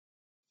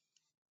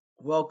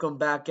Welcome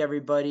back,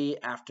 everybody,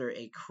 after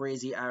a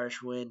crazy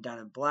Irish win down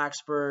in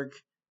Blacksburg,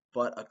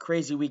 but a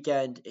crazy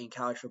weekend in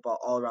college football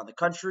all around the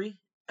country.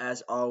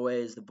 As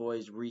always, the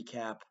boys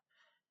recap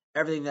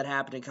everything that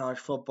happened in college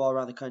football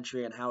around the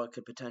country and how it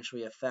could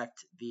potentially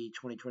affect the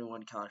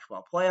 2021 college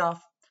football playoff.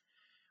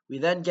 We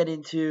then get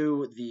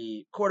into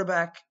the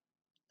quarterback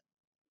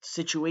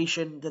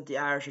situation that the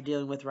Irish are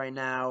dealing with right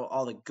now,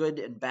 all the good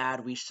and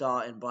bad we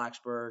saw in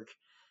Blacksburg,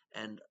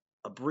 and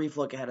a brief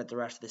look ahead at the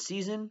rest of the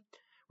season.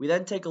 We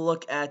then take a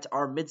look at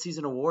our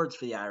midseason awards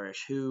for the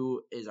Irish,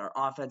 who is our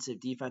offensive,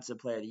 defensive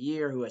player of the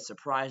year, who has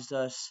surprised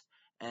us,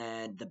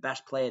 and the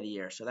best play of the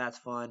year. So that's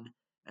fun.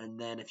 And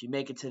then if you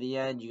make it to the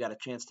end, you got a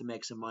chance to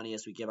make some money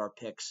as we give our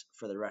picks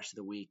for the rest of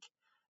the week.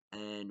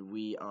 And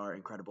we are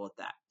incredible at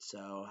that.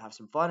 So have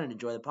some fun and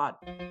enjoy the pod.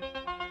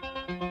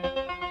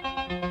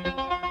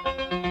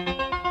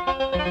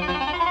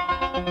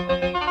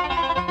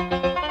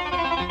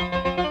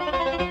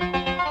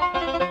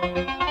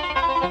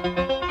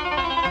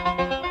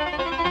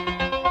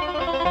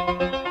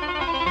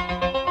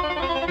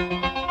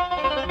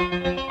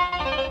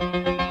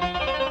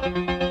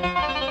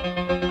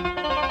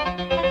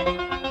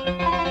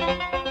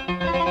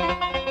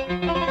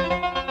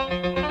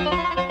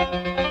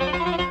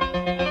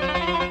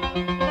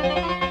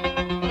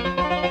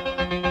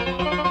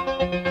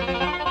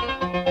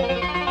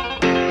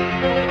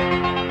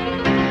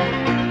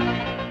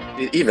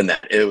 Even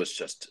that, it was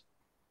just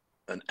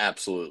an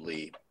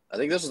absolutely – I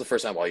think this was the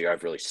first time all year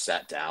I've really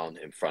sat down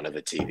in front of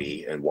a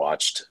TV and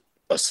watched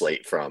a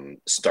slate from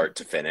start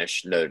to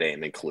finish, Notre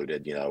Dame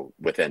included,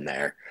 within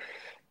there.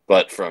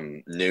 But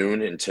from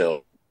noon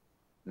until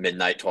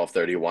midnight,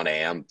 12:30, 1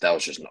 a.m., that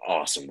was just an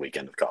awesome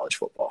weekend of college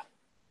football.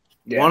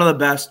 Yeah. One of the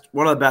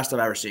best I've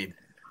ever seen.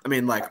 I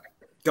mean,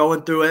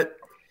 going through it,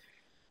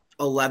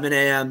 11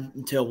 a.m.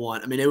 until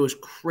 1. I mean, it was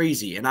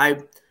crazy. And I,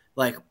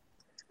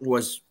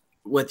 was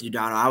with you,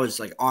 Dono. I was,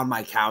 on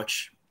my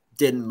couch,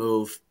 didn't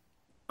move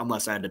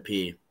unless I had to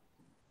pee.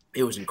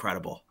 It was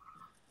incredible.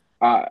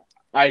 I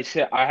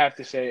have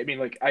to say, I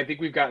mean, I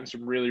think we've gotten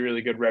some really,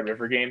 really good Red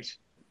River games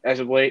as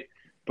of late.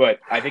 But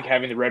I think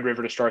having the Red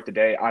River to start the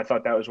day, I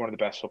thought that was one of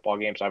the best football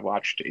games I've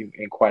watched in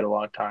quite a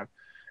long time.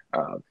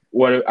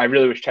 What I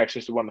really wish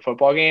Texas had won the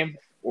football game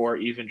or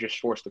even just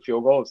forced the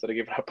field goal instead of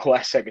giving up a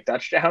last-second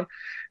touchdown.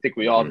 I think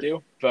we all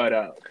do.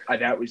 But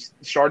that was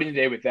starting the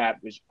day with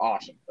that was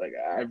awesome.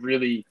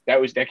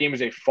 That game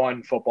was a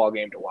fun football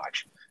game to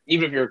watch.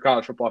 Even if you're a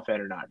college football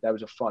fan or not, that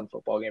was a fun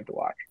football game to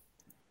watch.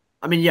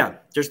 I mean, yeah,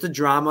 there's the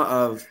drama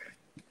of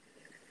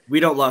we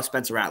don't love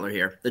Spencer Rattler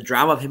here. The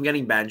drama of him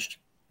getting benched.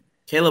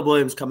 Caleb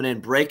Williams coming in,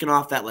 breaking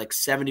off that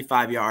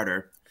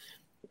 75-yarder,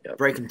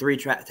 breaking 3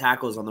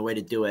 tackles on the way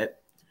to do it.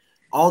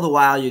 All the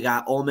while, you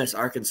got Ole Miss,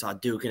 Arkansas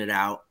duking it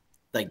out.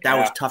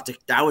 Was tough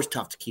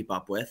to keep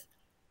up with.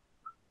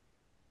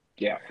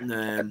 Yeah. And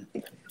then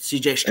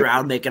C.J.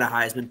 Stroud making a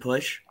Heisman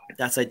push.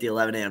 That's the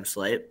 11 a.m.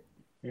 slate.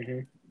 Mm-hmm.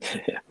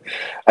 Yeah.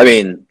 I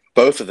mean,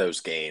 both of those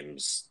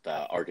games,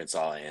 the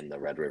Arkansas and the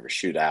Red River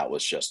shootout,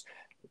 was just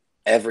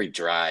every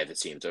drive, it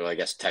seemed. I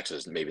guess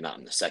Texas, maybe not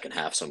in the second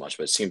half so much,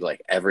 but it seemed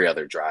like every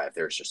other drive,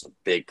 there was just a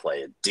big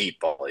play, a deep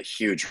ball, a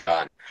huge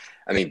run.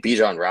 I mean,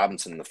 Bijan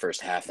Robinson in the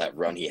first half, that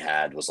run he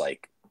had was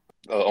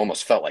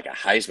almost felt like a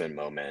Heisman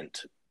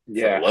moment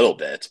for a little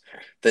bit.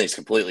 Then he's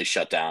completely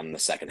shut down in the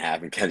second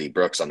half, and Kennedy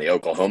Brooks on the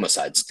Oklahoma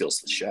side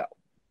steals the show.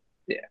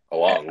 Yeah.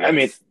 Along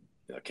with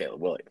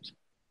Caleb Williams.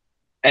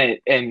 And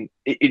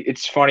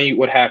it's funny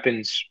what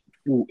happens.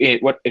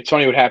 It's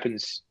funny what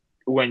happens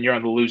when you're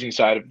on the losing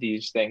side of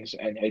these things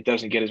and it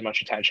doesn't get as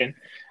much attention.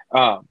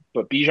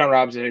 But Bijan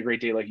Robinson had a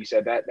great day, like you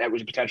said. That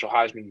was a potential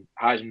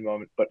Heisman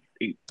moment. But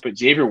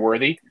Xavier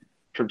Worthy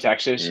from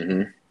Texas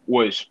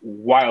was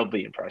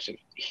wildly impressive.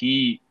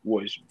 He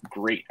was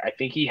great. I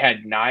think he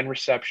had 9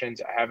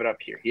 receptions. I have it up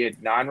here. He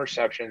had 9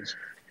 receptions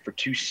for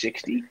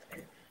 260.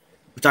 We're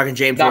talking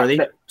James Worthy?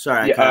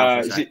 Sorry, I cut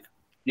off for a second.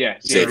 Yeah,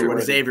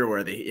 Xavier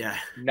Worthy. Yeah,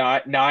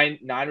 nine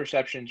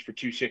receptions for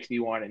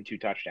 261 and 2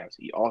 touchdowns.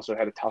 He also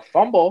had a tough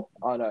fumble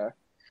on a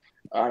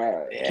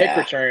kick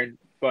return,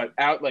 but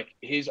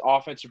his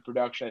offensive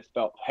production, I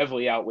felt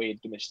heavily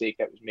outweighed the mistake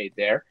that was made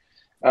there.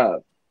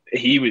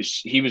 He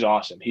was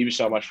awesome. He was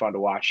so much fun to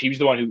watch. He was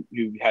the one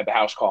who had the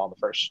house call on the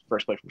first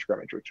play from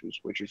scrimmage,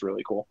 which was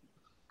really cool.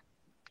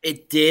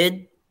 It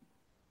did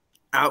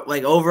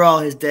overall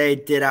his day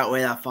did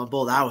outweigh that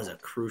fumble. That was a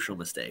crucial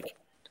mistake.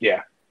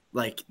 Yeah.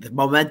 The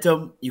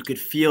momentum, you could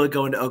feel it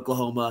going to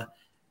Oklahoma.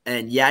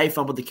 And, he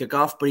fumbled the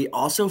kickoff, but he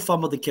also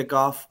fumbled the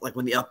kickoff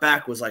when the up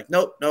back was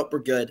nope, we're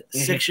good.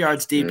 6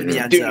 yards deep in the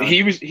end zone.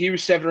 He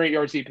was 7 or 8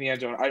 yards deep in the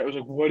end zone. I was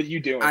like, what are you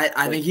doing?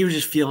 I think he was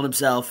just feeling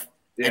himself,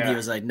 and he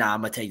was like, nah,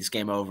 I'm going to take this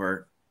game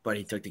over. But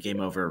he took the game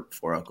over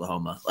for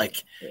Oklahoma.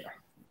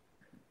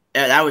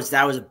 That was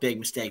a big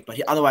mistake. But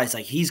otherwise,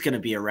 he's going to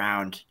be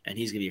around, and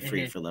he's going to be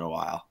free for a little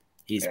while.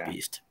 He's a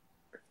beast.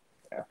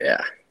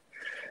 Yeah.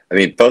 I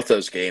mean, both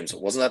those games,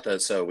 wasn't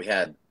that so we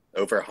had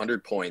over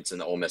 100 points in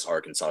the Ole Miss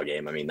Arkansas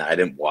game. I mean, I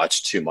didn't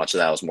watch too much of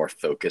that. I was more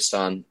focused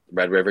on the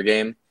Red River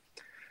game.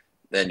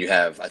 then you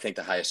have, I think,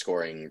 the highest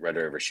scoring Red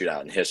River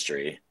shootout in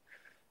history.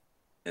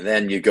 And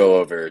then you go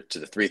over to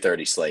the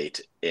 3:30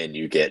 slate and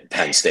you get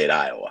Penn State,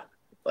 Iowa.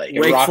 Like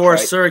Wake rock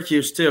Forest, fight.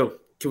 Syracuse too.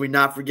 Can we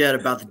not forget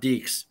about the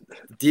Deeks?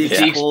 The Deeks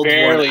Deeks pulled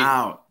barely- one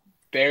out.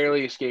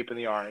 Barely escaping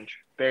the orange.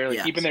 Barely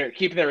Yes. keeping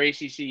their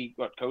ACC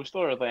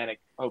Coastal or Atlantic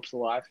hopes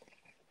alive.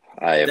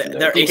 I have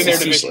Their Keeping their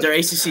division.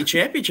 ACC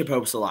championship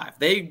hopes alive.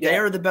 They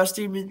are the best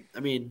team.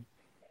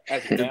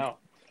 As of now.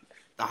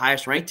 The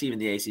highest ranked team in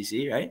the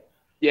ACC, right?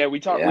 Yeah,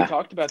 we talked Yeah.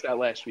 about that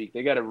last week.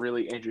 They got a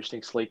really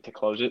interesting slate to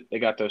close it. They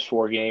got those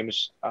 4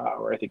 games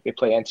where I think they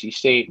play NC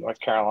State, North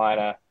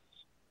Carolina,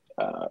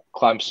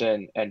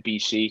 Clemson, and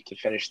BC to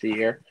finish the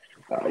year,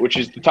 which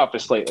is the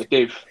toughest slate.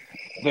 Like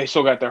they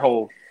still got their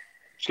whole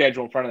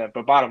schedule in front of them.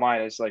 But bottom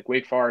line is like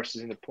Wake Forest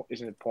is in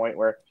the point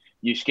where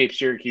you escape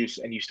Syracuse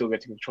and you still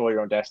get to control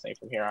your own destiny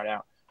from here on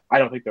out. I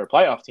don't think they're a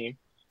playoff team,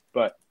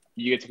 but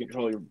you get to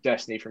control your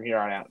destiny from here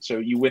on out. So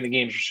you win the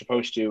games you're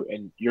supposed to,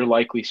 and you're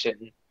likely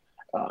sitting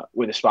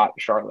with a spot in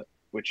Charlotte,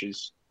 which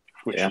is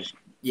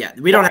Yeah,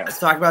 we don't have to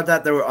talk about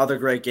that. There were other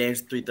great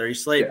games, 3:30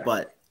 slate,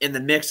 but in the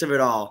mix of it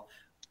all,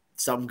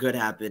 something good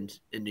happened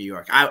in New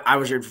York. I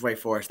was rooting for Wake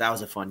Forest. That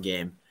was a fun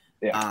game.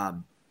 Yeah.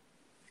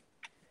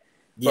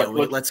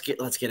 Let's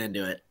get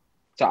into it.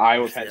 to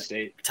Iowa Penn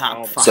State.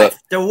 Top 5. So-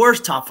 the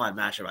worst top 5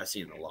 matchup I've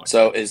seen in a long time.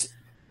 So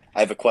I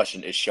have a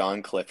question. Is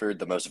Sean Clifford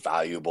the most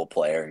valuable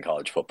player in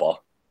college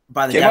football?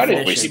 By the Given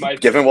definition,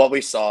 Given what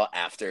we saw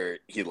after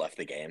he left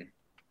the game.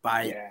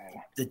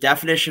 the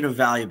definition of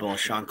valuable,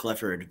 Sean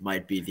Clifford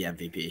might be the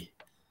MVP.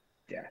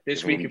 Yeah.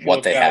 This week, if you What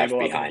look they have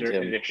valuable behind in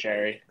the him.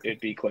 dictionary, it'd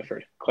be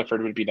Clifford.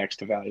 Clifford would be next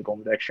to valuable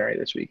in the dictionary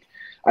this week.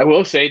 I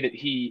will say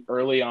that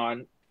early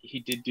on, he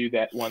did do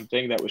that one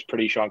thing that was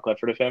pretty Sean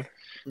Clifford of him.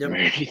 Yep.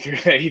 Where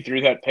he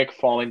threw that pick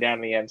falling down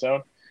in the end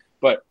zone.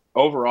 But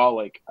overall,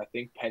 I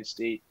think Penn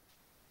State,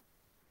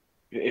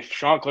 if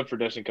Sean Clifford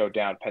doesn't go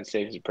down, Penn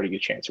State has a pretty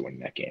good chance of winning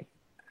that game.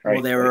 Right?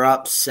 Well, they were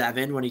up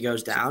 7 when he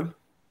goes down.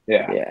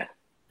 Yeah.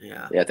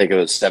 Yeah, I think it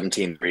was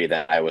 17-3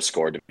 that Iowa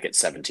scored to make it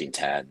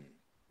 17-10.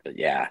 But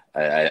yeah,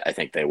 I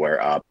think they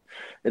were up.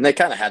 And they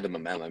kind of had the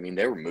momentum. I mean,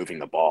 they were moving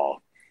the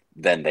ball.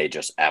 Then they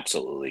just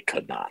absolutely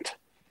could not.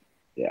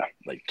 Yeah.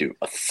 Do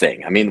a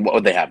thing. I mean, what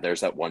would they have?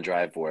 There's that one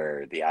drive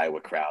where the Iowa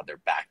crowd, they're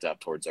backed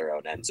up towards their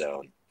own end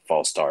zone.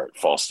 False start,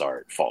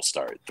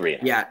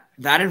 3-and-out. Yeah,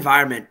 that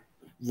environment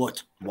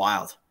looked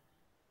wild.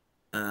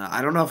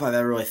 I don't know if I've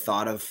ever really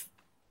thought of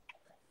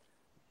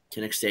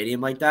Kinnick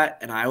Stadium like that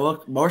in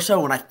Iowa. More so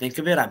when I think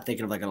of it, I'm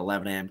thinking of like an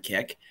 11 a.m.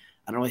 kick.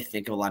 I don't really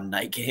think of a lot of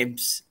night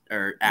games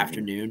or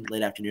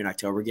late afternoon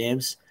October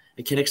games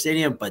at Kinnick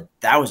Stadium, but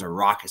that was a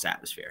raucous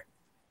atmosphere.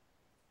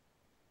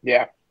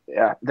 Yeah.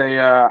 They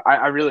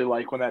I really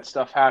like when that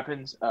stuff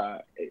happens.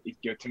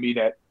 To me,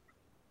 that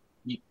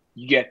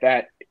you get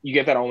that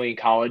only in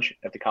college.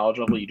 At the college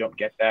level, you don't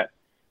get that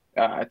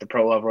at the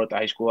pro level, at the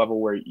high school level,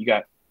 where you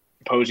got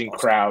opposing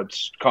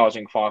crowds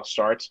causing false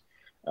starts.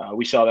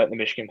 We saw that in the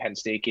Michigan Penn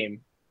State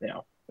game.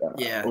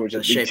 What was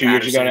it, 2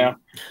 years ago now?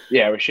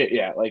 Yeah,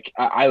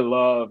 I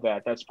love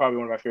that. That's probably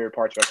one of my favorite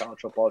parts about college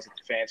football is that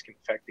the fans can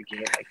affect the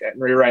game like that. And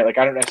you're right. I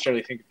don't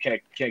necessarily think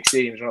Kinnick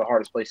Stadium is one of the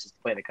hardest places to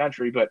play in the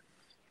country, but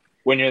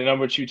when you're the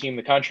number 2 team in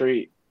the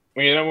country,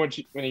 when you're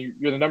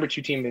the number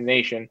 2 team in the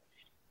nation,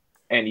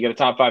 and you got a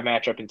top 5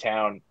 matchup in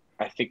town,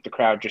 I think the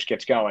crowd just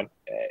gets going.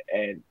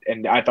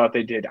 And I thought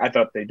they did. I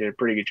thought they did a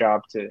pretty good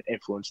job to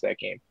influence that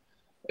game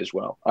as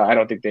well. I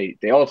don't think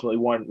they ultimately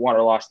won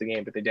or lost the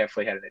game, but they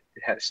definitely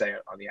had a say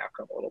on the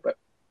outcome a little bit.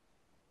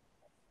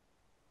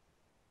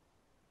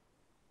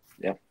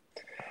 Yeah,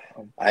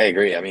 I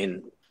agree. I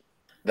mean,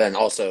 then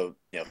also,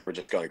 we're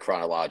just going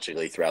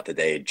chronologically throughout the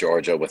day.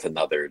 Georgia with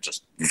another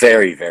just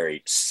very,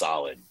 very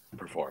solid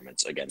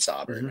performance against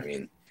Auburn. Mm-hmm. I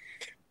mean,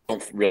 I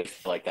don't really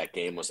feel like that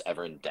game was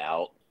ever in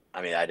doubt.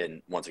 I mean, I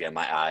didn't. Once again,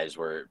 my eyes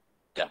were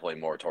definitely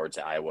more towards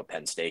the Iowa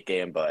Penn State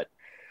game, but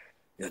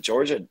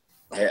Georgia.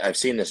 I've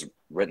seen this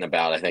written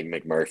about. I think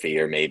McMurphy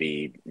or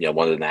maybe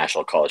one of the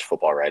national college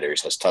football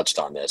writers has touched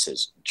on this.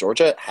 Is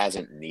Georgia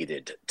hasn't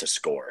needed to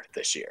score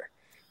this year.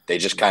 They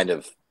just kind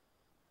of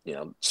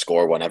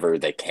score whenever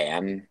they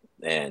can,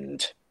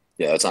 and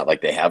it's not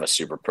like they have a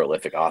super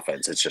prolific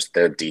offense. It's just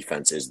their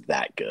defense is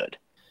that good.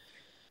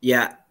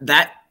 Yeah,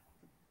 that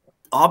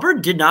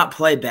Auburn did not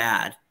play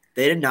bad.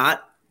 They did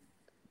not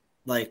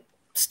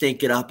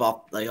stink it up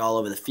all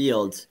over the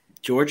field.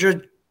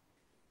 Georgia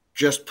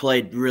just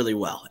played really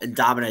well and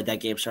dominated that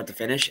game start to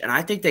finish. And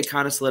I think they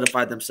kind of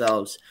solidified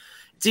themselves.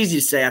 It's easy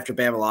to say after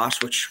Bama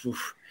lost, which, all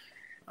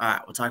right,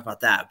 we'll talk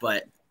about that.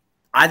 But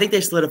I think they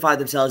solidified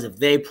themselves. If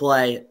they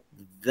play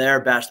their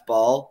best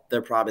ball,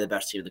 they're probably the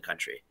best team in the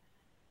country.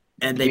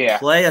 And they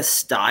play a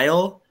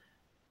style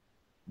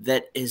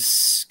that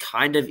is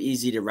kind of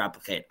easy to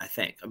replicate, I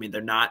think. I mean,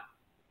 they're not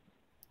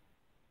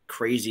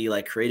crazy,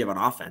 creative on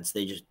offense.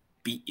 They just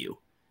beat you.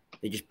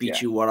 They just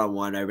beat you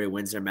one-on-one. Everybody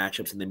wins their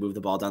matchups, and they move the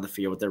ball down the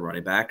field with their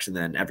running backs. And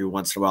then every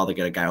once in a while, they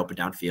get a guy open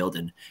downfield.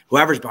 And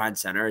whoever's behind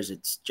center, is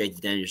it's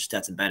J.T. Daniels,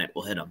 Stetson Bennett,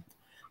 will hit them.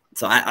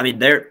 So, I mean,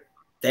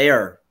 they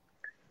are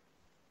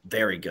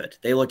very good.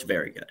 They looked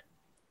very good.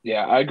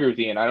 Yeah, I agree with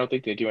Ian. I don't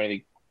think they do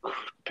anything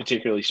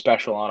particularly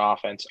special on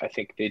offense. I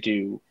think they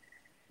do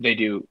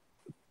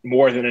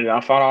more than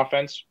enough on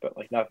offense, but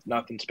like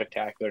nothing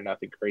spectacular,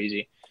 nothing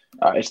crazy.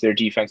 It's their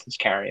defense that's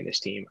carrying this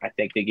team. I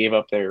think they gave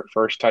up their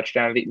first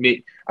touchdown.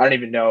 I don't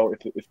even know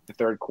if the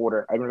third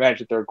quarter. I would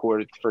imagine the third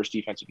quarter, the first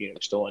defensive unit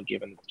was stolen,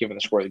 given the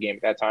score of the game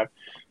at that time.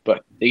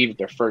 But they gave up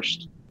their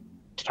first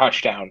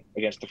touchdown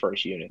against the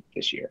first unit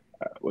this year,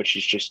 which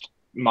is just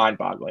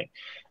mind-boggling.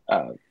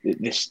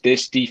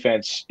 This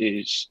defense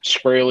is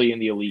squarely in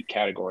the elite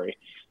category,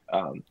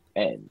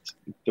 and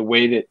the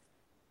way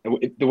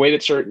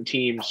that certain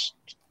teams,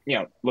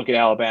 look at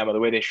Alabama, the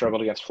way they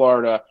struggled against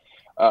Florida,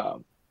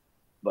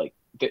 like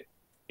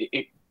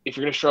if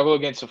you're going to struggle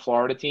against a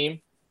Florida team,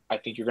 I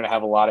think you're going to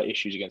have a lot of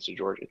issues against the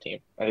Georgia team.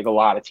 I think a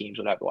lot of teams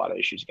would have a lot of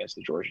issues against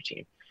the Georgia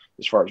team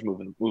as far as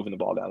moving the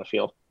ball down the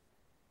field.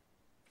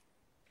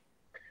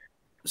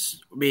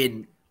 I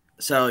mean,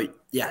 so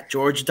yeah,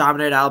 Georgia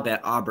dominated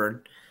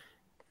Auburn,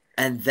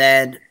 and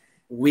then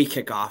we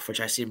kick off, which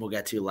I assume we'll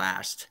get to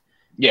last.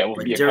 Yeah,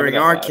 but during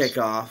our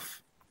kickoff,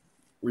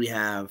 we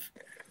have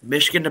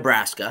Michigan,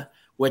 Nebraska,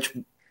 which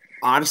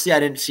honestly I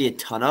didn't see a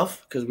ton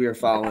of because we were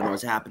following what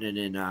was happening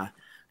in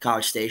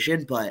College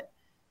Station, but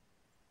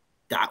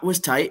that was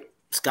tight.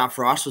 Scott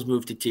Frost was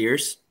moved to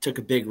tears. Took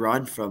a big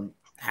run from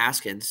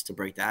Haskins to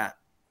break that.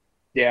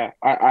 Yeah,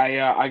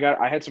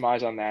 I had some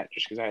eyes on that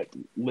just because I had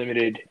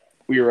limited.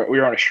 We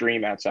were on a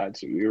stream outside,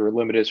 so we were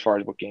limited as far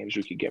as what games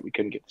we could get. We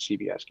couldn't get the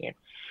CBS game,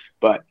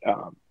 but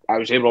I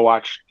was able to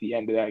watch the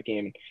end of that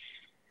game.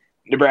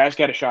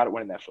 Nebraska had a shot at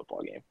winning that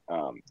football game.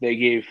 They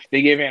gave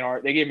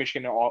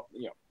Michigan a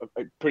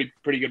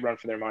pretty good run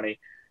for their money.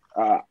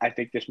 I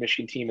think this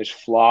Michigan team is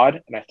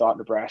flawed, and I thought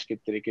Nebraska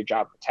did a good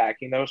job of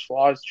attacking those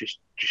flaws. Just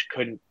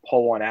couldn't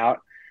pull one out.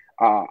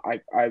 I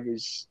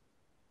was,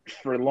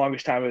 for the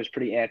longest time, I was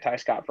pretty anti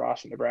Scott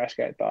Frost in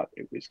Nebraska. I thought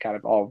it was kind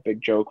of all a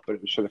big joke, but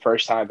it was for the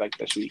first time like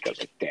this week. I was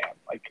like, damn,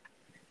 like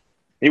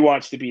he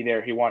wants to be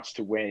there. He wants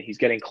to win. He's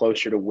getting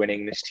closer to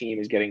winning. This team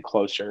is getting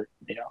closer.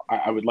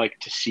 I would like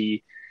to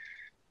see.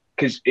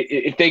 Because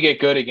if they get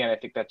good again, I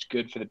think that's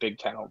good for the Big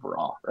Ten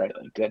overall, right?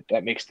 Like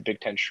that makes the Big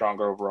Ten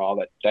stronger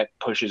overall. That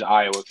pushes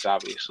Iowa, because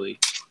obviously,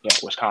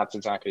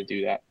 Wisconsin's not going to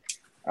do that.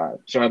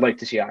 So I'd like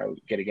to see Iowa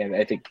get again.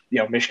 I think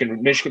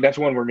Michigan. That's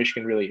one where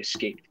Michigan really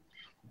escaped.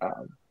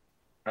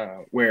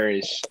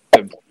 Whereas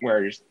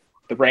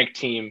the ranked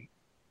team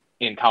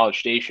in College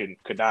Station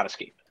could not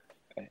escape,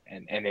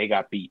 and they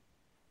got beat.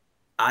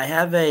 I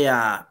have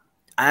a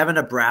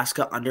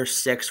Nebraska under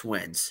 6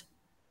 wins.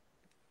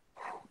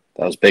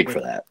 That was big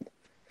for that.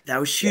 That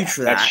was huge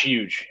for that. That's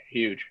huge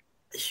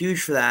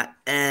for that.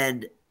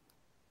 And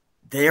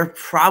they're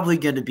probably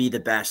going to be the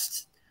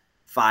best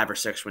 5 or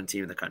 6 win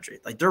team in the country.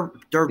 Like they're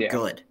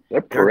good.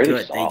 They're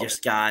good. Solid. They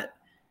just got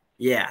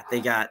I'm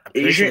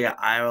pretty sure they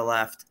got Iowa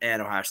left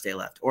and Ohio State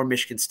left, or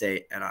Michigan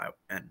State and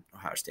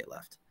Ohio State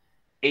left.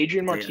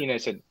 Adrian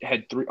Martinez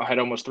had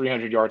almost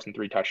 300 yards and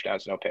 3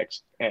 touchdowns, no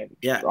picks. And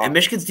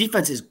Michigan's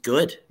defense is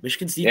good.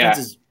 Michigan's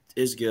defense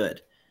is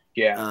good.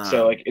 Yeah,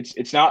 so like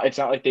it's not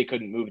like they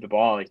couldn't move the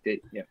ball. Like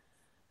they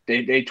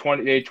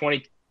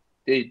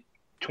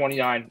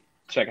 29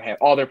 second half.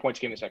 All their points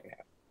came in the second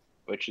half,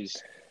 which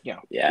is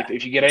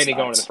if you get anything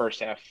going in the first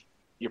half,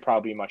 you're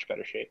probably in much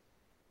better shape.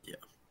 Yeah.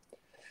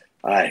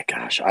 I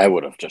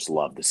would have just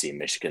loved to see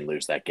Michigan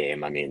lose that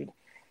game. I mean,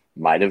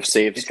 might have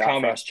saved Scott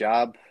Frost's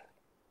job.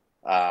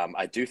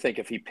 I do think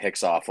if he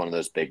picks off one of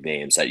those big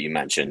names that you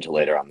mentioned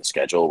later on the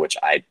schedule, which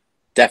I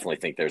definitely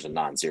think there's a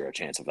non-zero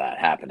chance of that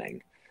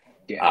happening.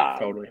 Yeah,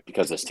 totally.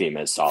 Because this team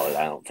is solid.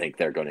 I don't think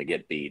they're going to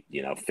get beat,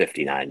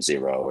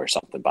 59-0 or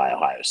something by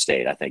Ohio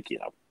State. I think,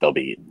 they'll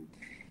be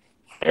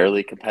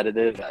fairly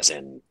competitive, as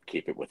in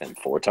keep it within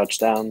 4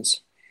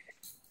 touchdowns.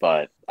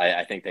 But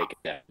I think they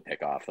can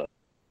pick off a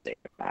State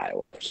of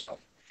Iowa. So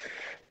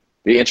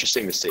be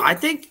interesting to see. I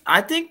think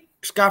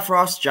Scott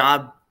Frost's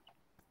job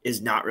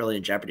is not really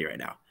in jeopardy right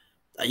now.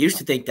 I used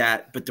to think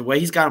that, but the way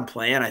he's got him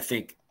playing, I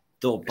think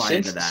they'll buy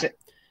into that.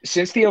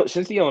 Since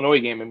the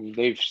Illinois game, I mean,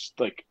 they've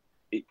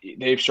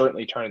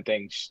certainly turned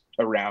things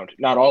around.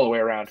 Not all the way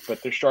around,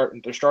 but they're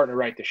starting to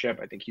right the ship.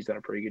 I think he's done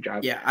a pretty good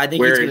job. Yeah, I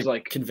think he's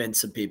going to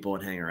convince some people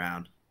and hang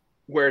around.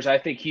 Whereas I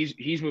think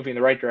he's moving in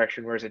the right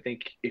direction. Whereas I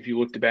think if you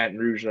look to Baton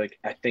Rouge, I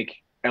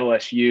think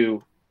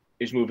LSU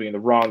is moving in the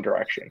wrong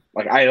direction.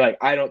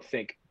 I don't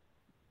think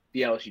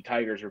the LSU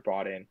Tigers are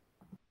bought in,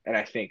 and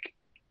I think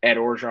Ed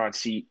Orgeron's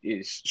seat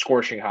is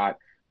scorching hot.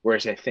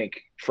 Whereas I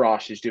think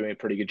Frost is doing a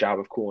pretty good job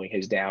of cooling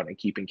his down and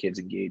keeping kids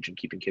engaged and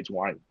keeping kids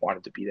wanting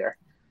to be there.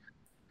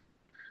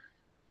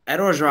 Ed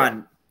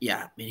Orgeron,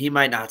 I mean, he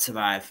might not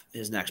survive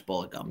his next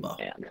bowl of gumbo.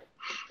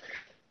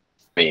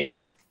 I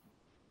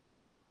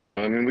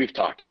mean, we've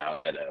talked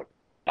about it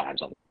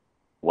times on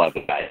love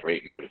the guy,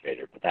 great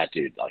motivator, but that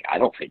dude, I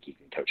don't think he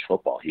can coach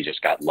football. He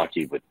just got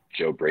lucky with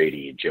Joe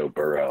Brady, Joe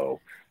Burrow,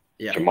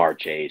 Jamar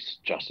Chase,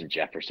 Justin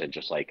Jefferson,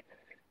 just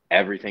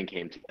everything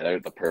came together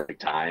at the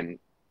perfect time.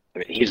 I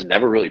mean, he's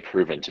never really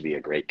proven to be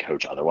a great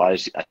coach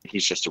otherwise. I think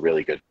he's just a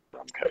really good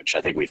coach.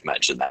 I think we've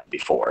mentioned that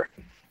before,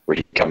 where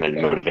he come in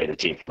and motivate the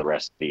team for the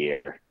rest of the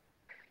year.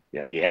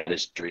 Yeah, he had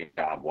his dream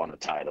job, won a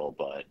title,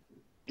 but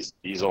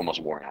he's almost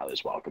worn out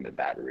his welcome in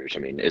Baton Rouge. I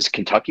mean, is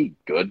Kentucky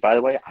good, by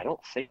the way? I don't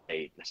think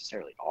they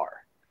necessarily are.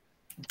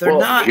 They're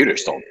not.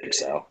 Computers don't think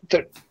so.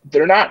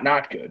 They're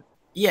not good.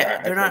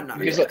 Yeah, they're not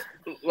because good.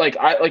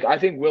 I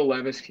think Will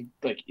Levis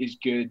is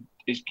good,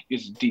 is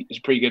a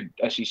pretty good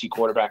SEC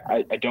quarterback.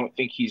 I don't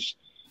think he's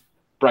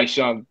Bryce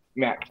Young,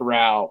 Matt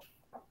Corral,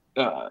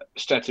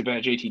 Stetson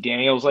Bennett, JT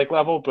Daniels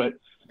level, but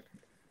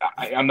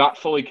I'm not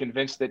fully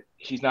convinced that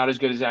he's not as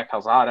good as Zach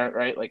Calzada,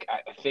 right? Like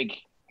I think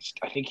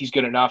he's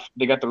good enough.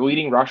 They got the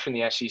leading rusher in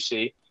the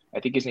SEC. I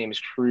think his name is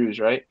Cruz,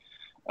 right?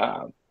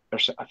 Or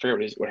I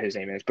forget what his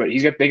name is, but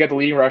they got the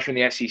leading rusher in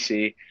the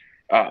SEC.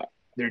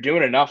 They're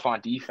doing enough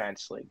on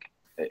defense. Like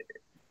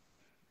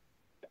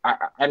I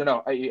don't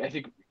know. I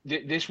think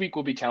this week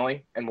will be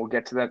telling, and we'll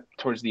get to that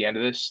towards the end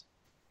of this,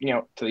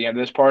 to the end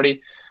of this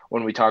party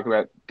when we talk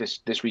about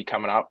this week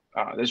coming up.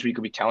 This week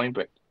will be telling,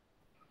 but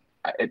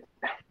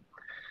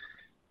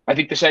I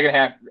think the second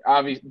half,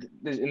 obviously,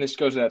 and this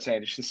goes without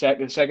saying,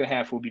 the second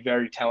half will be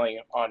very telling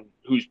on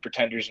who's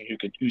pretenders and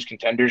who's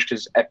contenders.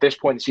 Because at this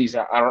point in the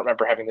season, I don't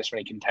remember having this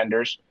many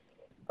contenders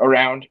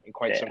around in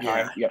quite some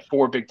time. You got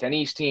 4 Big Ten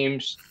East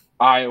teams: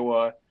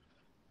 Iowa,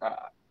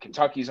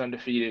 Kentucky's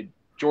undefeated,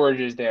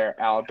 Georgia's there,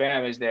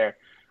 Alabama's there,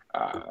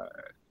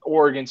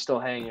 Oregon's still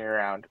hanging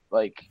around.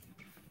 Like,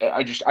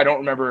 I don't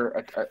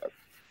remember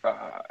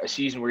a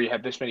season where you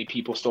have this many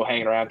people still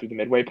hanging around through the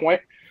midway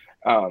point.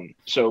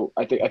 So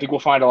I think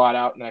we'll find a lot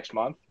out next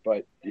month,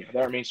 but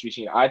that remains to be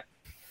seen. I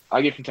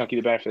give Kentucky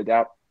the benefit of the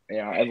doubt. I'm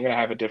going to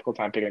have a difficult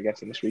time picking against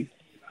them this week.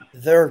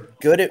 They're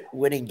good at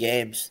winning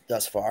games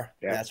thus far.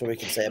 Yeah. That's what we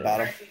can say about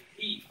them.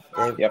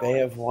 They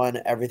have won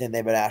everything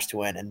they've been asked to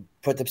win and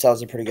put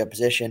themselves in a pretty good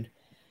position.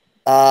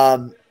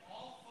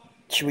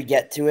 Should we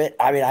get to it?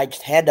 I mean, I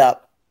just hand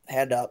up.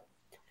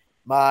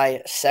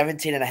 My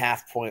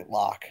 17.5-point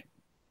lock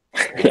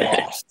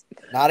lost.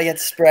 Not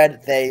against the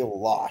spread. They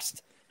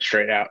lost.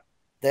 Straight out.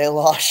 They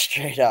lost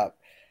straight up.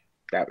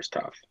 That was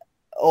tough.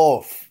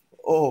 Oof.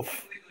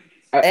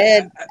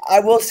 And I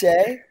will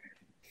say,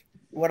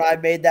 when I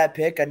made that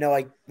pick, I know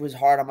I was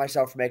hard on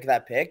myself for making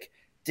that pick.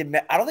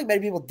 I don't think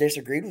many people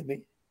disagreed with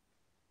me.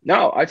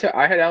 No, I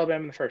had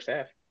Alabama in the first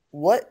half.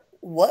 What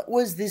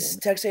was this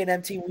Texas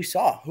A&M team we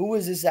saw? Who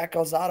was this Zach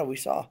Calzada we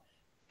saw?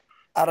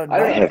 I don't know.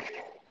 I have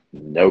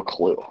no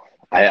clue.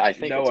 I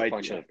think it's a idea.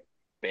 function of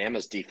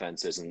Bama's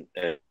defense isn't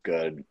as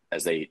good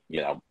as they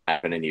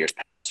happened in years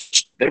past.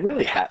 They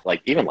really had,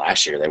 even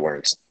last year, they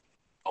weren't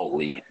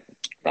elite.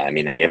 I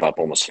mean, they gave up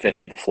almost 50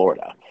 to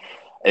Florida.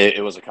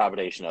 It was a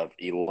combination of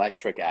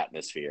electric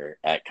atmosphere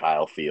at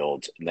Kyle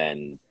Field, and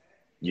then,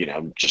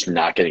 just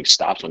not getting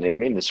stops when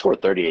they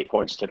scored 38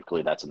 points.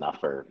 Typically, that's enough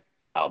for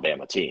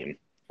Alabama team.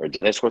 Or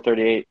did they score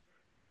 38?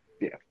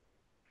 Yeah,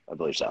 I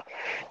believe so.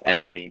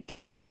 And if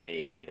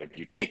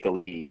you take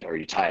the lead or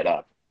you tie it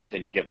up,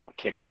 then you give a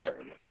kick.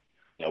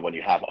 When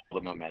you have all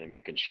the momentum,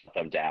 you can shut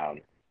them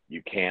down.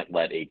 You can't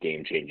let a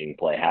game-changing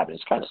play happen.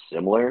 It's kind of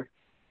similar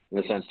in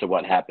the sense to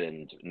what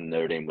happened in the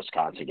Notre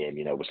Dame-Wisconsin game.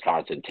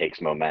 Wisconsin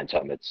takes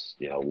momentum. It's,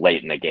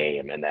 late in the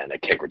game, and then a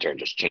kick return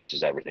just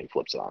changes everything,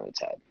 flips it on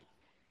its head.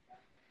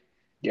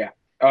 Yeah.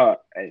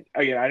 Again,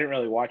 I didn't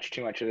really watch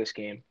too much of this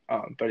game,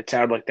 but it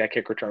sounded like that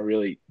kick return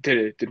really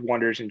did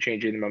wonders in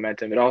changing the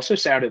momentum. It also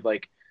sounded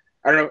like,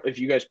 I don't know if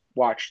you guys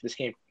watched this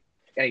game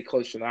any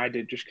closer than I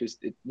did, just because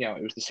it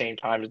was the same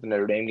time as the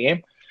Notre Dame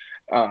game,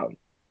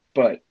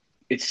 but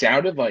it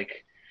sounded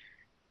like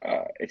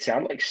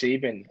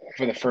Saban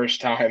for the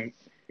first time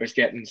was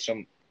getting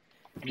some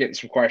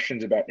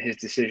questions about his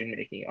decision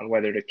making on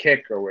whether to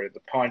kick or whether to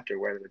punt or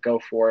whether to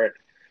go for it.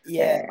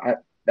 Yeah.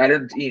 I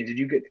didn't. Ian, did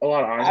you get a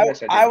lot of eyes on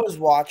this? I was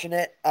watching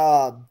it.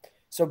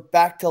 So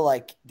back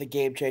to the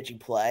game changing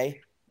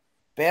play.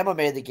 Bama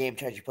made the game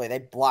changing play. They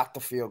blocked the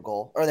field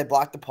goal, or they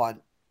blocked the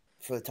punt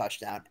for the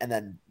touchdown, and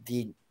then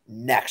the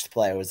next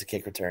play was the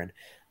kick return.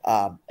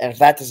 And if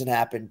that doesn't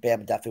happen,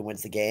 Bama definitely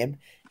wins the game.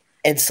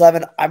 And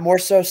Slevin, I more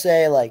so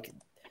say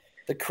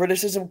the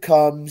criticism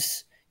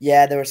comes.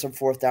 Yeah, there were some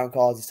 4th down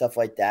calls and stuff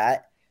like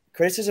that.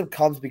 Criticism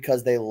comes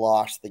because they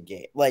lost the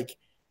game.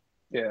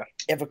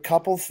 If a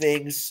couple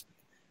things,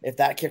 if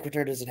that kick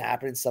return doesn't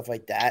happen and stuff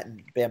like that,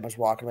 and Bama's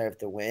walking away with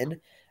the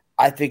win,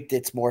 I think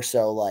it's more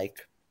so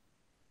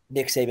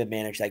Nick Saban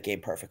managed that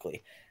game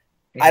perfectly.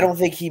 Mm-hmm. I don't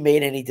think he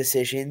made any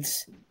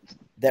decisions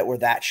that were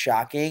that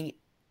shocking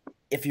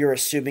if you're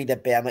assuming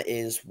that Bama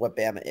is what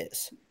Bama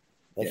is.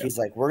 He's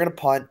we're going to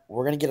punt,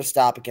 we're going to get a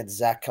stop against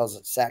Zach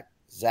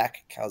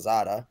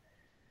Calzada,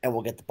 and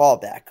we'll get the ball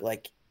back,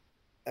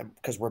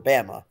 because we're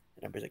Bama.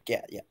 And everybody's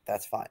yeah,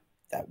 that's fine.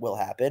 That will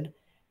happen.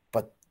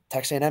 But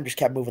Texas A&M just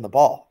kept moving the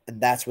ball, and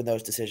that's when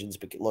those decisions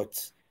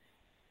looked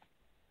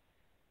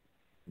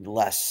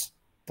less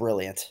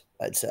brilliant,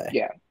 I'd say.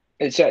 Yeah,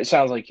 it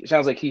sounds like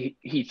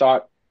he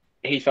thought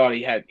he was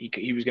going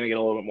to get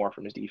a little bit more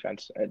from his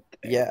defense. And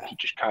he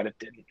just kind of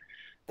didn't.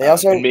 They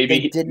also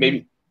maybe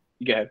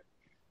go ahead.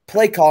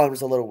 Play calling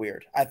was a little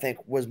weird. I think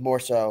was more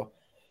so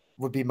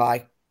would be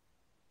my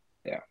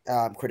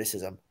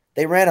criticism.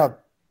 They ran a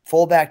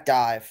fullback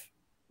dive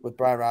with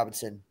Brian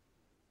Robinson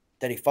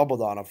that he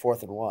fumbled on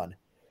 4th and 1.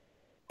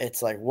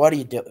 It's like, what do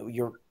you do?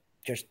 You're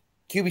just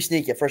QB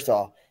sneak it. First of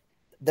all,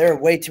 there are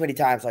way too many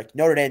times, like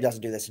Notre Dame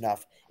doesn't do this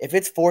enough. If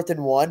it's 4th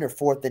and 1 or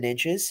 4th and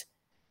inches,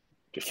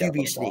 Just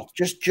QB sneak.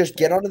 Just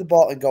get onto the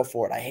ball and go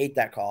for it. I hate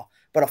that call.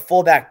 But a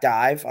fullback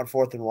dive on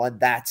 4th and 1,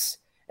 that's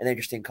an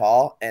interesting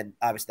call. And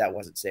obviously that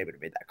wasn't Saban who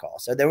made that call.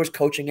 So there was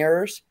coaching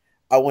errors.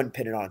 I wouldn't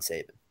pin it on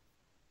Saban.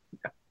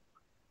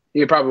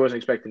 He probably wasn't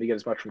expecting to get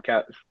as much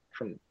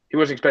from he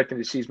wasn't expecting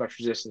to see as much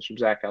resistance from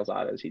Zach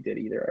Calzada as he did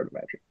either, I would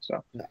imagine.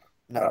 So No,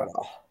 not at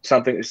all.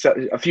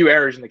 A few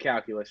errors in the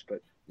calculus,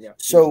 but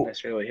So it wasn't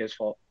necessarily his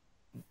fault.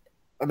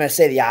 I'm going to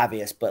say the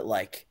obvious, but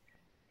like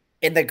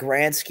in the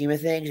grand scheme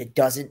of things, it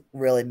doesn't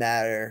really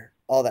matter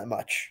all that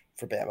much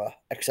for Bama,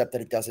 except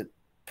that it doesn't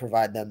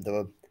provide them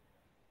the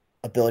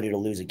ability to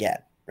lose again,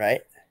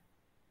 right?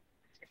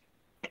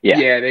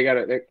 Yeah,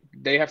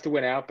 they have to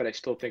win out, but I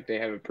still think they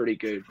have a pretty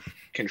good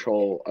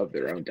control of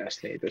their own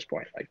destiny at this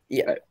point. Like,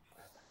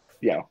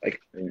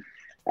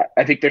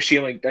 I think their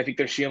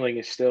ceiling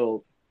is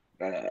still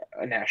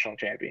a national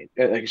champion,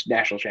 like a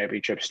national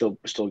championship, still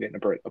getting a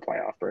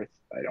playoff berth.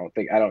 I don't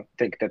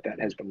think that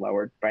has been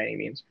lowered by any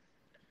means.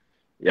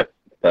 Yep.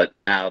 But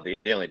now the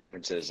only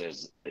difference is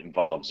it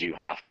involves you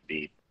have to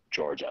beat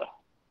Georgia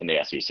in the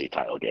SEC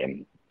title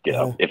game. You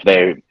know, if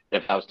that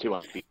was 2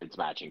 undefeateds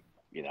matching,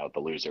 the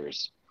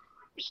losers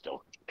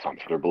still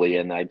comfortably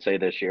in, I'd say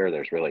this year.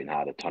 There's really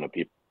not a ton of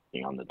people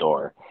on the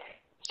door.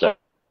 So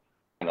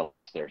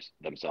there's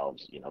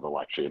themselves, the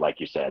luxury,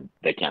 like you said,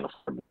 they can't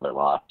afford their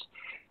loss.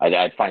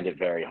 I'd find it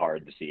very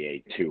hard to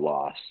see a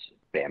 2-loss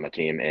Bama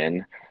team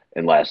in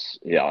unless,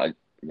 I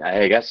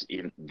guess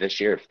even this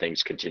year, if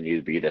things continue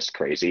to be this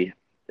crazy,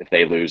 if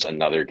they lose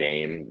another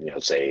game,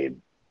 say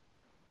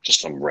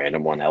just some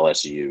random one,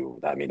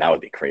 LSU, I mean, that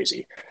would be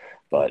crazy.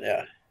 But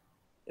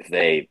if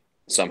they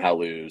somehow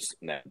lose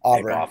and then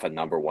pick off a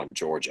number 1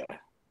 Georgia,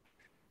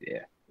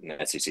 in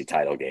the SEC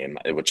title game,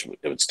 which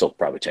it would still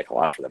probably take a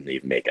lot for them to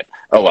even make it.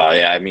 Oh, well,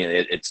 yeah, I mean,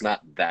 it's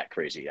not that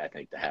crazy, I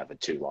think, to have a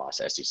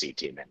 2-loss SEC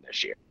team in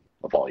this year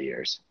of all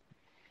years.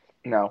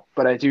 No,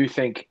 but I do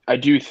think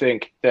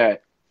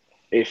that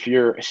if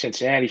you're a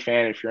Cincinnati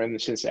fan, if you're in the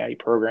Cincinnati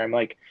program,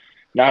 like,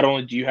 not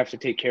only do you have to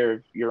take care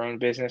of your own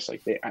business,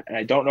 like and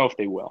I don't know if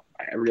they will.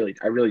 I really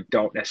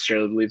don't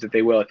necessarily believe that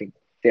they will. I think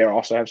they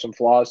also have some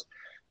flaws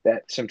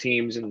that some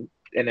teams in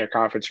their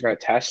conference are going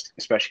to test,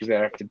 especially because they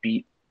have to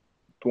beat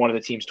one of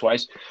the teams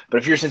twice. But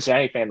if you're a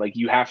Cincinnati fan, like,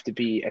 you have to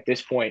be, at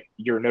this point,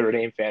 you're a Notre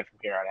Dame fan from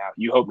here on out.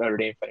 You hope Notre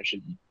Dame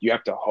finishes. You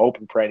have to hope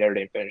and pray Notre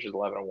Dame finishes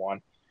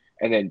 11-1.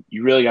 And then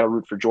you really got to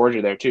root for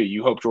Georgia there too.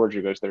 You hope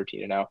Georgia goes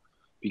 13-0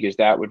 because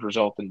that would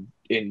result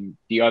in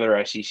the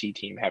other SEC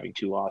team having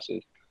 2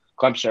 losses.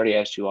 Clemson already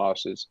has 2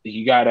 losses.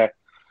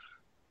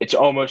 It's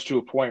almost to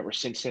a point where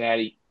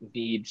Cincinnati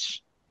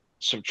needs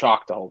some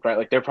chalk to hold, right?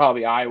 Like, they're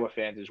probably Iowa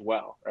fans as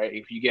well, right?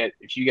 If you get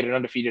an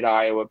undefeated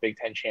Iowa Big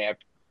Ten champ,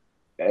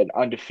 an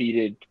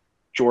undefeated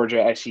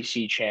Georgia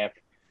SEC champ,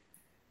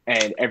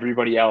 and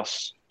everybody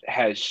else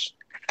has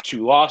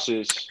 2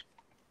 losses,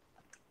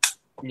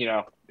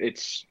 you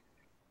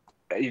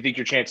think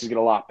your chances get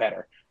a lot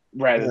better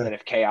rather than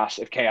if chaos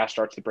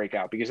starts to break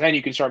out, because then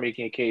you can start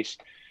making a case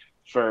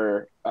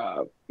for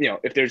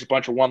if there's a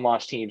bunch of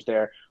 1-loss teams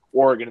there,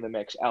 Oregon in the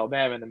mix,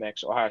 Alabama in the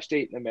mix, Ohio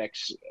State in the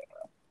mix,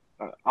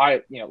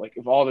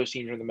 if all those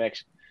teams are in the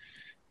mix,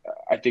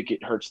 I think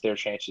it hurts their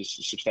chances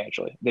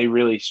substantially. They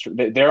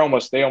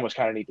almost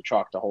kind of need the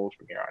chalk to hold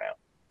from here on out.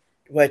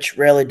 Which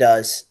rarely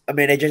does. I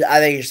mean, I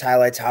think it just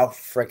highlights how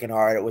freaking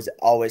hard it was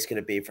always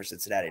going to be for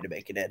Cincinnati to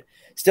make it in.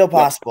 Still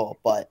possible,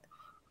 but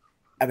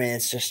I mean,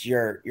 it's just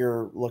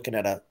you're looking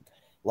at a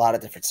lot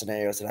of different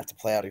scenarios that have to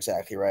play out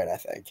exactly right, I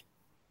think.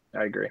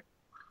 I agree.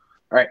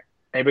 All right.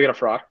 Anybody got a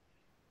fraud?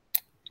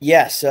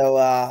 Yeah, so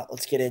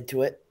let's get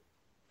into it.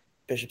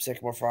 Bishop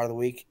Sycamore Fraud of the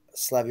Week.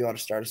 Slev, you want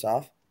to start us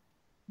off?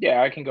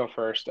 Yeah, I can go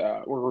first.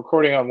 We're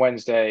recording on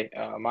Wednesday.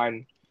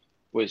 Mine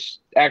was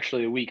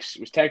actually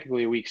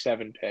technically a week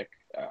 7 pick,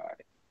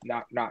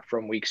 not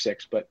from week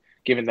 6, but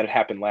given that it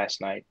happened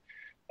last night,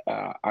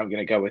 I'm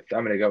gonna go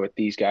with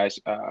these guys.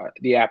 I'm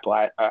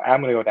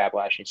gonna go with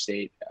Appalachian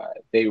State.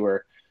 They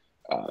were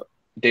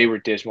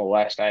dismal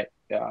last night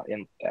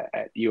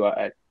at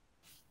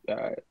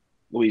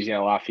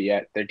Louisiana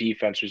Lafayette. Their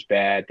defense was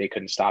bad. They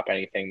couldn't stop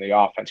anything. The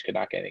offense could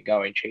not get anything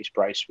going. Chase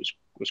Bryce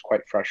was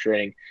quite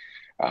frustrating.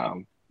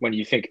 When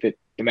you think that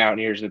the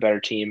Mountaineers are the better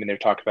team and they're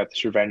talking about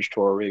this revenge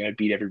tour where they're going to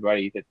beat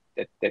everybody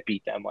that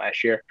beat them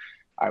last year,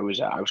 I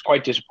was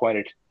quite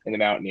disappointed in the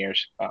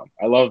Mountaineers.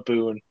 I love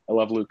Boone. I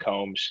love Luke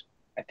Combs.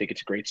 I think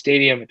it's a great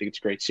stadium. I think it's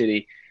a great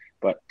city,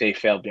 but they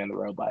failed me on the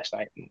road last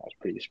night, and I was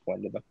pretty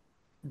disappointed in them.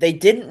 They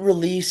didn't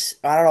release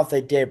 – I don't know if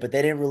they did, but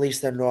they didn't release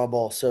their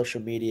normal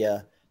social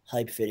media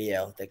hype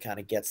video that kind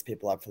of gets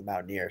people up for the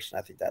Mountaineers. And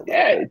I think that –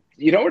 yeah,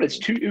 you know what?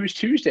 It was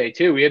Tuesday,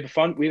 too. We had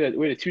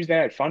a Tuesday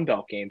night Fun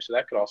Belt game, so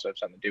that could also have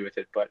something to do with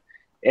it, but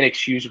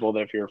inexcusable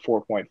that if you're a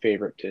 4-point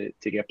favorite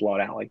to get blown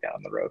out like that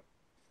on the road.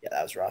 Yeah,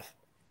 that was rough.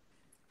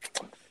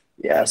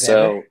 Yeah,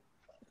 so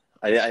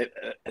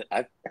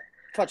I've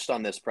touched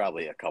on this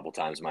probably a couple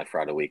times in my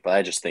fraud of the week, but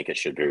I just think it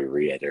should be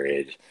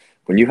reiterated.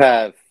 When you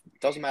have,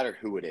 doesn't matter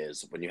who it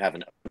is, when you have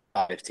an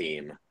 0-5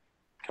 team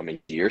coming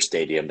to your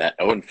stadium, that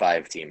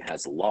 0-5 team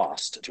has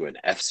lost to an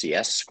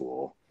FCS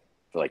school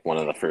for like one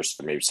of the first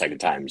or maybe second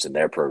times in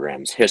their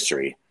program's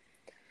history.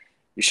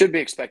 You should be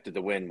expected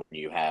to win when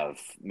you have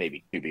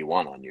maybe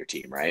QB1 on your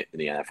team, right? In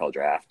the NFL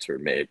draft, or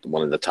maybe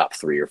one of the top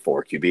 3 or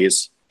 4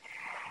 QBs.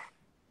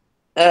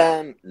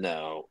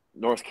 No.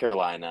 North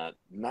Carolina,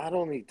 not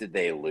only did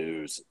they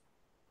lose,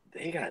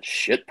 they got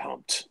shit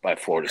pumped by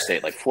Florida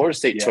State. Like, Florida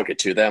State took it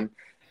to them.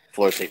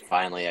 Florida State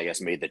finally, I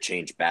guess, made the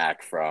change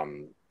back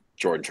from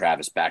Jordan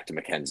Travis back to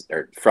Mackenzie,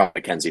 or from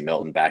Mackenzie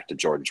Milton back to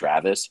Jordan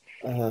Travis.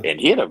 And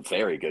he had a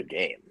very good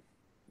game.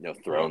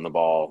 Throwing the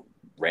ball,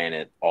 ran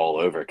it all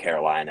over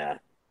Carolina.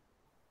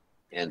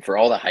 And for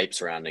all the hype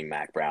surrounding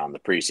Mac Brown, the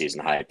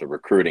preseason hype, the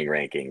recruiting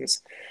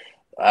rankings,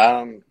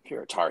 if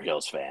you're a Tar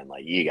Heels fan,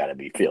 like, you got to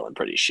be feeling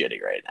pretty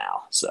shitty right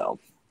now. So,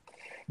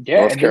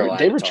 North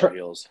Carolina, Tar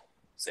Heels,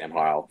 Sam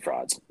Howell,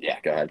 frauds. Yeah,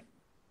 go ahead.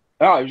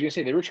 Oh, I was gonna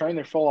say they were trying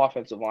their full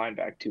offensive line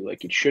back too.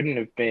 Like, it shouldn't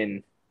have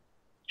been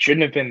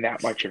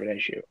that much of an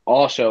issue.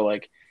 Also,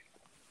 like,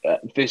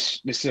 this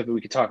is something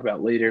we could talk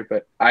about later,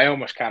 but I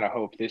almost kind of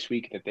hope this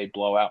week that they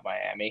blow out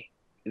Miami.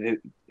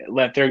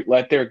 Let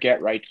their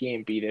get right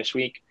game be this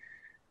week.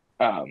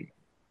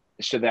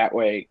 So that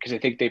way, because I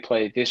think they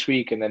play this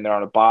week and then they're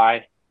on a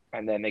bye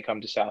and then they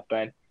come to South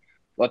Bend.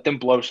 Let them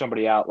blow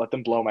somebody out. Let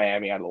them blow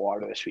Miami out of the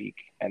water this week.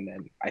 And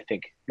then I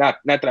think not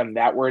that I'm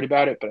that worried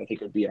about it, but I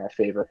think it would be in our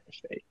favor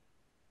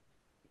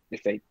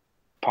if they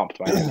pumped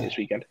Miami this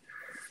weekend.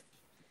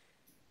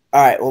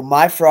 All right. Well,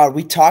 my fraud,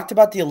 we talked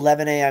about the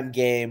 11 a.m.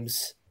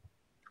 games,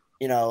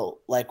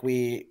 like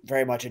we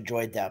very much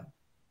enjoyed them,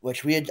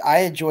 which I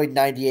enjoyed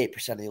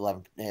 98% of the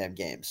 11 a.m.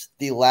 games.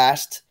 The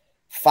last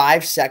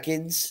 5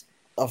 seconds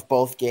of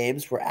both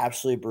games were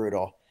absolutely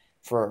brutal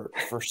for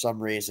some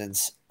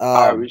reasons.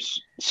 I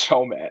was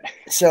so mad.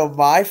 So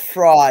my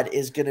fraud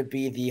is going to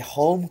be the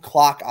home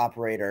clock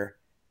operator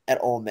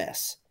at Ole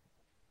Miss.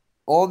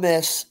 Ole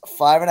Miss,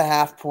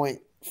 5.5-point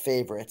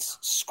favorites,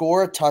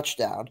 score a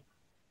touchdown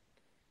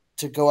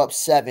to go up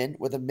 7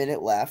 with a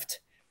minute left.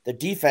 The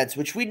defense,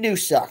 which we knew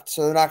sucked,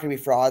 so they're not going to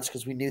be frauds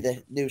because we knew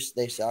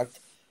they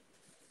sucked,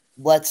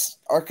 lets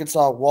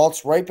Arkansas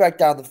waltz right back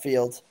down the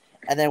field.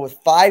 And then with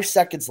 5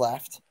 seconds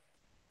left,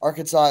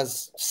 Arkansas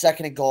is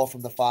 2nd and goal from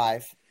the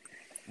 5,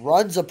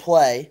 runs a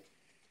play,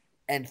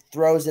 and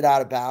throws it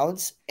out of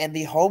bounds. And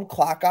the home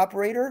clock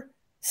operator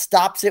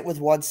stops it with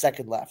 1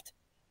 second left.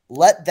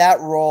 Let that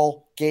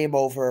roll, game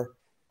over,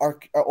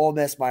 Ole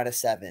Miss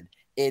 -7.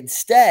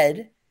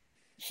 Instead,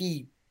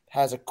 he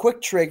has a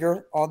quick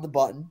trigger on the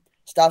button,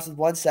 stops with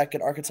 1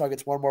 second. Arkansas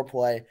gets one more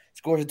play,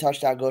 scores a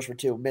touchdown, goes for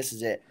 2,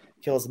 misses it,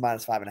 kills the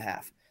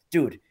 -5.5.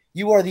 Dude,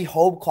 you are the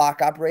home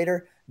clock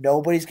operator.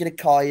 Nobody's going to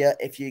call you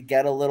if you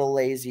get a little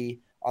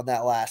lazy on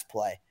that last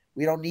play.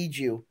 We don't need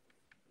you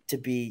to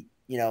be,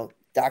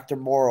 Dr.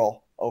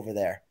 Moral over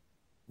there.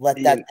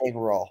 Let that thing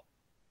roll.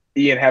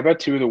 Ian, how about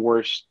 2 of the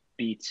worst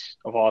beats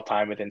of all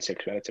time within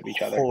 6 minutes of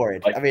each other?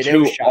 Horrid. Like, I mean,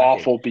 2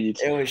 awful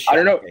beats. It was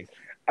shocking.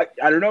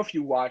 I don't know if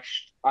you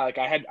watched. I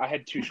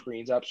had 2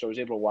 screens up, so I was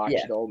able to watch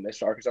the Ole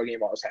Miss Arkansas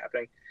game while it was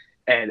happening.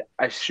 And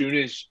as soon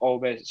as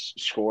Ole Miss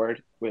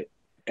scored, with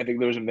I think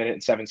there was 1 minute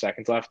and 7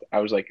 seconds left, I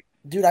was like,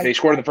 dude, they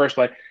scored in the first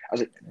play. I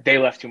was like, they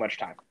left too much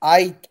time.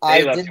 I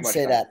didn't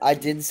say that. I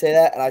didn't say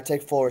that, and I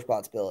take full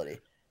responsibility.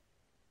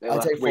 I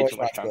take full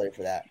responsibility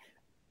for that.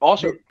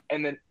 Also,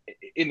 and then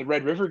in the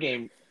Red River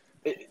game,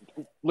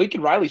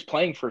 Lincoln Riley's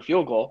playing for a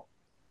field goal.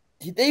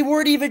 They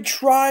weren't even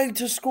trying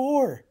to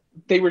score.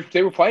 They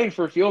were playing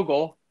for a field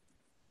goal.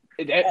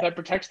 That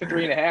protects the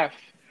 3.5.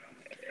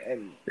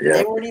 And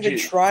they weren't even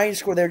trying to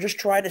score. They were just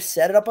trying to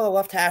set it up on the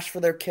left hash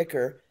for their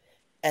kicker.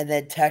 And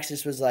then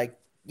Texas was like,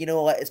 you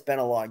know what? It's been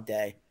a long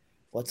day.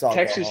 Let's all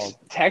go home.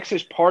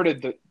 Texas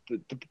parted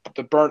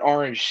the burnt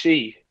orange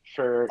sea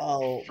for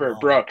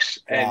Brooks,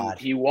 and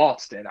he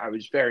waltzed in. I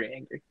was very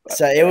angry.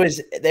 So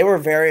they were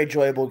very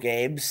enjoyable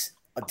games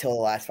until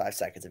the last 5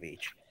 seconds of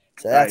each.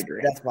 So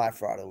that's my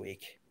fraud of the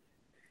week.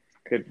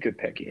 Good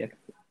pick, Ian.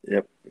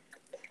 Yep.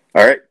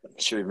 All right.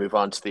 Should we move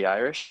on to the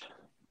Irish?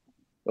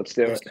 Let's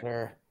do it.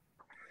 Sure.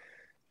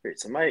 Great.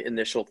 So my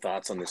initial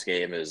thoughts on this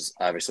game is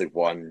obviously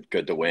 1,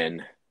 good to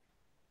win.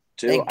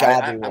 2,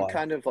 I'm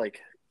kind of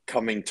like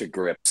coming to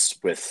grips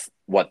with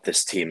what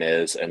this team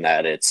is, and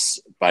that it's,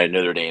 by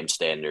Notre Dame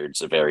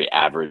standards, a very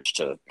average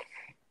to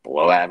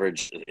below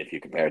average, if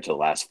you compare it to the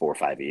last 4 or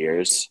 5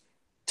 years,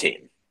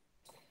 team.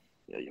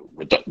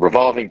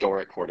 Revolving door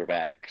at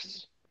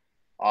quarterbacks,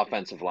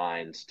 offensive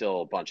line,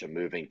 still a bunch of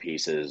moving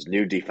pieces,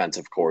 new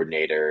defensive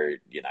coordinator,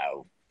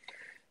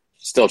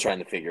 still trying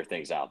to figure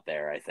things out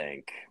there, I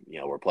think.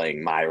 We're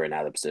playing Myron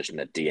out of position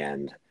at the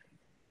end,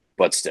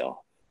 but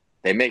still,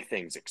 they make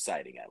things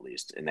exciting at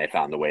least, and they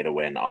found a way to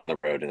win on the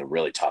road in a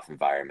really tough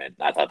environment.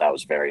 And I thought that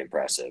was very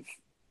impressive,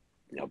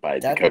 by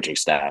the coaching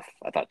staff.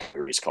 I thought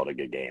Reese called a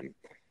good game.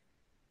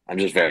 I'm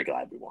just very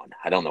glad we won.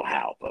 I don't know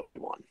how, but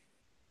we won.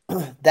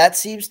 that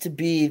seems to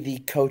be the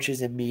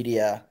coaches and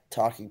media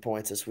talking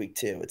points this week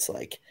too. It's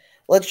like,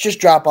 let's just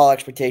drop all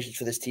expectations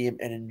for this team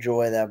and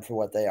enjoy them for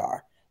what they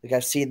are. Like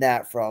I've seen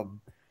that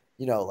from,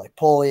 like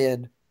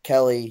Polian,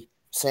 Kelly,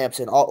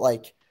 Sampson, all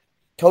like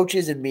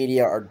coaches and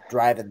media are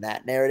driving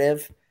that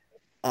narrative.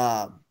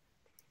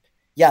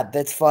 Yeah,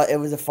 that's fun. It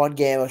was a fun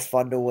game. It was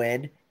fun to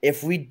win.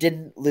 If we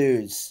didn't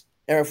lose,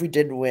 or if we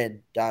didn't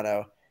win,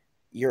 Dono,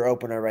 your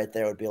opener right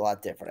there would be a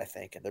lot different, I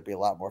think, and there'd be a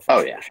lot more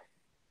frustration.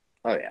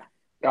 Oh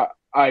yeah.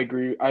 I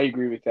agree. I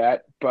agree with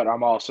that, but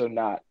I'm also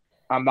not.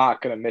 I'm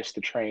not going to miss the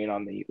train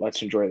on the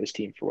let's enjoy this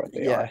team for what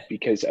they are,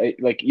 because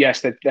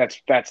yes, that's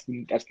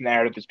the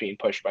narrative that's being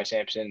pushed by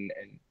Sampson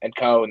and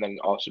co, and then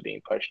also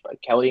being pushed by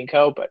Kelly and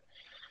co. But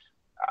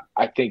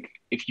I think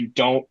if you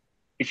don't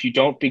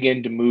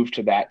begin to move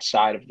to that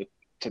side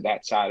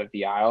of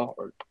the aisle,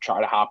 or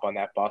try to hop on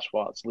that bus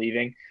while it's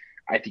leaving,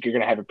 I think you're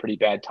going to have a pretty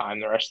bad time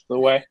the rest of the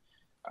way.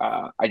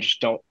 I just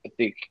don't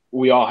think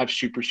we all have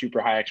super, super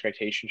high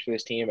expectations for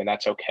this team, and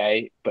that's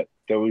okay, but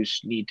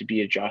those need to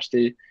be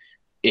adjusted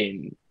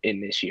in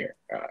this year.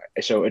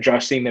 So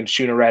adjusting them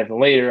sooner rather than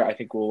later, I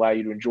think will allow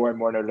you to enjoy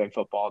more Notre Dame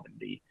football than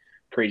be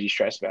crazy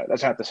stressed about it.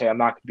 That's not to say I'm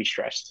not going to be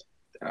stressed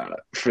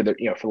for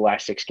the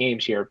last 6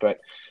 games here, but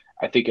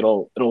I think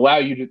it'll allow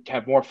you to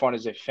have more fun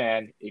as a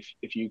fan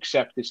if you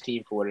accept this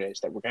team for what it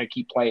is, that we're going to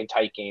keep playing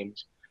tight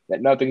games,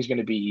 that nothing's going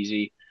to be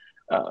easy,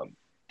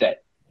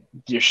 that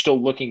you're still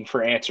looking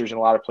for answers in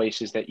a lot of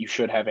places that you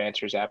should have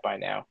answers at by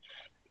now.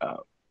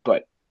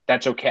 But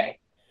that's okay.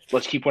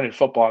 Let's keep winning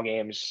football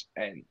games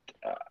and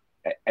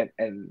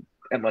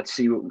let's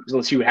see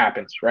what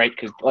happens, right?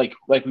 Because like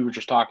we were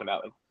just talking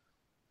about, like,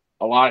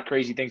 a lot of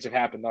crazy things have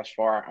happened thus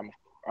far.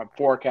 I'm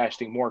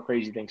forecasting more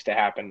crazy things to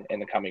happen in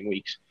the coming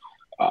weeks.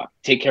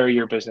 Take care of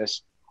your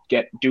business.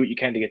 Do what you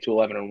can to get to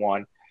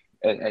 11-1,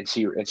 and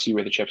see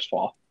where the chips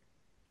fall.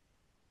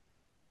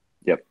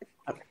 Yep.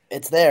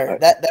 It's there.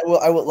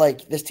 I will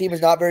like. This team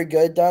is not very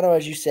good, Dono,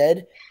 as you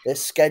said.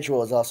 This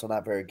schedule is also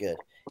not very good.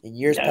 In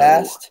years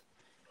past,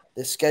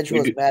 this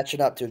schedule is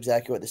matching up to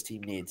exactly what this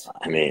team needs.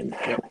 I mean,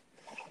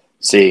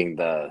 seeing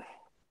the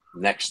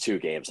next 2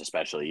 games,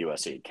 especially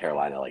USC and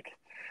Carolina, like,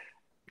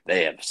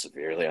 they have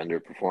severely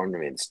underperformed. I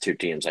mean, it's 2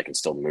 teams that can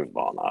still move the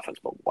ball on offense,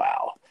 but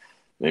wow.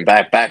 I mean,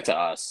 back to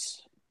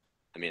us.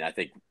 I mean, I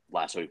think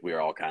last week we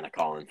were all kind of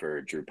calling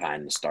for Drew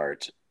Pine to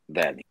start.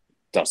 Then he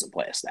doesn't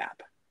play a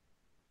snap.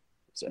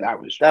 So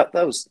that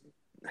was.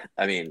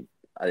 I mean,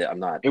 I'm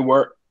not. It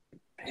worked.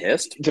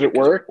 Pissed. Did it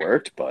work? It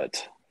worked,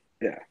 but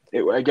yeah,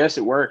 I guess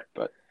it worked.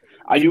 But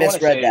I do want to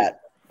say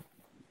that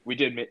we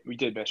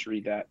did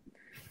misread that.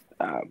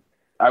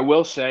 I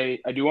will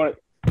say I want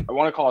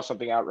to call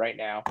something out right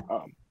now.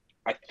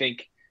 I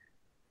think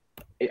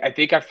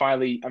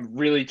I'm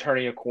really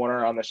turning a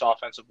corner on this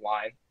offensive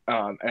line,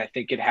 and I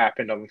think it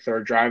happened on the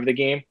 3rd drive of the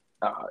game.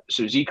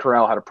 So Zeke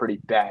Correll had a pretty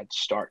bad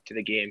start to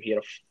the game. He had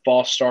a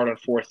false start on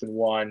 4th and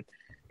 1.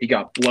 He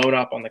got blown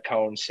up on the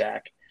cone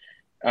sack,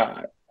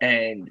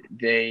 and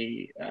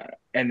they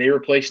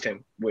replaced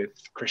him with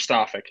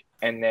Kristofic.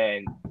 And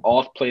then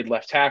Alt played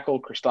left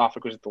tackle.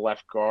 Kristofic was at the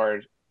left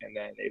guard, and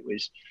then it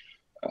was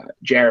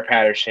Jared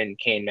Patterson,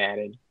 Kane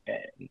Madden,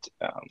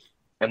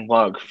 and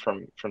Lugg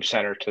from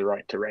center to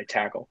right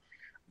tackle.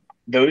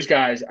 Those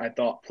guys, I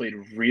thought, played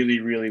really,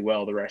 really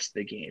well the rest of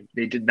the game.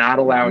 They did not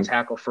allow a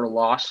tackle for a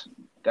loss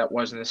that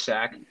wasn't a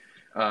sack,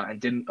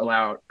 and didn't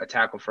allow a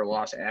tackle for a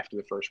loss after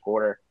the first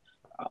quarter.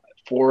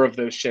 4 of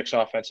those 5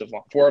 offensive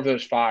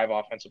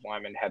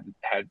linemen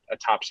had a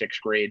top 6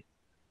 grade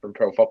from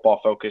Pro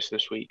Football Focus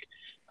this week,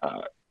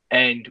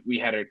 and we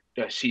had a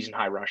season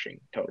high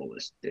rushing total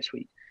this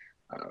week.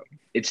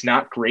 It's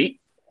not great.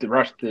 The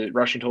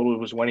rushing total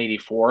was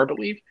 184, I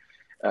believe.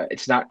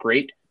 It's not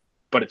great,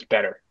 but it's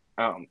better.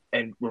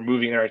 And we're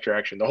moving in the right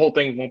direction. The whole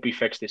thing won't be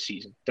fixed this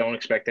season. Don't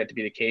expect that to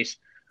be the case.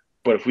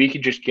 But if we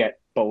could just get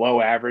below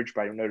average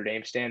by Notre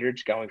Dame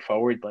standards going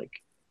forward,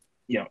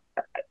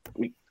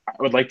 I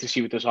would like to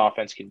see what this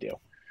offense can do.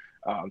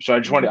 So I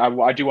do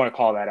want to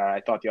call that out.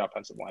 I thought the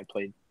offensive line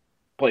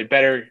played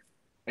better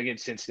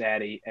against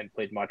Cincinnati and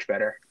played much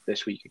better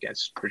this week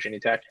against Virginia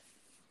Tech.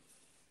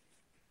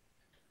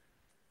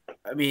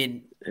 I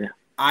mean, yeah.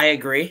 I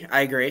agree.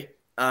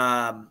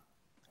 I'll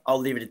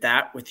leave it at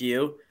that with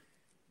you.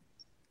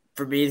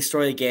 For me, the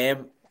story of the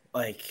game,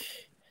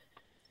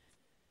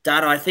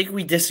 Dono, I think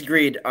we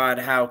disagreed on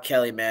how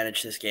Kelly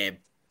managed this game.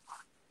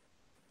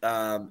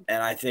 And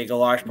I think a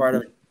large part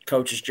of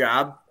coach's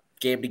job,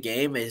 game to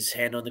game, is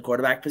handling the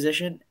quarterback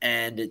position,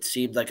 and it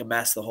seemed like a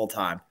mess the whole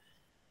time.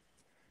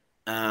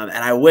 And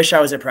I wish I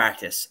was at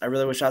practice. I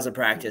really wish I was at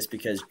practice,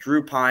 because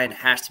Drew Pine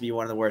has to be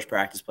one of the worst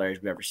practice players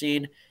we've ever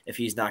seen if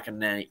he's not going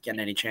to get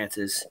any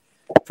chances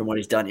from what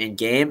he's done in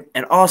game.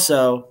 And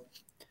also,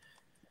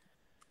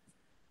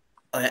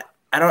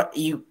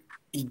 he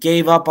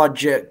gave up on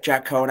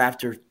Jack Cohn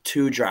after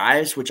 2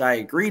 drives, which I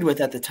agreed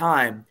with at the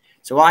time.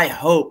 So I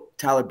hope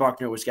Tyler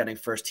Buckner was getting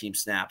first-team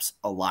snaps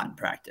a lot in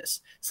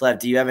practice. Slev,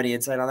 do you have any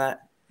insight on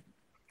that?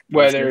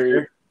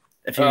 Whether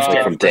if he was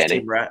getting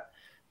first-team rep?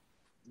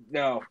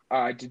 No,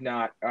 I did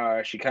not.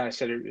 She kind of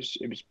said it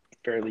was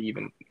fairly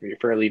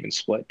even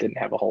split. Didn't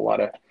have a whole lot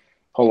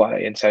of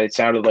insight. It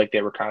sounded like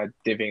they were kind of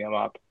divvying them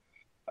up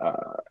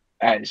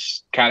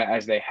as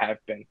they have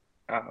been,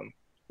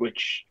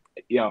 which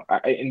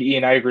and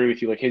Ian, I agree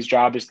with you. Like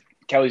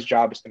Kelly's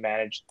job is to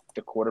manage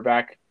the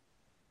quarterback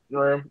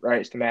room,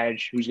 right? Is to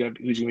manage who's gonna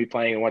be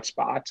playing in what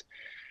spots.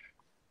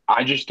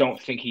 I just don't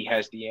think he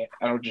has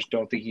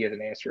don't think he has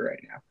an answer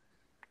right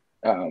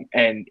now,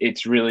 and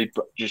it's really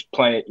just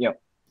playing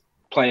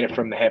it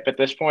from the hip at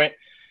this point.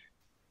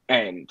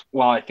 And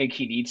while I think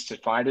he needs to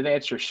find an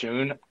answer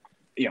soon,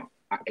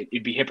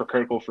 it'd be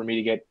hypocritical for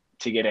me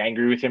to get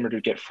angry with him or to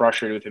get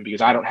frustrated with him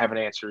because I don't have an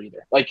answer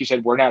either. Like you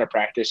said, we're not at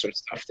practice, so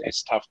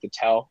it's tough to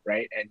tell,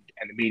 right? And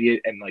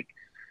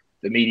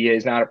the media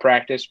is not at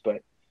practice,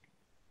 but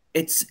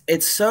it's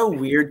so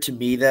weird to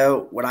me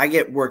though. What I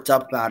get worked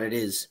up about it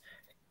is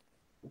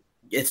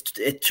it's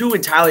two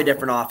entirely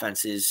different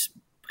offenses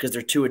because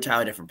they're two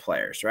entirely different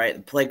players, right?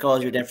 The play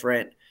calls are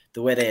different.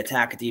 The way they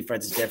attack a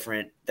defense is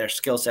different. Their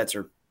skill sets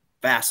are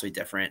vastly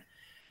different.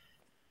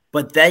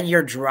 But then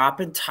you're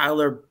dropping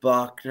Tyler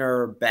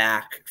Buchner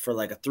back for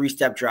like a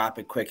 3-step drop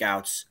and quick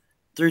outs.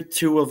 Through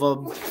 2 of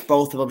them,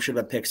 both of them should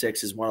have been pick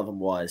sixes. One of them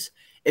was.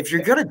 If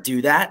you're going to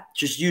do that,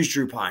 just use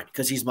Drew Pine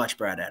because he's much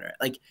better at it.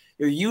 Like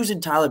you're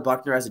using Tyler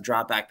Buchner as a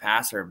drop back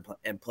passer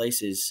in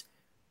places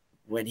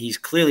when he's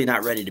clearly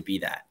not ready to be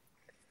that.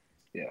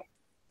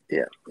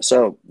 Yeah.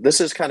 So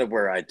this is kind of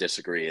where I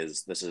disagree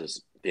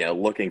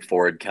looking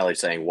forward, Kelly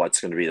saying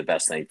what's going to be the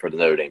best thing for the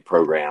Notre Dame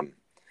program.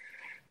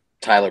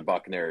 Tyler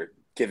Buchner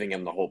giving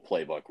him the whole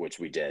playbook, which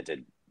we did.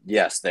 And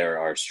yes, there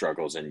are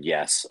struggles. And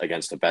yes,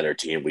 against a better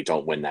team, we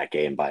don't win that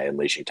game by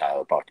unleashing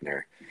Tyler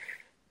Buchner.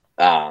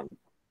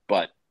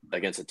 But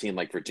against a team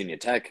like Virginia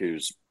Tech,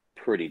 who's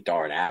pretty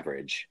darn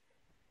average,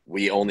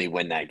 we only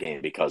win that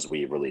game because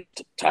we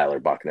released Tyler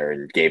Buchner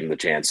and gave him the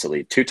chance to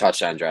lead 2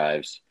 touchdown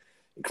drives,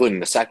 including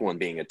the second one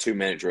being a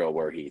 2-minute drill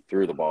where he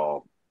threw the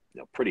ball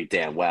pretty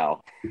damn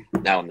well.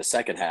 Now in the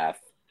second half,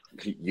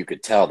 you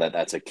could tell that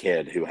that's a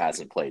kid who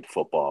hasn't played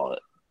football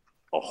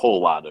a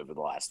whole lot over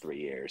the last 3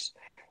 years,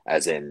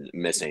 as in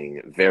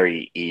missing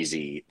very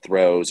easy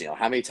throws.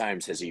 How many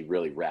times has he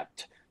really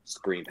repped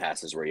screen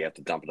passes where you have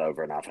to dump it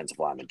over an offensive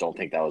lineman? Don't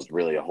think that was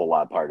really a whole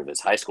lot part of his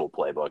high school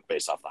playbook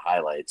based off the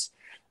highlights.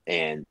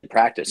 And in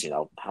practice,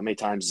 how many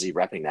times is he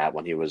repping that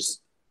when he was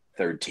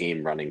third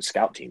team running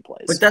scout team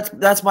plays? But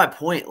that's my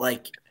point.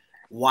 Like,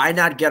 why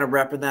not get a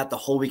rep in that the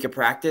whole week of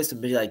practice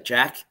and be like,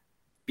 Jack,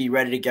 be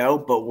ready to go,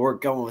 but we're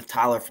going with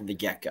Tyler from the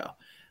get-go.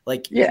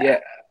 Like, yeah.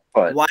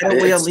 But why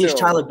don't we unleash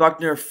Tyler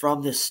Buchner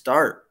from the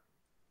start?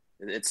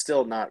 It's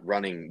still not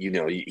running.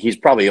 He's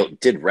probably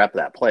did rep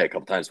that play a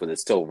couple times, but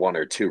it's still 1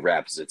 or 2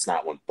 reps. It's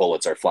not when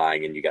bullets are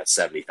flying and you got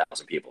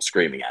 70,000 people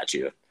screaming at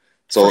you.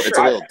 So it's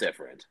a little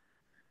different.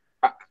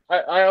 But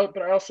I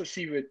also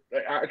see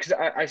because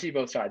I see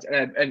both sides,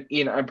 and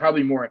Ian, I'm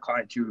probably more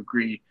inclined to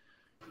agree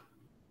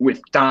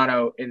with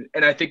Dono, and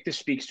I think this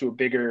speaks to a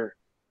bigger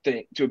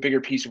thing, to a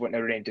bigger piece of what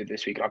Notre Dame did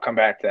this week. And I'll come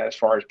back to that as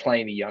far as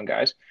playing the young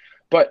guys.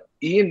 But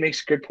Ian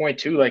makes a good point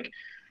too. Like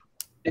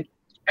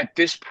at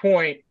this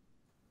point,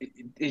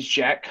 is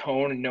Jack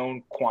Cohn a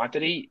known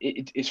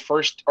quantity?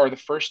 Are the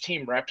first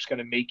team reps going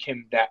to make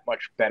him that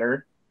much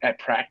better at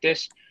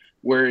practice?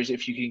 Whereas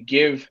if you can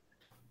give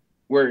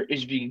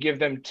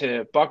them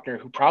to Buchner,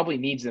 who probably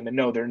needs them, and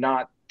no, they're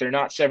not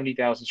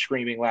 70,000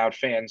 screaming loud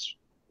fans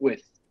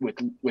with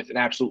an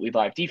absolutely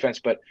live defense,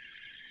 but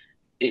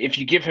if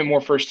you give him more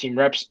first team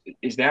reps,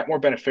 is that more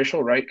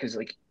beneficial, right? Because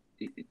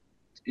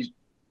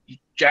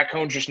Jack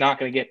Cohn's just not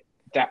going to get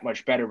that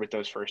much better with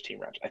those first team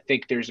reps. I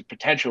think there's a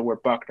potential where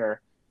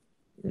Buchner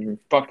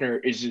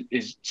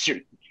is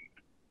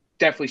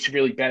definitely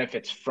severely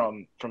benefits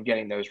from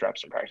getting those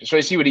reps in practice. So I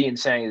see what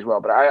Ian's saying as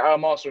well, but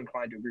I'm also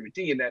inclined to agree with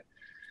Ian that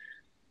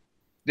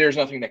there's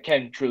nothing that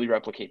can truly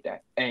replicate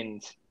that.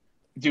 And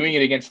doing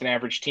it against an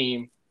average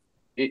team,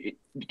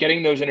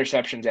 getting those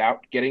interceptions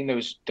out, getting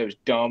those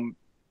dumb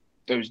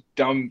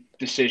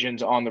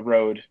decisions on the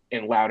road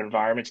in loud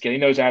environments,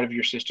 getting those out of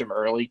your system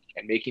early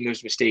and making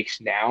those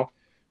mistakes now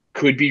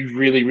could be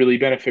really, really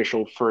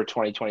beneficial for a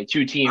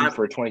 2022 team,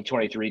 for a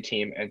 2023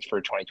 team, and for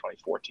a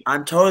 2024 team.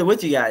 I'm totally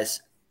with you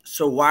guys.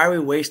 So why are we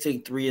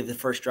wasting 3 of the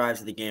first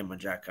drives of the game on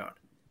Jack Cohn?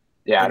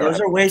 Yeah,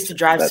 those are wasted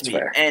drives to me.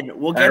 Fair. And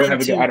we'll get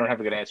into I don't have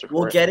a good answer for it.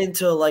 We'll get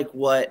into like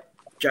what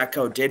Jack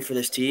Cohn did for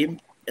this team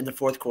in the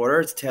fourth quarter.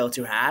 It's a tale of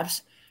 2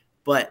 halves.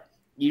 But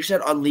you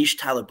said unleash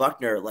Tyler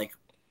Buchner,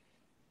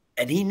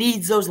 and he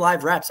needs those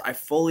live reps. I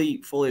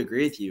fully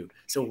agree with you.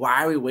 So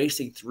why are we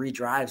wasting 3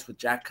 drives with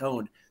Jack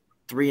Cohn,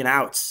 3 and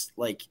outs?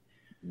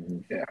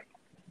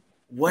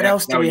 What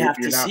else do we have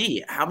to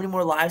see? How many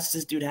more lives does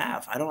this dude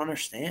have? I don't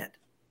understand.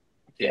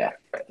 Yeah.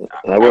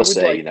 I will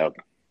say, go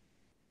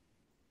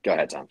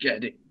ahead, Tom. Yeah.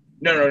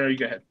 No, you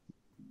go ahead.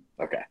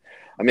 Okay.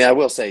 I mean, I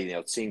will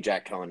say, seeing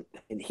Jack Cohn,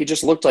 he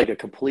just looked like a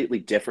completely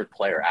different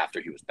player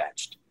after he was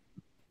benched.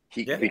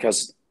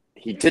 Because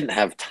he didn't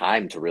have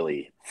time to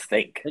really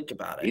think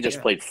about it. He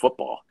just played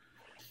football.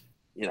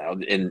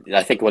 and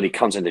I think when he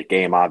comes into the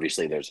game,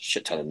 obviously there's a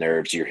shit ton of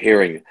nerves. You're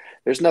hearing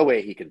there's no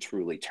way he can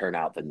truly turn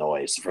out the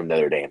noise from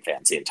Notre Dame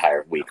fans the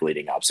entire week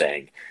leading up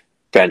saying,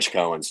 bench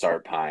Cohen,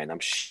 start Pine. I'm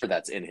sure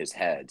that's in his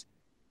head,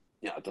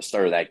 at the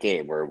start of that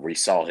game where we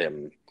saw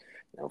him,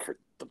 for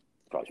the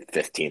probably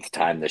 15th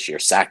time this year,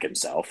 sack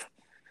himself.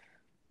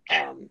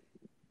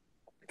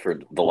 For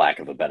the lack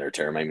of a better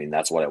term. I mean,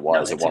 that's what it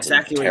was. No, It wasn't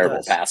exactly a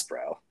terrible pass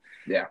pro.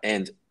 Yeah.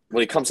 And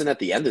when he comes in at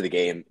the end of the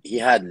game, he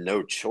had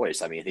no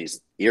choice. I mean, his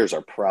ears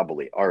are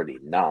probably already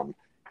numb.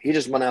 He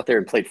just went out there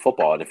and played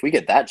football. And if we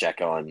get that Jack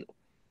Cohen,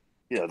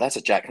 that's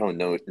a Jack Cohen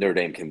Notre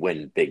Dame can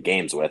win big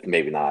games with.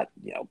 Maybe not,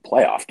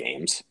 playoff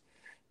games,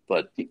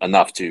 but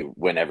enough to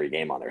win every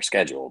game on their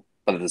schedule.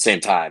 But at the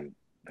same time,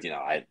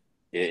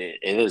 it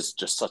is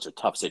just such a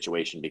tough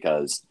situation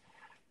because,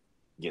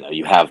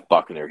 you have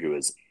Buckner, who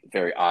is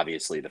very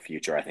obviously the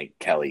future. I think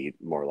Kelly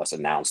more or less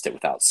announced it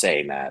without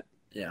saying that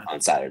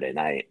on Saturday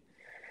night.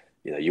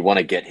 You want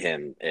to get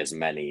him as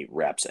many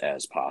reps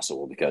as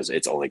possible because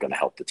it's only going to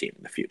help the team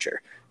in the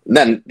future. And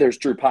then there's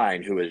Drew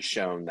Pine, who has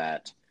shown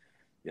that,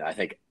 I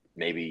think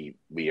maybe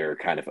we are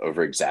kind of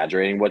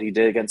over-exaggerating what he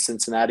did against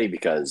Cincinnati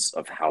because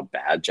of how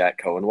bad Jack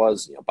Cohen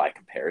was. By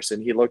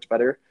comparison, he looked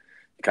better,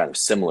 kind of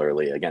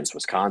similarly against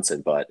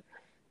Wisconsin. But,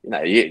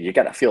 you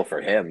got to feel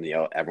for him.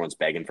 Everyone's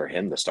begging for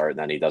him to start, and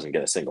then he doesn't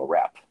get a single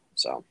rep.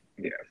 So,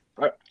 yeah,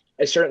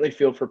 I certainly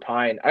feel for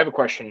Pine. I have a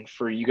question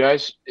for you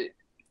guys.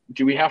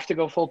 Do we have to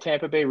go full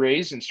Tampa Bay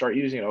Rays and start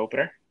using an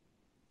opener?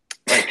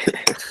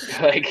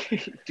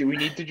 Like, do we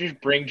need to just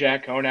bring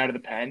Jack Cohen out of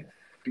the pen?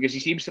 Because he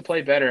seems to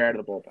play better out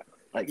of the bullpen.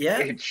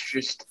 It's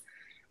just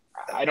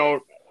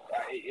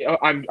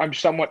I'm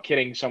somewhat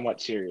kidding,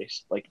 somewhat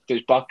serious. Like,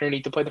 does Buckner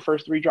need to play the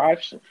first 3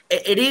 drives?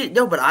 It is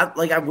no, but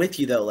I'm with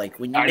you though. Like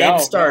when you when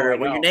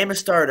you name a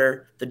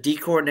starter, the D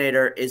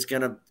coordinator is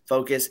gonna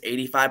focus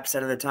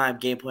 85% of the time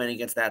game planning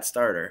against that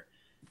starter.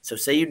 So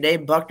say you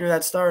name Buckner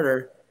that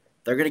starter,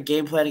 they're gonna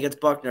game plan against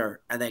Buckner,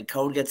 and then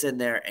Cohen gets in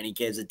there and he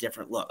gives a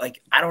different look.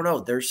 Like, I don't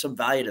know, there's some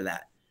value to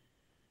that.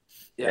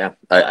 Yeah,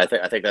 I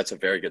think that's a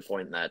very good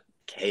point in that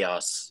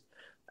chaos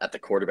at the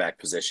quarterback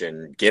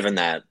position, given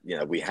that,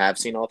 we have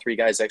seen all 3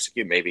 guys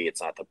execute. Maybe it's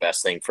not the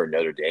best thing for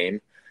Notre Dame.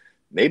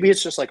 Maybe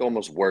it's just like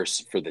almost worse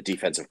for the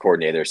defensive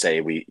coordinator.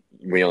 Say we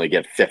only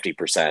give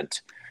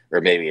 50%, or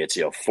maybe it's,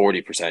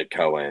 40%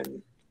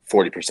 Cohen,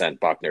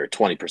 40% Buckner,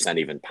 20%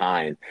 even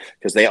Pine,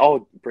 because they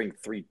all bring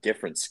 3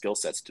 different skill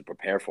sets to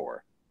prepare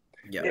for.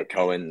 Yeah.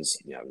 Cohen's,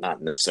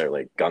 not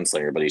necessarily a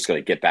gunslinger, but he's going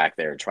to get back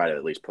there and try to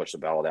at least push the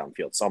ball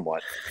downfield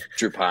somewhat.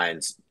 Drew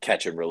Pine's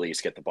catch and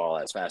release, get the ball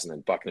as fast, and then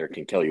Buckner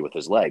can kill you with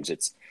his legs.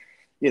 It's,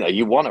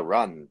 you want to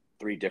run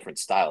 3 different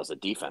styles of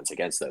defense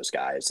against those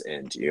guys,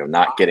 and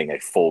not getting a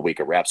full week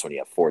of reps when you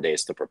have 4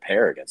 days to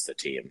prepare against the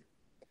team,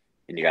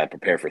 and you got to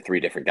prepare for 3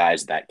 different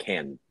guys that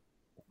can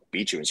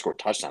beat you and score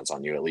touchdowns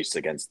on you, at least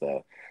against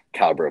the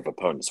caliber of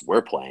opponents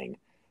we're playing.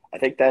 I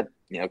think that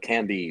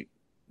can be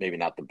maybe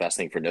not the best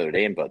thing for Notre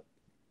Dame, but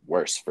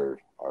worse for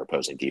our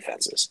opposing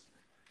defenses.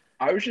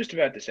 I was just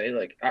about to say,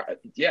 I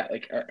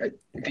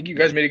think you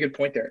guys made a good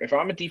point there. If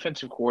I'm a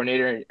defensive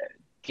coordinator,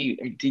 D,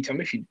 tell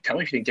me if you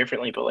think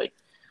differently, but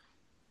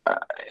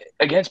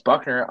against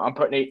Buckner, I'm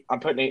putting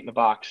 8 in the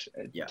box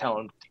and tell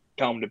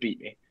him to beat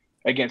me.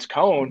 Against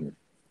Cohen,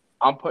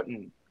 I'm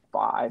putting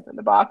 5 in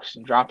the box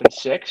and dropping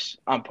 6.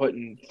 I'm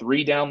putting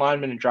 3 down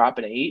linemen and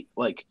dropping 8.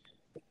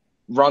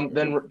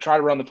 Try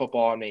to run the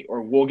football on me,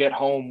 or we'll get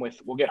home with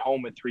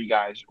 3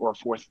 guys or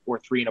 4 or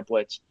 3 in a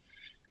blitz.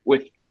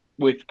 With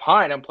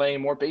Pine, I'm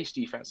playing more base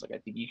defense. I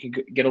think you can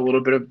get a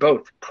little bit of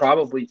both.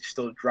 Probably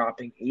still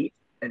dropping 8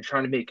 and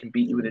trying to make him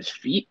beat you with his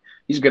feet.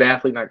 He's a good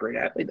athlete, not a great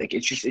athlete. It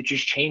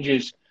just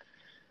changes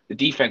the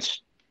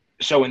defense.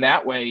 So in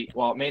that way,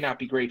 while it may not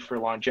be great for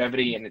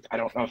longevity, and I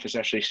don't know if it's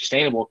actually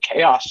sustainable,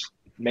 chaos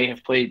may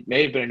have been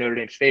in Notre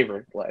Dame's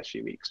favor the last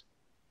few weeks.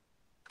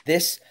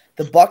 The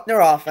Buckner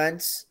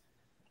offense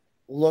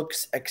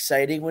looks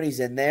exciting when he's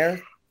in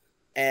there,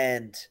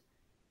 and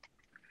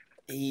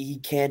he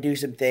can do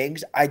some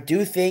things. I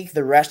do think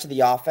the rest of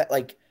the offense,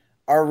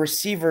 our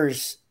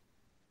receivers,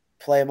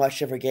 play a much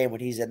different game when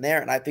he's in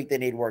there, and I think they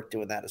need work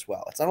doing that as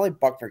well. It's not only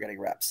Buckner getting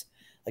reps.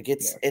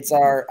 It's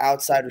our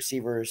outside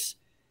receivers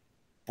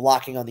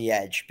blocking on the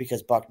edge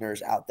because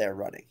Buckner's out there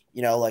running.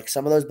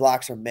 Some of those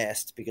blocks are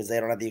missed because they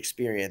don't have the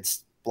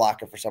experience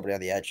blocking for somebody on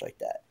the edge like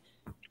that.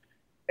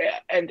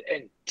 And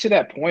to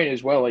that point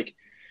as well,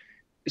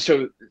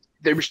 so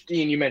there was,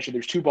 you mentioned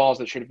there's 2 balls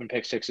that should have been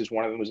pick sixes.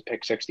 One of them was a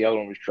pick 6. The other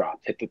one was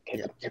dropped. Hit the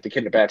kid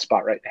in a bad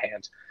spot right in the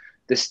hands.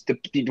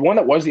 The one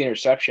that was the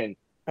interception.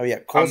 Oh yeah,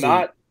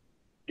 Colsey.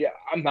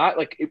 I'm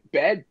not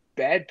bad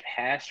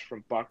pass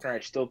from Buckner.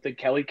 I still think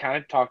Kelly kind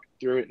of talked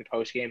through it in the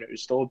post game. It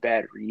was still a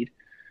bad read,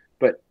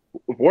 but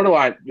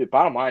borderline. The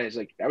bottom line is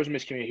that was a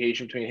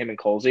miscommunication between him and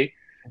Colsey,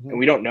 and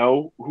we don't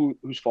know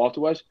whose fault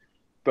it was.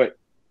 But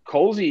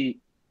Colsey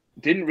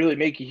didn't really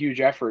make a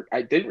huge effort.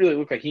 I didn't really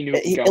look like he knew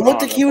what was going on. It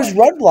looked like he was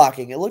run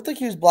blocking. It looked like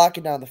he was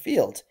blocking down the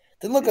field.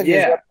 Didn't look like he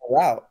was running a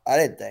route. I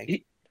didn't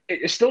think.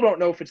 I still don't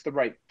know if it's the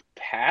right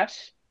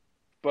pass,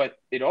 But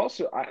it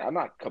also, I'm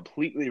not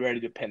completely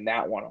ready to pin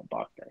that one on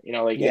Buckner.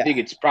 I Yeah. think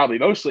it's probably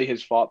mostly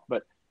his fault,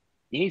 but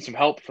you need some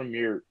help from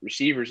your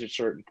receivers at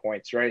certain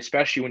points, right?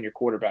 Especially when your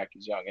quarterback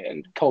is young,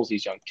 and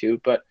Colsey's young too.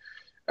 But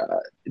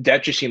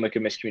that just seemed like a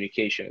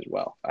miscommunication as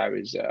well. I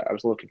was a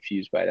little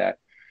confused by that.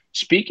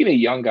 Speaking of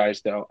young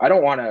guys, though, I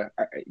don't want to.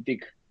 I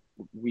think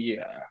we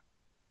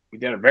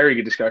did a very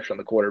good discussion on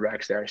the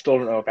quarterbacks there. I still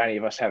don't know if any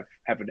of us have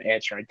an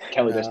answer.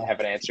 Kelly doesn't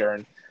have an answer,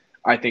 and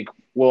I think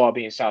we'll all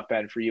be in South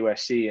Bend for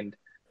USC, and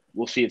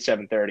we'll see at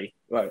 7:30.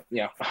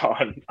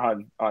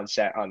 On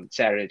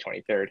Saturday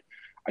 23rd.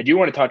 I do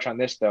want to touch on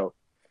this though.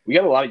 We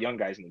got a lot of young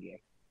guys in the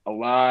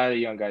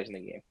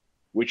game,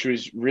 which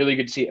was really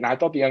good to see. And I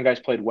thought the young guys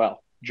played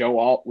well. Joe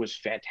Alt was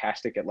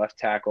fantastic at left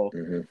tackle.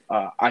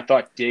 Mm-hmm. I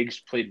thought Diggs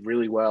played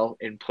really well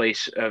in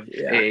place of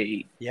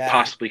a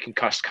possibly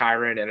concussed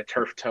Kyron and a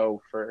turf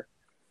toe for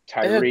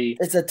Tyree.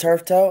 It's a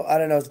turf toe? I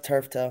don't know. It's a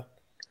turf toe.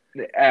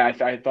 I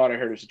thought I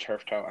heard it was a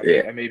turf toe.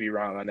 I may be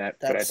wrong on that,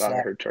 but I thought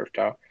I heard turf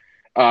toe.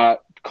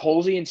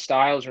 Colsey and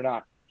Styles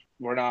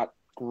were not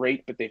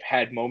great, but they've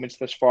had moments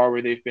thus far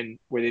where they've been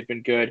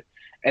good.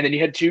 And then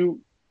you had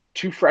two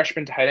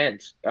freshman tight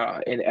ends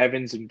in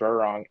Evans and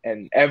Burrong,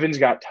 and Evans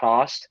got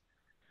tossed.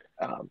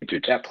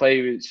 That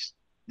play was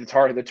the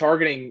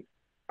targeting.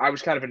 I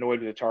was kind of annoyed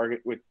with the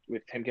target with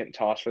him getting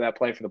tossed for that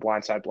play for the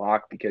blindside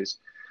block because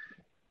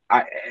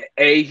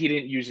he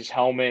didn't use his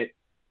helmet.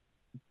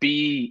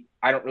 B,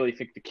 I don't really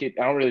think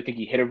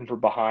he hit him from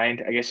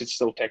behind. I guess it's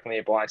still technically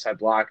a blindside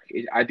block.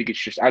 I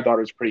thought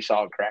it was a pretty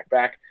solid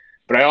crackback,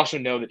 but I also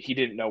know that he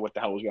didn't know what the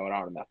hell was going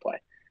on in that play.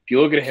 If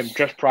you look at him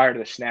just prior to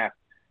the snap,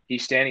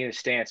 he's standing in a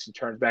stance and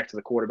turns back to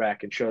the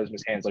quarterback and shows him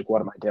his hands like,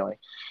 what am I doing?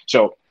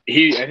 So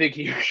I think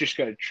he was just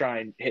going to try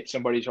and hit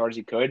somebody as hard as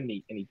he could, and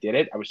he did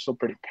it. I was still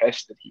pretty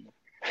pissed that he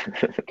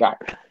got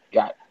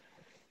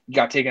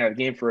taken out of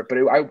the game for it. But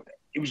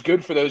it was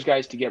good for those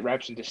guys to get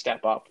reps and to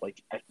step up.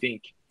 Like, I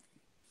think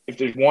if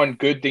there's one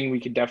good thing we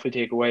can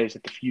definitely take away is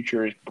that the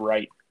future is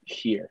bright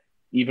here,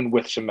 even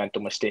with some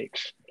mental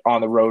mistakes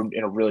on the road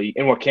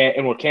in what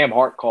Cam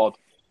Hart called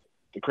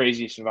the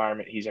craziest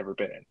environment he's ever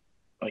been in,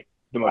 like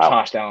the most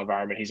hostile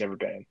environment he's ever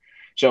been in.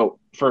 So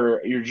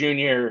for your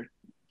junior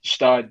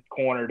stud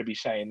corner to be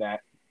saying that,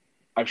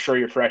 I'm sure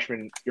your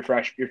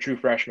true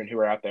freshmen who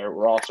are out there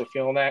were also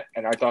feeling that.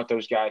 And I thought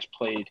those guys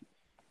played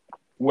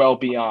well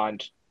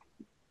beyond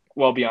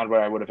what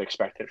I would have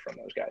expected from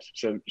those guys.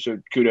 So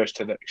kudos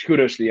to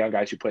the young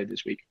guys who played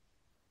this week.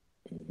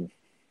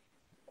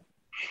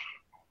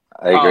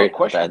 I agree.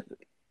 Question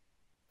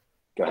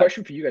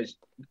for you guys.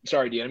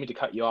 Sorry, D, I didn't mean to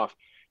cut you off.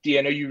 D,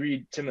 I know you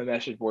read some of the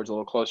message boards a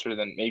little closer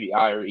than maybe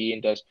I or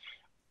Ian does.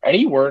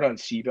 Any word on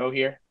Sebo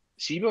here?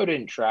 Sebo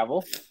didn't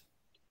travel.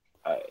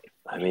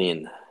 I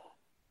mean,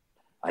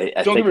 I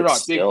don't think get me wrong.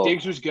 still,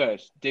 Diggs was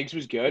good.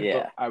 Yeah.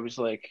 But I was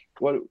like,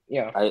 what?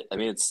 I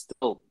mean, it's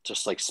still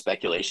just like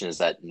speculation. Is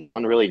that no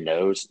one really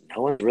knows.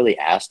 No one really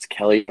asked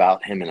Kelly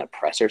about him in a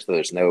presser, so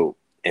there's no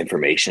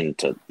information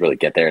to really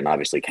get there. And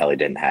obviously, Kelly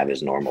didn't have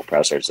his normal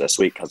pressers this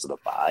week because of the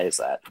bye.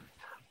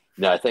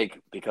 I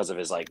think because of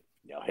his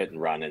hit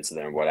and run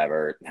incident or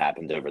whatever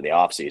happened over the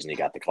offseason, he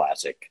got the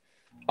classic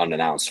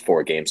unannounced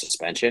 4-game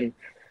suspension.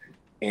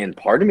 And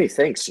part of me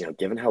thinks,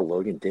 given how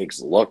Logan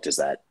Diggs looked,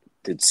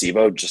 did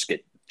Sebo just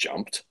get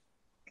jumped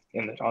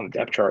on the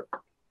depth chart?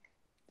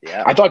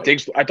 Yeah, I thought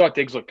Diggs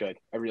looked good.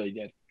 I really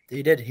did.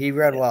 He did. He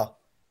ran well.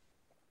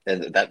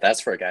 And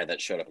that's for a guy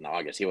that showed up in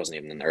August. He wasn't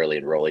even an early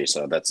enrollee,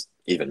 so that's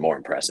even more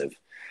impressive.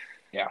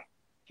 Yeah.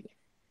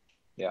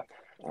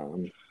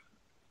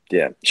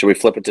 Should we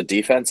flip it to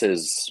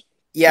defenses?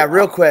 Yeah,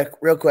 real quick.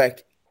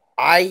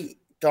 I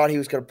thought he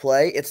was going to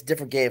play. It's a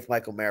different game if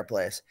Michael Mayer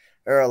plays.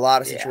 There are a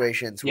lot of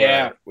situations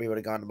where we would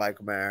have gone to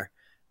Michael Mayer.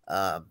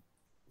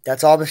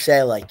 That's all I'm going to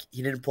say. Like,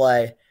 he didn't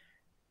play.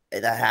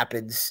 That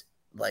happens.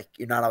 Like,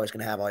 you're not always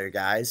going to have all your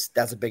guys.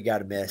 That's a big guy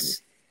to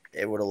miss.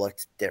 It would have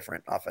looked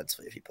different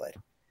offensively if he played.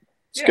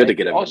 It's good to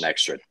get him an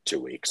extra 2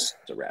 weeks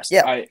to rest.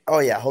 Yeah.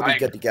 He'll be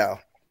good to go.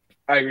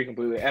 I agree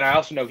completely. And I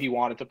also know he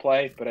wanted to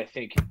play, but I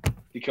think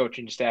the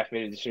coaching staff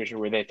made a decision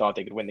where they thought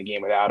they could win the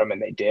game without him,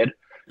 and they did.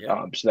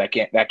 Yeah. So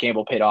that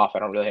gamble paid off. I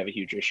don't really have a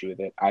huge issue with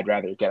it. I'd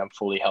rather get him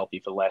fully healthy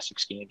for the last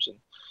 6 games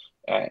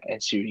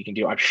and see what he can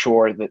do. I'm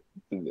sure that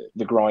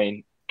the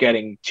groin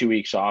getting 2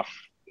 weeks off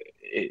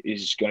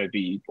is going to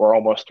be, or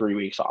almost 3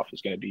 weeks off,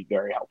 is going to be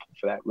very helpful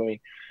for that. I mean,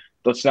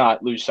 let's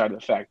not lose sight of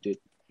the fact that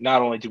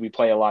not only did we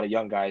play a lot of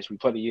young guys, we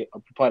played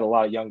a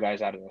lot of young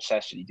guys out of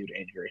necessity due to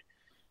injury.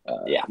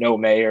 No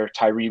Mayer,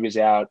 Tyree was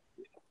out.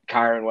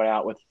 Kyron went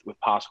out with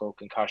possible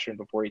concussion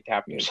before he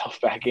tapped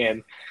himself back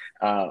in.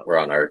 We're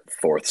on our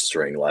 4th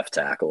string left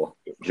tackle.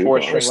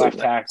 Left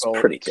tackle. It's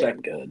pretty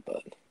damn good,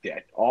 but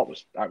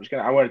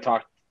I want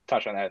to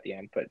touch on that at the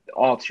end, but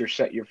it's your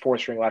 4th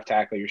string left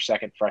tackle, your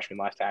second freshman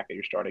left tackle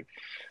you're starting.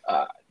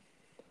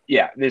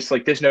 This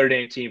Notre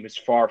Dame team is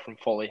far from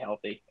fully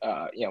healthy.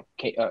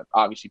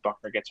 Obviously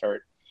Buckner gets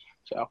hurt.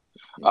 So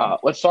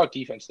let's talk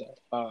defense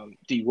then.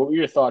 D, what were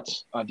your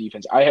thoughts on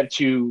defense? I have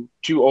two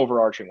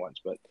overarching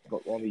ones, but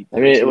let me.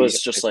 it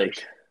was just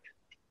like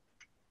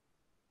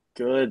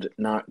Good,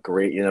 not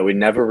great. We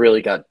never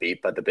really got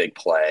beat by the big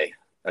play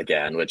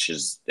again, which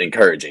is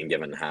encouraging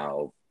given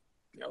how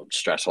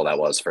stressful that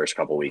was first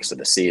couple weeks of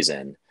the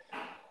season.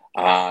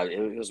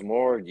 It was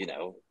more,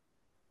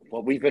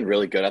 what we've been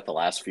really good at the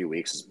last few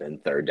weeks has been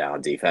third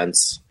down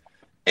defense,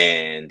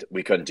 and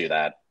we couldn't do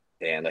that.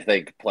 And I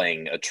think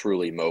playing a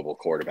truly mobile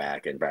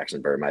quarterback in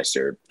Braxton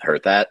Burmeister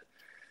hurt that.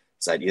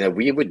 So,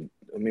 we've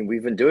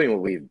been doing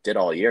what we did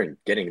all year and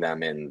getting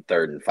them in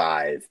 3rd and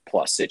 5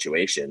 plus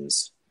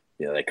situations.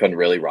 They couldn't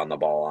really run the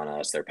ball on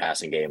us. Their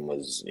passing game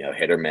was,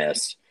 hit or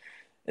miss.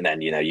 And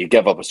then, you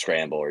give up a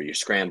scramble or he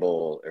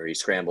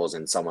scrambles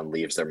and someone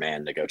leaves their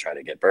man to go try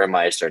to get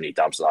Burmeister and he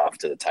dumps it off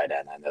to the tight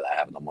end. I know that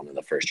happened on one of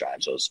the first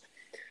drives. So it was,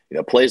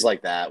 plays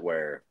like that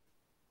where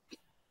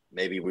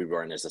maybe we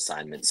weren't as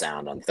assignment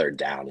sound on 3rd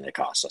down and it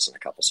cost us in a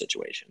couple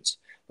situations.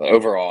 But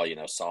overall,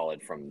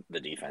 solid from the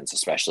defense,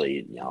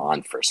 especially,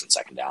 on 1st and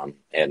 2nd down.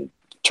 And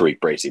Tariq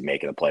Bracy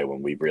making a play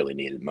when we really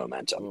needed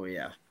momentum. Oh,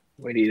 yeah.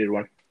 We needed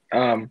one.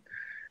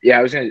 Yeah,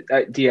 I was going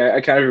to,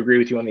 I kind of agree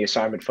with you on the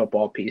assignment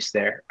football piece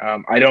there.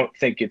 I don't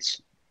think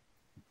it's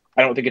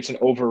an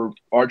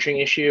overarching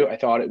issue. I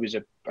thought it was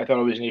an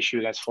issue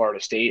against Florida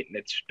State, and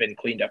it's been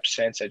cleaned up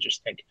since. I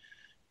just think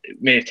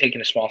it may have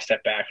taken a small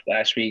step back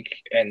last week,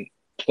 and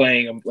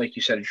playing, like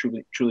you said,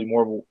 a truly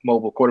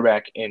mobile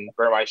quarterback in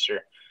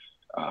Burmeister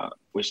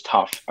was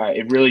tough.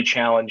 It really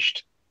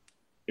challenged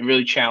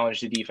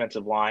the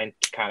defensive line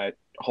to kind of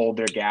hold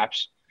their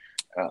gaps,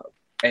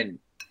 and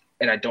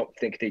I don't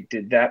think they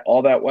did that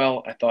all that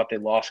well. I thought they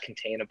lost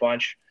contain a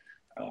bunch.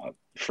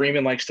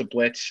 Freeman likes to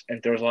blitz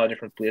and throws a lot of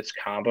different blitz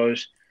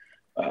combos,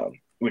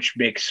 which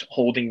makes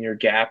holding your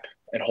gap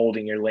and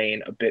holding your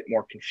lane a bit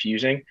more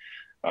confusing.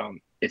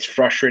 It's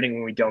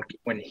frustrating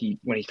when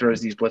he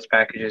throws these blitz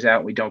packages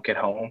out, we don't get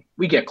home.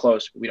 We get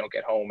close, but we don't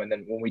get home. And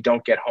then when we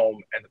don't get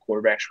home and the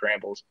quarterback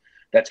scrambles,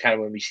 that's kind of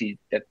when we see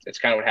that's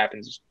kind of what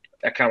happens.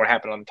 That kind of what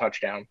happened on the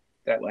touchdown,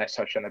 that last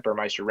touchdown that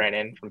Burmeister ran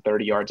in from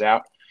 30 yards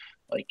out.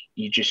 Like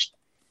you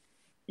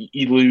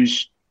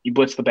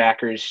blitz the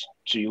backers,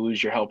 so you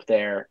lose your help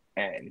there,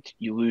 and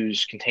you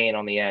lose contain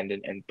on the end,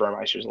 and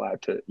Burmeister's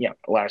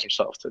allows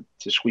himself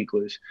to squeak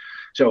loose.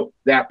 So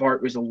that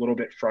part was a little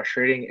bit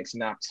frustrating. It's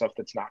not stuff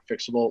that's not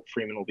fixable.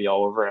 Freeman will be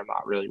all over. I'm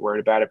not really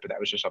worried about it, but that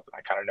was just something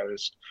I kind of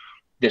noticed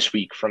this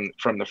week from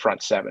the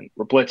front seven.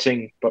 We're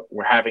blitzing, but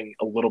we're having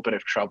a little bit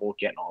of trouble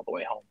getting all the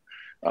way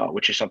home,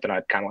 which is something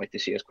I'd kind of like to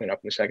see us clean up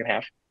in the second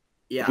half.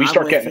 Yeah, if we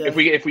start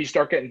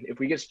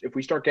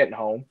getting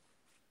home,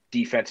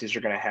 defenses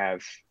are going to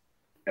have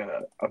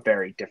a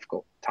very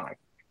difficult time.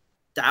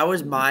 That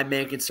was my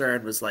main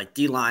concern, was like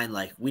D-line,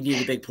 like we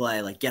need a big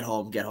play, like get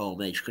home.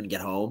 They just couldn't get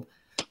home.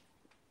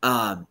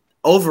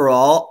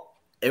 Overall,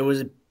 it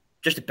was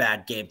just a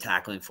bad game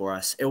tackling for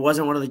us. It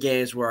wasn't one of the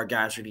games where our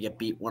guys were going to get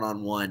beat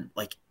one-on-one,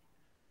 like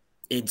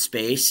in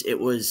space. It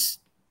was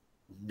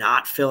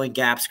not filling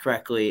gaps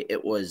correctly.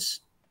 It was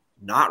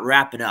not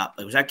wrapping up.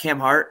 Like, was that Cam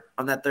Hart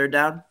on that 3rd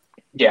down?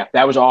 Yeah,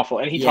 that was awful.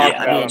 And he talked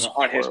about it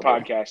on his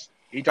podcast.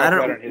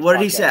 What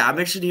did he say? I'm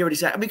interested to hear what he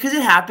said. I mean, because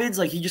it happens.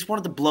 Like, he just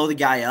wanted to blow the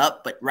guy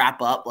up, but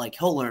wrap up. Like,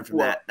 he'll learn from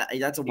that.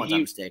 That's a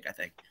one-time mistake, I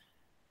think.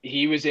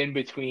 He was in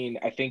between.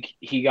 I think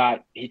he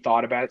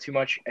thought about it too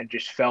much and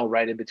just fell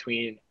right in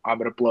between. I'm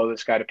going to blow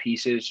this guy to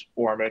pieces,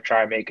 or I'm going to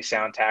try and make a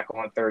sound tackle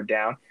on 3rd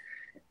down.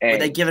 And were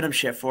they giving him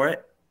shit for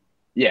it?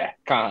 Yeah,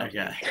 kind of.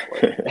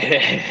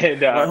 Okay.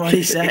 And, what did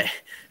he say?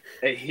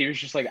 He was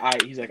just like,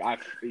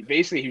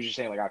 basically he was just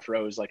saying, like, I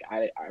froze. Like,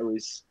 I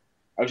was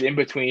in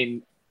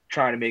between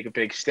trying to make a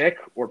big stick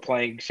or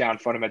playing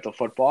sound fundamental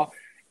football.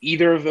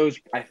 Either of those,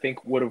 I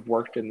think, would have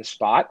worked in the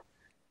spot.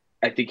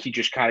 I think he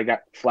just kind of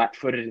got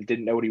flat-footed and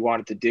didn't know what he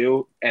wanted to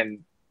do,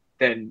 and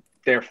then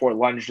therefore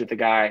lunged at the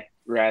guy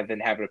rather than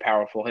having a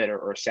powerful hit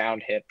or a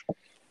sound hit,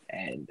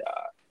 and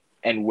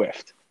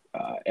whiffed.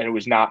 And it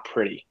was not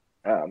pretty.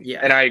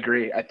 And I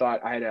agree. I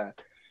thought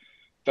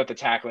the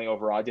tackling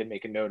overall, I did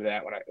make a note of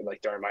that when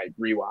during my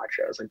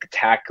rewatch. I was like, the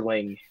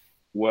tackling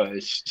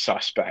was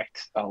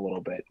suspect a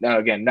little bit. Now,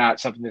 again, not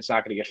something that's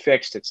not going to get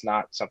fixed. It's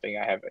not something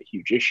I have a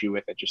huge issue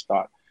with. I just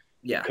thought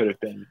it could have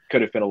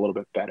been a little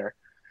bit better.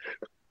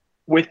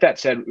 With that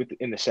said,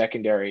 in the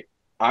secondary,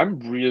 I'm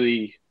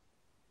really,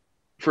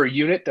 for a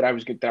unit that I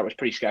was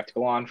pretty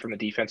skeptical on from a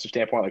defensive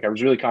standpoint. Like, I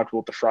was really comfortable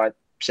with the front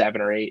 7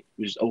 or 8.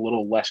 Was a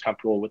little less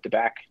comfortable with the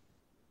back,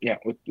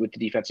 with the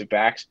defensive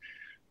backs.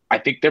 I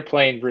think they're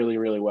playing really,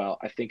 really well.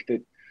 I think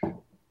that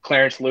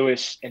Clarence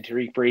Lewis and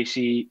Tariq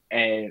Bracy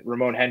and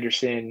Ramon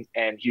Henderson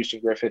and Houston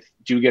Griffith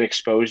do get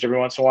exposed every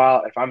once in a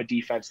while. If I'm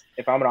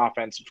an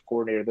offensive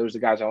coordinator, those are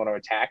the guys I want to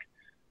attack.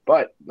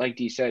 But like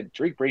Dee said,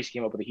 Tariq Bracy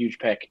came up with a huge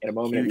pick in a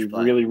moment we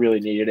really, really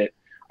needed it.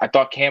 I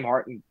thought Cam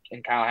Hart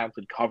and Kyle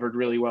Hamilton covered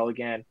really well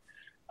again.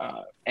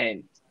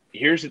 And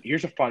here's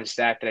a fun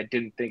stat that I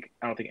don't think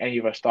any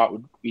of us thought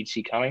we'd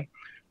see coming.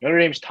 Notre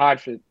Dame's tied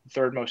for the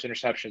 3rd most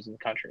interceptions in the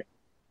country.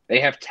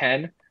 They have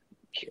 10.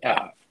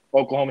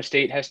 Oklahoma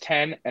State has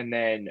 10,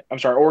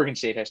 Oregon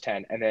State has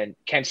 10, and then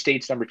Kent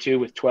State's number 2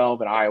 with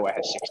 12, and Iowa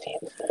has 16.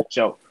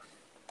 So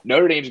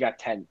Notre Dame's got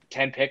 10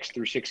 picks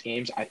through 6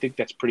 games. I think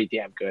that's pretty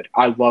damn good.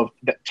 I love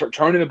that.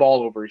 Turning the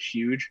ball over is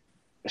huge,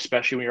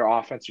 especially when your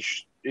offense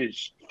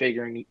is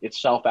figuring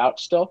itself out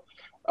still.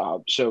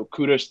 So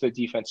kudos to the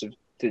defensive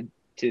to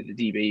the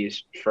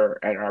DBs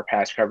and our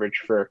pass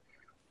coverage for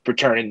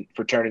turning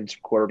some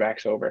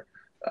quarterbacks over.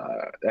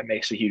 That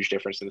makes a huge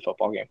difference in the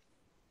football game.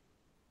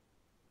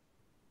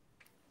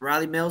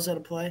 Riley Mills had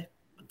a play.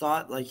 I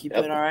thought he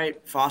played all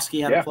right.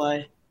 Foskey had a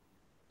play.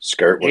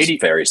 Skirt was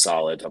very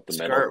solid up the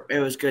middle. It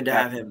was good to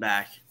have him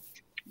back.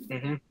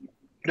 Mm-hmm.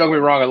 Don't get me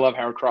wrong. I love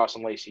Howard Cross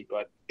and Lacey,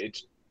 but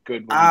it's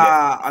good.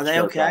 Are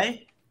they okay? Back.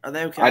 Are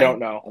they okay? I don't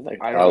know.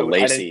 I don't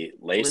know.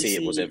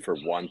 Lacey was in for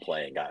one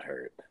play and got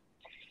hurt.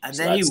 And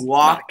then he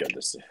walked.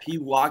 He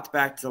walked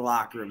back to the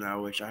locker room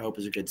though, which I hope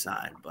is a good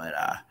sign. But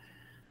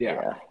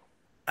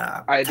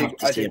I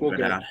think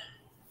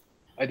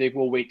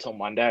we'll wait till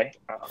Monday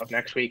of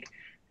next week,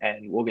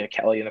 and we'll get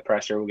Kelly in the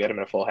presser. We'll get him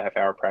in a full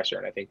half-hour presser,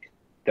 and I think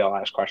they'll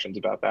ask questions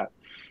about that.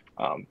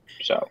 I'm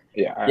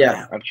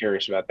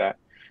curious about that.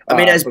 I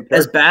mean,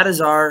 as bad as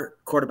our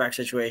quarterback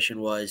situation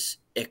was,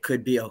 it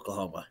could be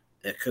Oklahoma.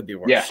 It could be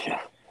worse. Yeah,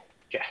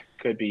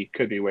 could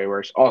be way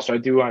worse. Also, I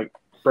do want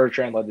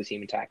Bertrand led the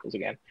team in tackles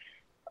again.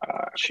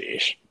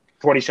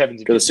 27.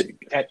 Good to see.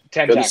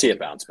 10 good to see it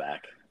bounce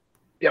back.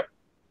 Yep.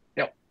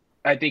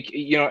 I think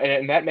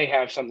and that may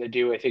have something to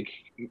do. I think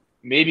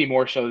maybe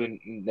more so than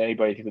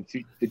anybody. I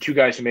think the two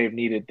guys who may have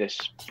needed this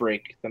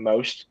break the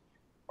most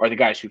are the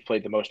guys who've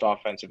played the most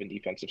offensive and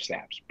defensive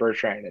snaps,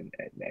 Bertrand and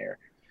Mayer.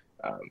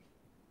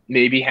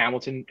 Maybe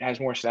Hamilton has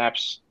more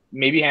snaps.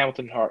 Maybe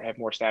Hamilton have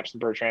more snaps than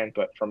Bertrand,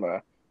 but from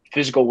a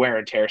physical wear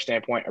and tear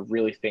standpoint, I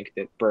really think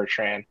that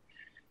Bertrand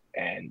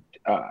and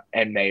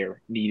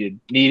Mayer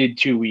needed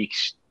 2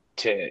 weeks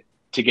to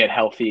get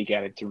healthy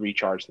again and to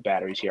recharge the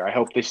batteries here. I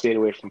hope they stayed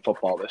away from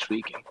football this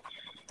week and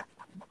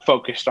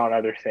focused on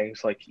other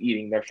things like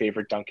eating their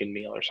favorite Dunkin'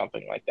 meal or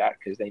something like that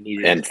because they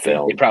needed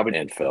film.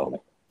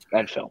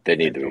 They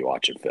need to be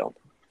watching film.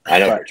 I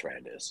know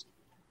Bertrand is.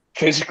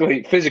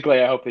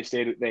 Physically, I hope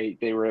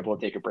they were able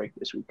to take a break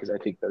this week because I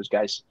think those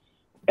guys,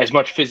 as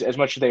much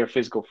as they are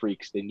physical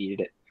freaks, they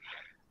needed it.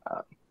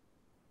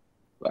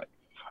 But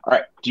all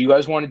right, do you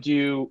guys want to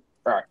do?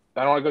 All right,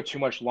 I don't want to go too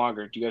much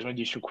longer. Do you guys want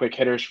to do some quick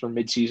hitters for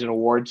midseason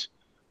awards?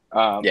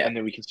 And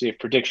then we can save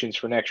predictions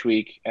for next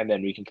week, and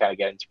then we can kind of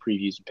get into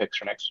previews and picks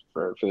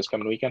for this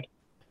coming weekend.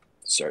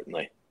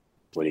 Certainly.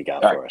 What do you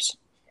got for us?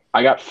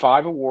 I got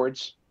 5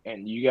 awards.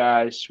 And you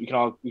guys, we can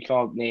all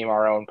name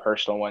our own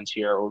personal ones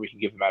here, or we can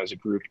give them out as a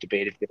group,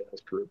 debate if as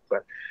a group.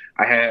 But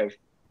I'll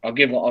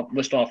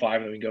list all 5,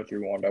 and then we can go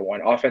through one by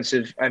one.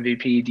 Offensive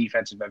MVP,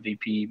 defensive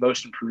MVP,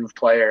 most improved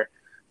player,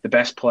 the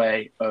best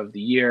play of the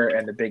year,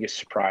 and the biggest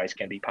surprise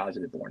can be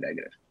positive or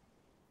negative.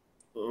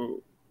 Oh,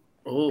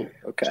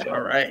 okay. All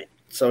right.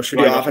 So should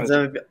we do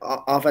offensive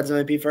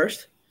MVP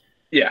first?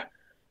 Yeah.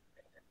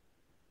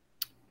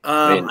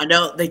 I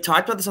know they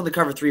talked about this on the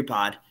Cover 3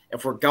 pod.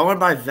 If we're going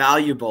by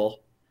valuable,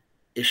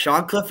 is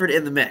Sean Clifford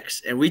in the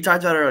mix? And we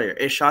talked about it earlier.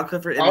 Is Sean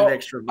Clifford in the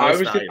mix for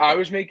most valuable?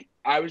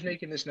 I was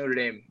making this Notre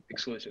Dame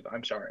exclusive.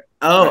 I'm sorry.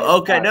 Oh,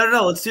 okay. No.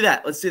 Let's do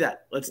that. Let's do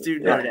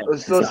Notre Dame.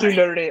 Let's do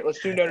Notre Dame. Let's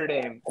do Notre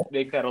Dame.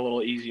 Make that a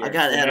little easier. I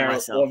got ahead of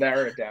myself. We'll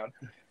narrow it down,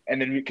 and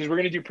then because we're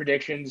gonna do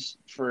predictions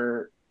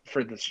for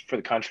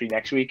the country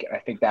next week, I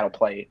think that'll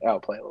play a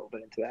little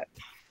bit into that.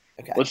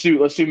 Okay. Let's do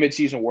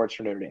midseason awards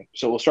for Notre Dame.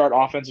 So we'll start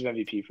offensive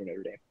MVP for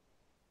Notre Dame.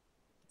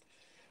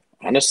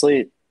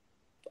 Honestly,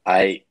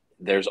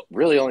 there's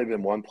really only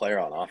been one player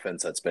on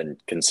offense that's been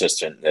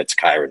consistent. It's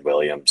Kyren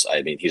Williams.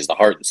 I mean, he's the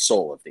heart and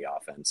soul of the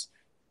offense.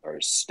 Are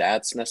his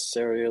stats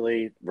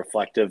necessarily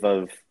reflective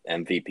of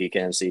MVP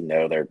candidacy?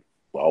 No, they're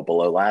well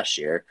below last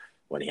year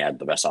when he had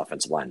the best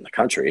offensive line in the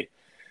country.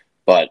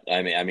 But,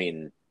 I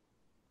mean,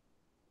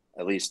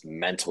 at least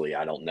mentally,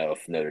 I don't know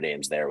if Notre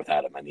Dame's there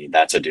without him. I mean,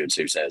 that's a dude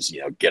who says,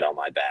 get on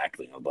my back,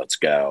 let's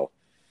go.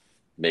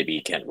 Maybe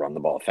he can't run the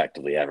ball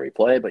effectively every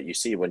play, but you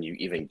see when you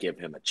even give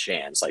him a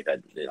chance, like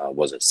that,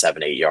 was it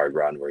 7-8 yard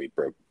run where he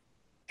broke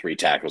 3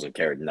 tackles and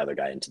carried another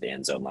guy into the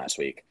end zone last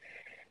week.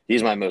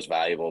 He's my most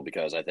valuable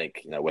because I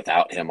think,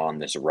 without him on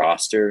this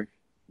roster,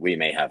 we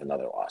may have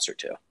another loss or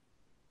two.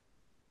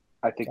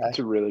 I think that's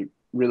a really,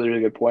 really,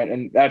 really good point.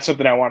 And that's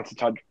something I wanted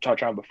to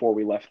touch on before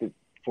we left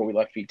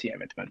VT. I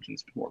meant to mention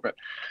this before, but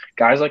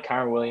guys like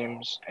Kyren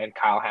Williams and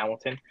Kyle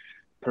Hamilton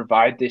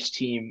provide this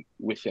team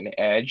with an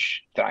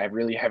edge that I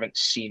really haven't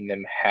seen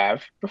them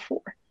have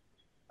before.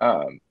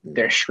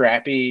 They're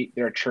scrappy.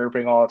 They're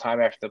chirping all the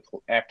time after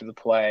the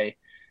play.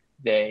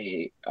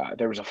 There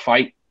was a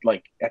fight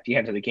like at the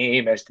end of the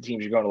game as the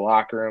teams are going to the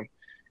locker room.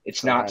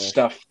 It's not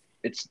stuff.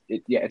 It's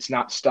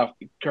not stuff.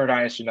 Kurt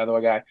Hinish,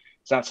 another guy.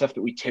 It's not stuff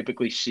that we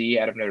typically see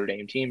out of Notre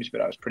Dame teams, but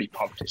I was pretty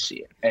pumped to see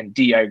it. And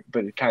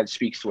but it kind of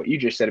speaks to what you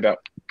just said about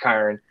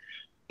Kyren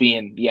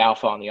being the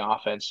alpha on the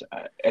offense.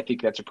 I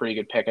think that's a pretty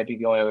good pick. I think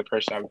the only other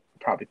person I would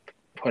probably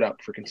put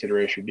up for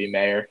consideration would be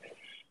Mayer.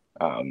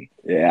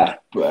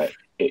 But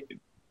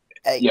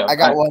I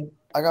got one.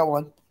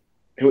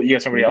 You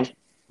got somebody else?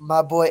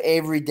 My boy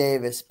Avery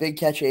Davis, big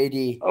catch AD.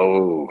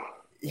 Oh,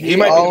 He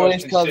might be the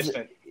most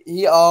consistent.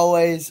 He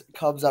always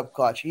comes up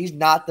clutch. He's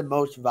not the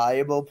most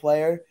valuable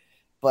player,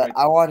 but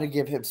I want to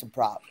give him some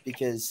props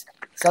because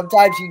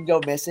sometimes he can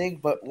go missing,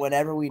 but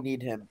whenever we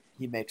need him,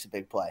 he makes a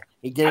big play.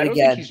 He did it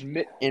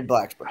again in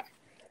Blacksburg.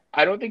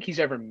 I don't think he's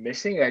ever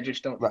missing. I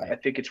just don't. Right. I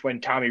think it's when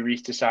Tommy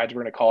Reese decides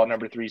we're going to call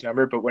number 3's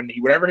number. But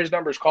whenever his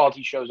number is called,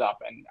 he shows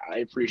up, and I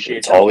appreciate.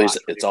 It's always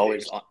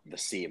the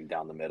seam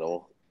down the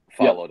middle,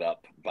 followed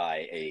up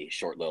by a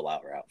short little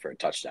out route for a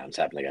touchdown. It's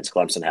happened against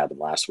Clemson. Happened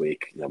last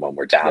week. When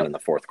we're down in the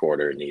fourth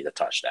quarter and need a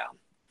touchdown.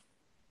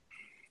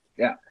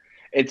 Yeah,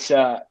 it's.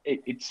 So I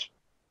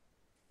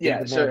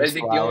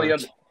think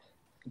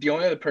the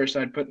only other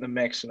person I'd put in the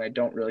mix, and I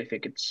don't really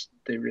think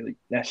they really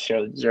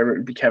necessarily deserve it,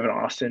 would be Kevin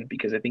Austin,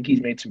 because I think he's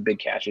made some big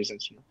catches in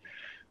some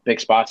big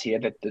spots. He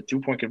had the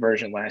 2-point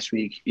conversion last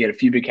week. He had a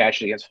few big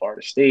catches against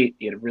Florida State.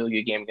 He had a really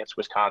good game against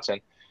Wisconsin.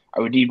 I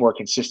would need more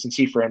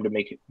consistency for him to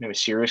make him a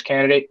serious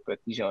candidate, but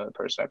he's the only other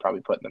person I'd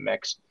probably put in the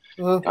mix.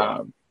 Okay.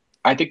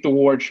 I think the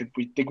award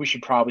we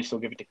should probably still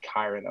give it to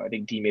Kyron, though. I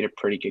think D made a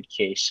pretty good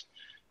case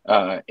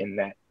in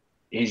that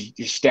his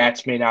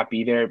stats may not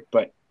be there,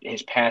 but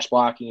his pass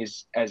blocking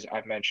is, as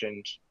I've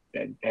mentioned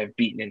and have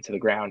beaten into the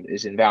ground,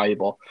 is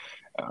invaluable.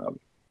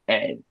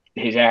 And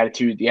his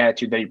attitude, the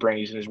attitude that he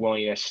brings, and his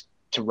willingness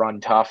to run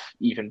tough,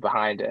 even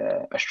behind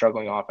a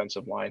struggling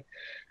offensive line,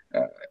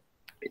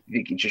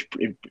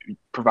 it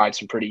provides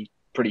some pretty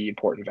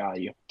important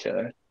value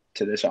to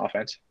this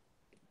offense.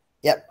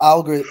 Yep,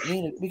 I'll agree.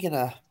 We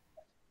can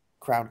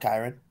crown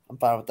Kyron. I'm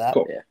fine with that.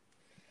 Cool. Yeah.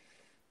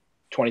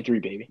 23,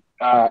 baby.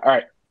 All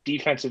right,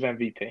 defensive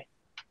MVP.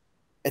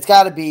 It's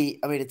got to be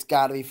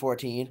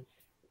 14.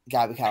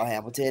 Got to be Kyle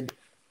Hamilton.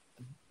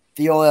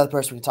 The only other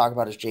person we can talk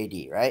about is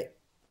JD, right?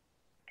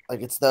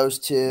 Like, it's those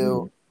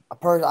two.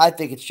 I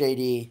think it's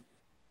JD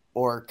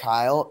or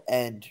Kyle.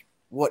 And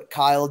what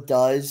Kyle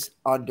does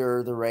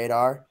under the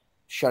radar,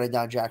 shutting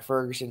down Jack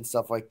Ferguson and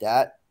stuff like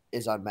that,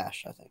 is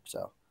unmatched, I think.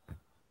 So,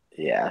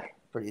 yeah.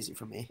 Pretty easy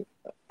for me.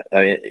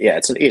 I mean, yeah,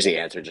 it's an easy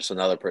answer. Just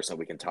another person that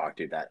we can talk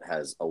to that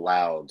has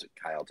allowed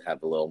Kyle to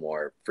have a little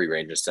more free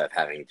range instead of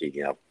having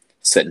to,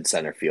 sit in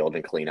center field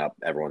and clean up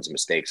everyone's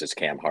mistakes is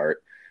Cam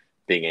Hart.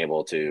 Being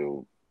able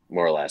to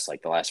more or less,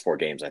 like the last 4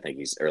 games, I think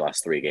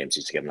last 3 games,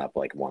 he's given up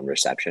like 1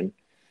 reception.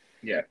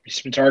 Yeah,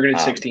 he's been targeted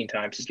 16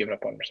 times. He's given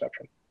up 1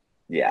 reception.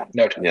 Yeah.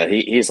 No time.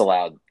 He's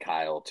allowed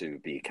Kyle to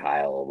be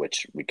Kyle,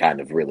 which we kind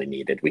of really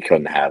needed. We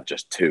couldn't have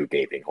just 2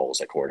 gaping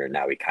holes at quarter.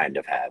 Now we kind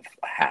of have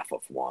half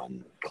of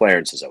one.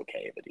 Clarence is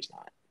okay, but he's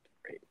not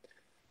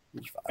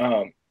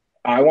great.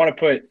 I want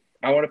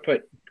to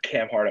put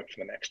Cam Hart up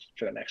for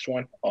the next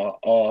one.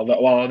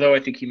 Although I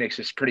think he makes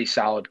this pretty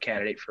solid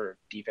candidate for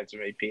defensive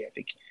MVP, I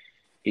think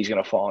he's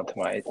going to fall into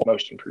my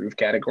most improved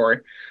category.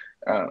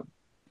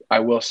 I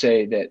will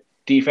say that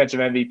defensive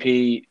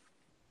MVP,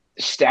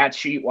 stat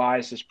sheet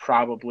wise, is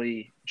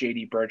probably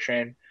JD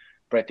Bertrand,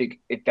 but I think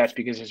that's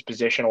because his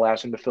position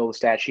allows him to fill the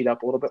stat sheet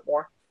up a little bit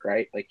more,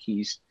 right? Like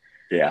he's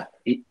the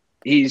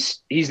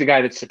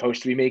guy that's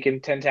supposed to be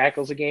making 10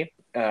 tackles a game,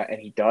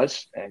 and he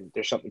does, and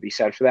there's something to be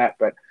said for that.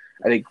 But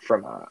I think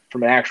from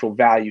an actual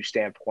value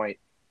standpoint,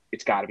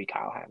 it's got to be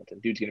Kyle Hamilton.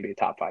 Dude's going to be a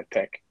top 5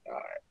 pick.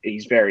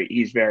 He's very,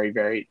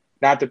 very.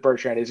 Not that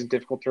Bertrand isn't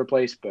difficult to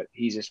replace, but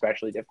he's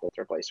especially difficult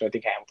to replace. So I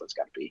think Hamilton's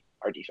got to be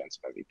our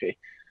defensive MVP.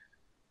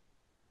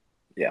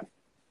 Yeah.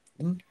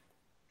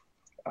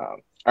 All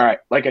right.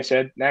 Like I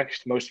said,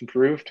 next, most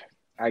improved.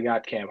 I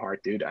got Cam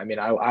Hart, dude. I mean,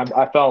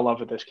 I fell in love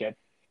with this kid.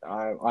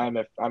 I'm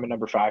a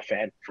number 5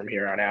 fan from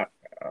here on out.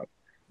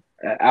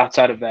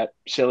 Outside of that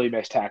silly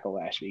missed tackle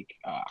last week,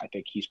 I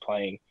think he's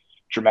playing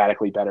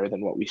dramatically better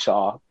than what we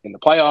saw in the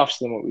playoffs,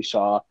 than what we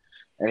saw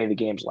in any of the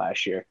games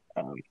last year.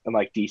 And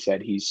like D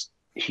said, he's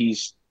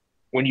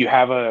when you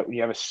have a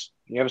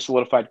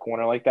solidified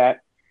corner like that,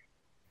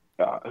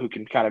 who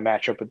can kind of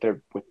match up with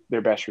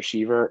their best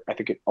receiver, I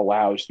think it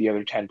allows the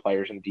other 10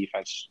 players in the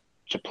defense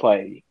to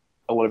play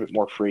a little bit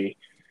more free,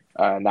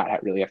 and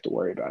not really have to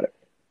worry about it.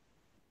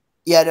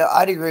 Yeah, no,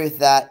 I'd agree with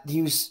that.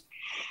 He was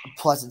a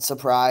pleasant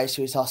surprise.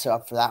 He was also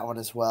up for that one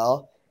as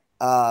well.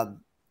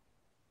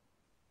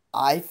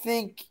 I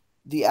think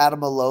the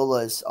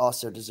Adamalolas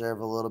also deserve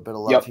a little bit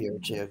of love here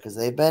too, because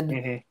they've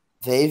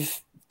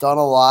done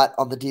a lot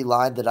on the D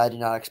line that I did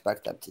not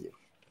expect them to do.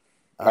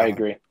 I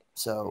agree.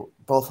 So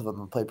both of them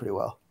have played pretty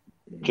well.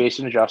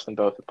 Jason and Justin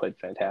both have played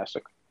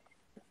fantastic.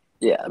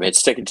 Yeah, I mean,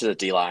 sticking to the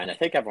D-line, I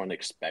think everyone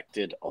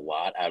expected a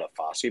lot out of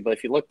Foskey, but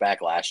if you look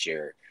back last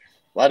year,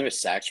 a lot of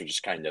his sacks were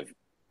just kind of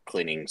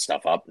cleaning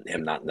stuff up,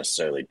 him not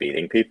necessarily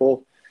beating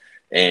people.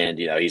 And,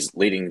 he's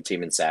leading the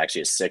team in sacks. He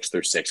has 6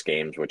 through 6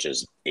 games, which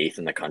is 8th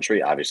in the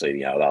country.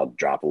 Obviously, that'll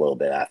drop a little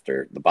bit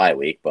after the bye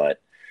week, but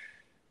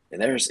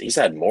he's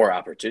had more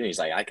opportunities.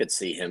 Like, I could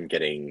see him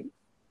getting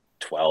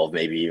 12,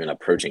 maybe even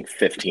approaching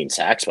 15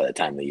 sacks by the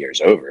time the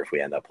year's over if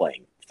we end up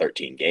playing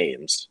 13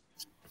 games.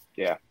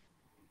 Yeah.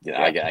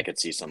 I could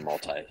see some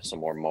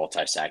more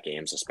multi-sack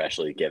games,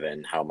 especially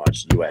given how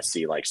much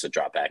USC likes to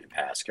drop back and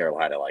pass.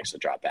 Carolina likes to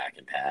drop back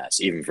and pass.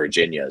 Even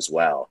Virginia as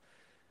well.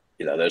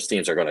 Those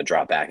teams are going to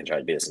drop back and try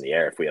to beat us in the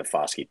air if we have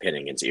Foskey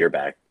pinning his ear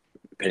back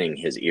pinning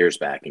his ears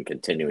back and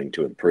continuing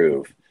to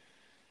improve,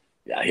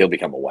 yeah, he'll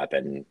become a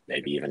weapon.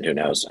 Maybe even, who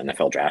knows,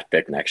 NFL draft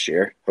pick next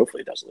year.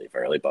 Hopefully, he doesn't leave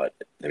early. But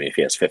I mean, if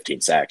he has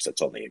 15 sacks,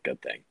 that's only a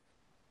good thing.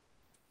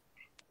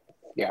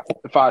 Yeah,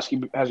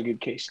 Foskey has a good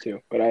case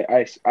too, but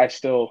I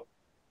still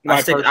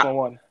personal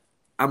one.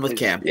 I'm with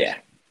Cam. Yeah,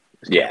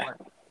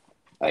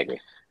 I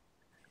agree.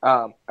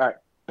 All right,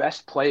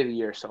 best play of the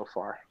year so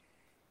far.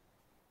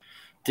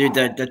 Dude,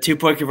 the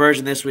 2-point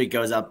conversion this week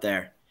goes up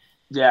there.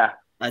 Yeah,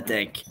 I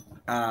think.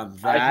 So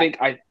I think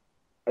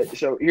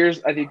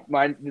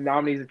the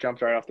nominees that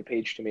jumped right off the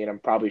page to me, and I'm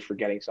probably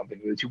forgetting something.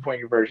 The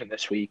 2-point conversion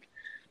this week,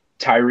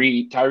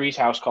 Tyree's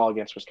house call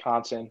against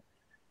Wisconsin,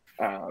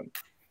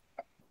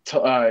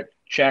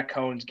 Jack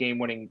Cohn's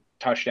game-winning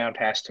touchdown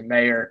pass to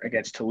Mayer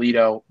against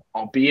Toledo,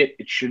 albeit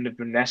it shouldn't have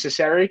been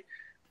necessary,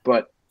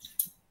 but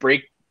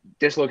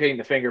dislocating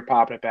the finger,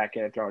 popping it back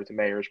in, and throwing it to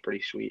Mayer is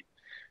pretty sweet.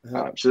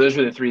 So those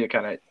were the three that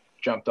kind of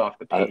jumped off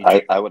the page.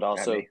 I would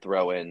also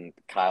throw in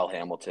Kyle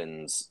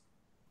Hamilton's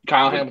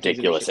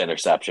ridiculous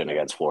interception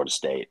against Florida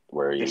State,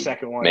 where he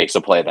makes a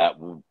play that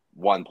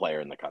one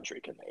player in the country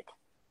can make.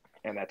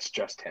 And that's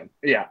just him.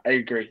 Yeah, I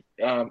agree.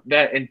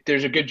 And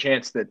there's a good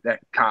chance that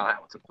Kyle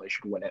Hamilton play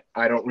should win it.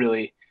 I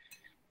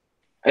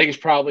think it's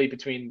probably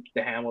between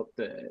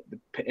the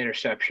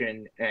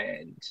interception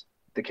and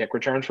the kick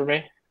return for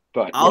me.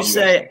 But I'll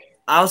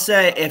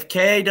say if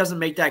KA doesn't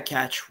make that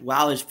catch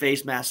while his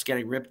face mask is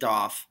getting ripped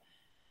off,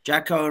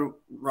 Jack Cohn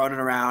running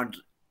around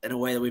in a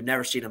way that we've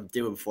never seen him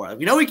do it before.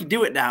 We know he can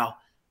do it now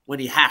when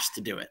he has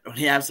to do it, when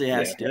he absolutely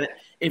has to do it.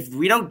 If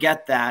we don't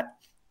get that,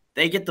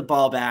 they get the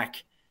ball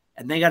back,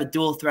 and they got a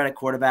dual threat at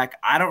quarterback.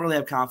 I don't really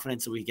have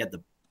confidence that we get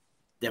the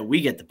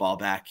ball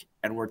back,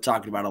 and we're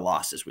talking about a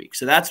loss this week.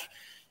 So that's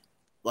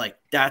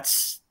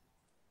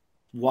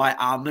why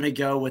I'm going to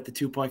go with the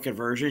 2-point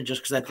conversion,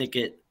 just because I think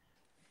it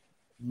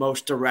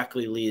most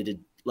directly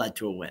led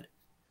to a win.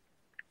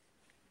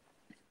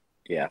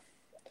 Yeah.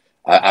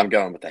 I'm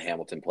going with the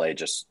Hamilton play.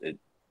 Just it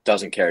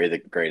doesn't carry the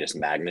greatest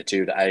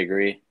magnitude, I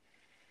agree.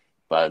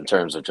 But in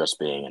terms of just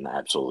being an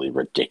absolutely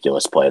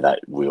ridiculous play that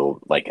we'll,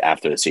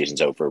 after the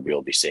season's over,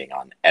 we'll be seeing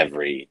on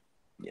every,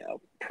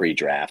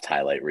 pre-draft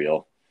highlight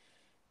reel,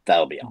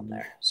 that'll be on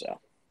there. So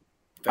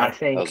I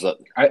think that was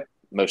the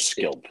most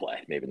skilled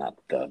play, maybe not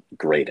the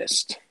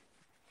greatest.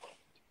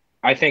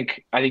 I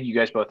think you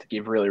guys both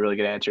give really, really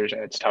good answers,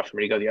 and it's tough for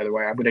me to go the other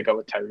way. I'm going to go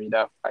with Tyree,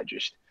 though. I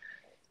just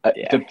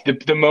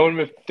the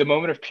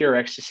moment of pure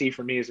ecstasy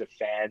for me as a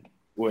fan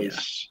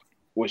was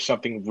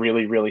something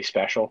really, really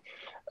special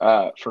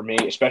for me,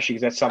 especially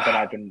because that's something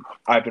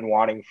I've been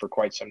wanting for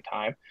quite some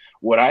time.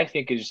 What I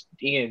think is,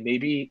 Ian,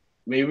 maybe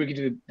we could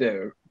do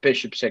the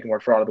Bishop Sycamore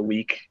Fraud of the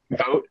Week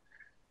vote,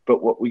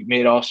 but what we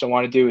may also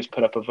want to do is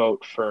put up a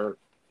vote for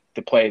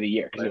the play of the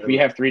year, because if we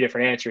have 3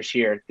 different answers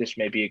here, this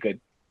may be a good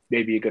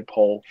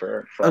poll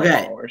for our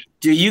followers.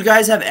 Do you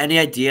guys have any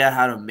idea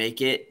how to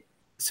make it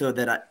so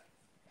that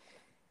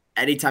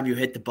anytime you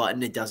hit the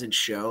button, it doesn't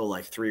show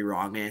 3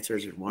 wrong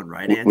answers and 1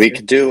 right answer? We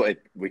could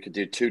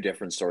do 2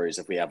 different stories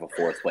if we have a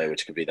 4th play,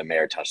 which could be the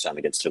Mayer touchdown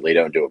against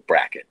Toledo, and do a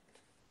bracket.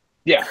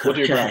 Yeah, we'll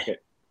do a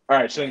bracket. All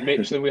right, so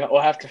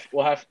we'll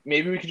have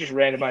maybe we could just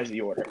randomize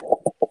the order,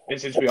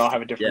 since we all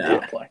have a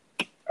different play.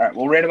 All right,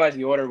 we'll randomize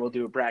the order. We'll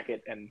do a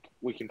bracket, and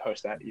we can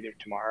post that either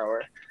tomorrow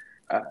or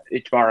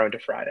tomorrow into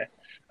Friday.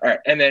 All right,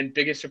 and then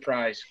biggest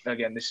surprise.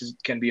 Again,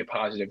 can be a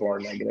positive or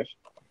a negative.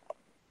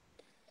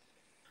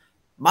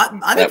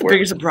 I think the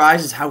biggest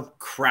surprise is how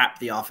crap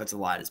the offensive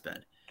line has been.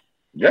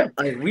 Yeah,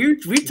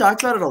 we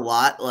talked about it a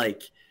lot.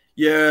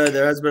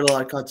 There has been a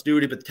lot of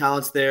continuity, but the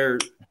talent's there.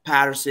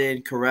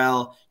 Patterson,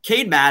 Corral,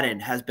 Cade Madden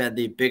has been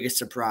the biggest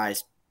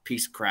surprise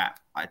piece of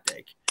crap, I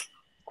think.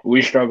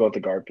 We struggle at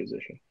the guard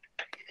position.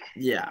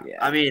 Yeah.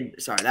 I mean,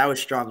 sorry, that was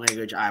strong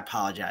language. I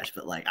apologize,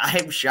 but I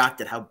am shocked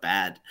at how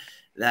bad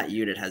that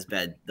unit has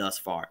been thus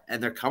far,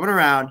 and they're coming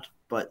around.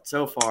 But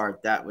so far,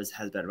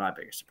 has been my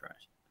biggest surprise.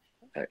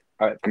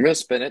 All right, I'm going to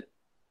spin it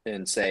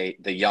and say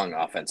the young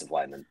offensive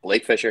lineman.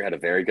 Blake Fisher had a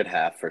very good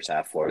first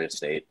half, Florida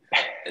State,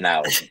 and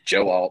now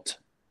Joe Alt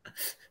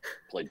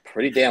played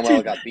pretty damn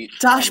well. Got beat.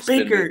 Josh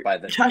Baker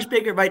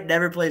might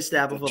never play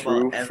snap of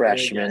football. True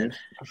freshman.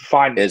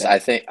 Fine. I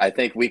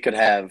think we could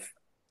have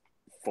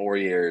 4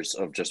 years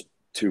of just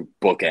 2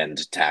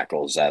 bookend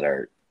tackles that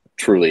are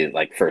truly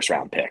first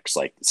round picks,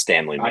 like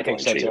Stanley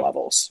McGlinchey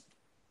levels.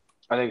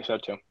 I think so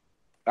too.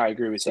 I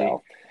agree with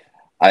you.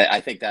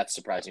 I think that's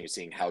surprising,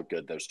 seeing how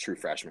good those true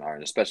freshmen are,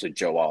 and especially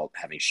Joe Alt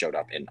having showed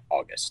up in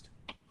August.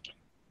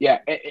 Yeah,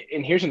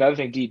 and here's another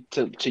thing, D,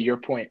 to your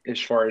point,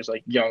 as far as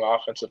young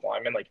offensive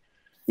linemen,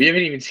 we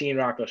haven't even seen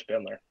Rocco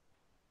Spindler.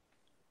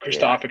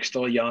 Kristoffer's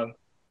still young.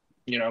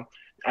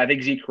 I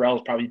think Zeke Corral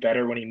is probably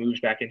better when he moves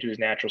back into his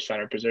natural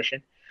center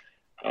position.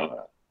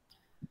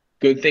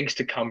 Good things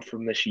to come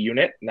from this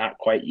unit. Not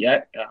quite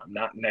yet.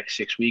 Not in the next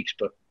 6 weeks,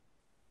 but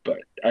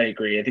I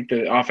agree. I think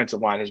the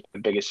offensive line has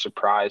been the biggest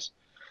surprise.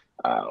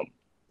 I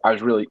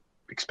was really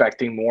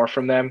expecting more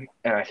from them,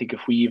 and I think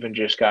if we even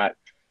just got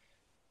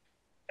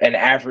an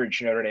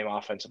average Notre Dame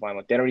offensive line.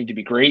 Like they don't need to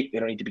be great, they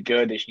don't need to be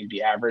good, they just need to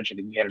be average. I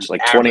think we had an It's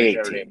like average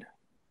Notre 2018.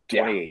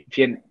 Dame. Yeah, if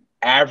you had an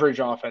average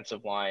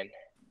offensive line,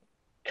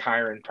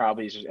 Kyron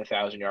probably is a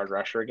 1,000-yard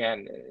rusher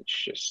again, and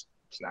it's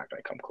not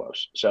going to come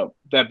close. So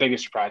the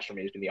biggest surprise for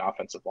me has been the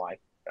offensive line,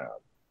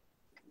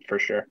 for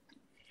sure.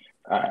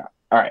 All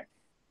right.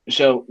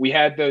 So we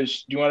had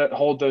those. Do you want to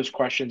hold those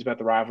questions about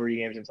the rivalry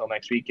games until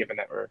next week, given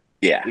that we're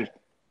 – Yeah.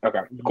 Okay,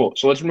 cool.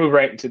 So let's move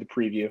right into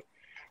the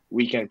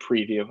weekend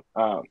preview.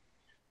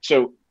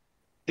 So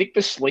I think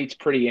the slate's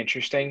pretty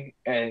interesting,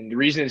 and the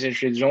reason it's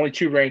interesting, there's only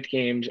 2 ranked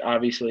games.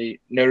 Obviously,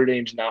 Notre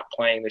Dame's not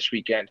playing this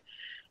weekend.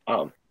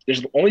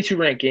 There's only 2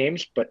 ranked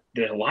games, but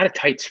there's a lot of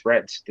tight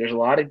spreads. There's a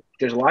lot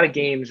of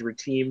games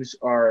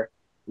where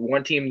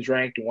one team's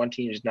ranked and one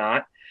team's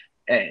not,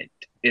 and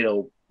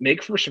it'll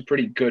make for some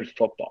pretty good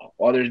football.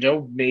 While there's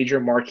no major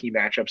marquee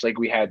matchups like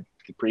we had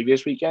the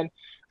previous weekend,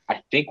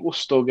 I think we'll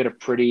still get a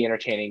pretty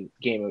entertaining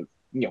game of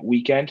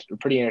weekend, a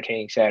pretty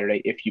entertaining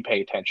Saturday if you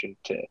pay attention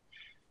to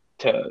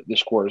the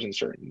scores in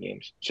certain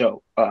games.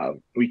 So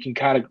we can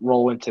kind of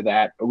roll into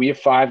that. We have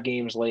 5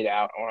 games laid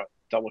out. I want to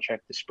double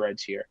check the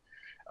spreads here.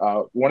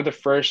 One of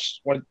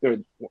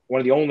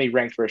the only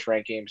ranked first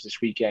ranked games this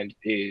weekend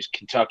is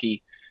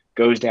Kentucky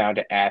goes down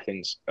to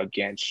Athens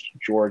against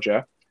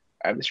Georgia.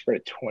 I have the spread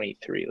at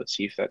 23. Let's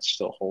see if that's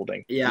still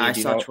holding. Yeah, I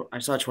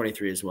saw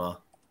 23 as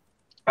well.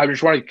 I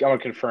want to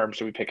confirm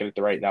so we pick it at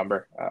the right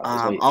number.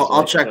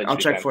 I'll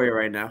check for you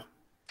right now.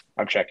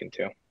 I'm checking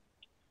too.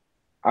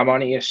 I'm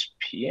on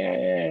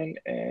ESPN,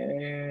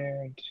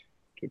 and do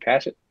we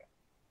pass it?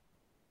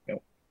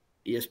 No.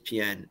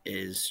 ESPN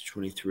is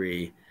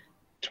 23.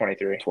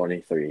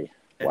 23.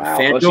 Wow.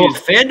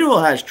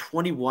 FanDuel has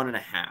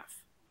 21.5.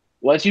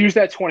 Let's use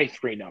that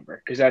 23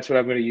 number because that's what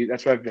I'm going to use.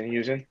 That's what I've been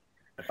using.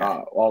 Okay.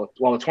 While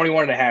the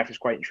 21.5 is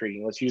quite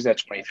intriguing, let's use that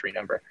 23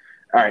 number.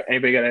 All right.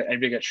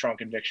 Anybody got strong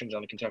convictions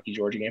on the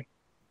Kentucky-Georgia game?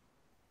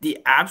 The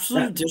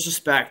absolute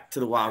disrespect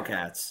to the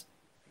Wildcats.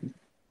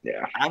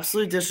 Yeah.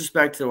 Absolute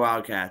disrespect to the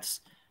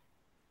Wildcats.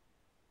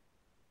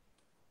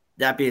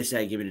 That being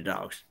said, give me the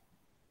Dogs.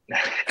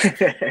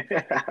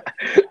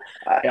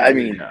 I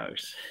mean,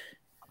 Dogs.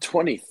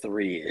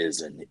 23 is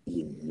an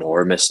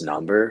enormous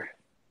number.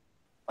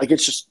 Like,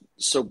 it's just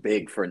so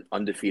big for an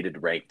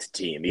undefeated ranked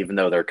team, even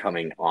though they're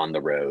coming on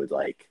the road.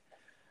 Like,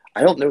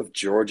 I don't know if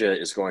Georgia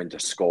is going to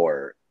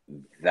score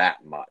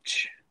that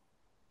much.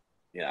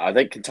 I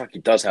think Kentucky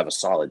does have a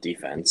solid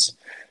defense.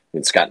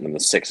 It's gotten them to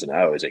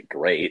 6-0. Is it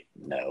great?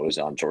 No. Is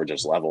it on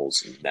Georgia's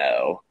levels?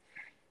 No.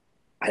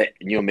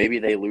 Maybe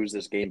they lose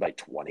this game by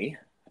 20,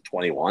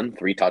 21,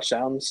 3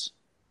 touchdowns.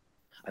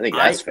 I think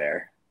that's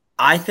fair.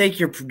 I think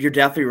you're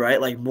definitely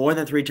right. Like, more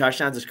than 3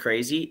 touchdowns is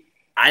crazy.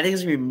 I think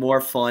it's going to be more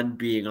fun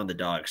being on the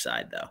dog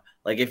side, though.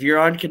 Like, if you're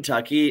on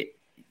Kentucky,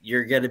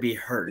 you're going to be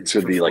hurt. It's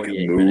going to be like,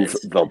 move minutes.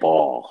 The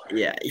ball.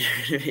 Yeah, you're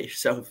going to be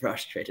so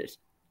frustrated.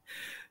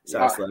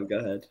 So, Slim, go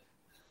ahead.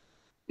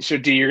 So,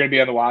 D, you're going to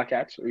be on the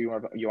Wildcats, or you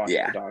want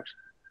the Dogs?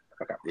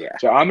 Okay. Yeah.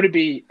 So I'm going to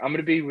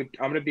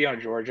be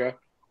on Georgia,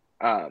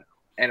 and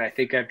I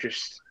think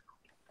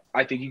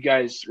you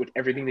guys, with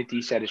everything that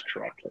D said, is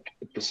correct. Like,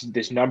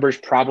 this number is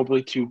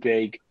probably too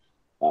big.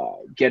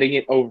 Getting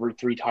it over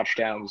 3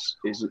 touchdowns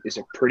is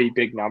a pretty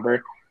big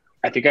number.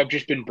 I think I've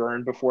just been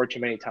burned before too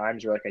many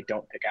times where, like, I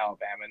don't pick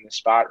Alabama in this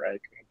spot, right?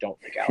 Like, I don't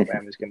think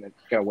Alabama is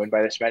gonna win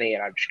by this many,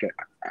 and I'm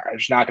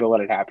just not gonna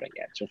let it happen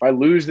again. So if I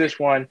lose this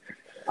one,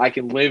 I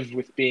can live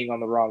with being on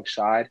the wrong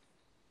side.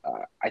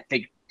 I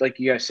think, like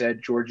you guys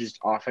said, Georgia's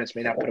offense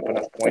may not put up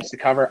enough points to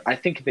cover. I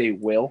think they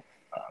will,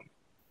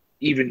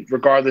 even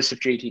regardless if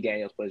JT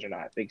Daniels plays or not.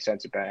 I think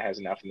Sensei Bennett has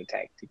enough in the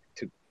tank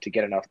to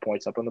get enough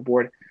points up on the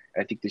board.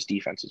 And I think this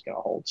defense is going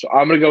to hold. So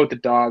I'm going to go with the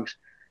Dogs.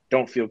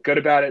 Don't feel good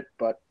about it,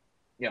 but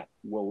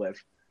we'll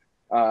live.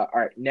 All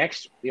right,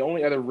 next, the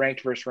only other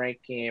ranked versus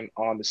ranked game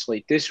on the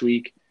slate this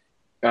week,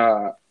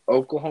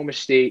 Oklahoma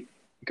State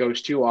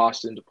goes to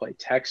Austin to play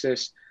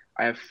Texas.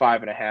 I have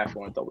 5.5. I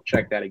want to double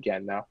check that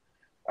again now.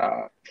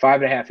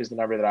 5.5 is the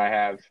number that I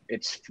have.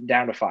 It's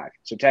down to 5.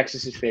 So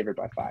Texas is favored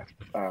by 5.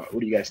 What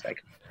do you guys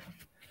think?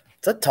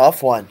 It's a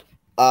tough one,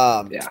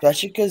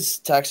 especially because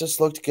Texas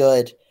looked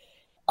good.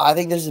 I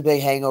think this is a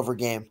big hangover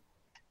game.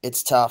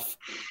 It's tough.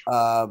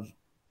 That's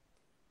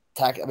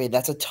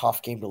a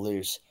tough game to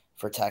lose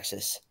for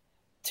Texas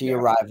to your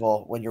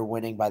rival when you're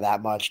winning by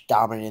that much,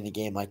 dominating the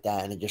game like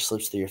that, and it just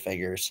slips through your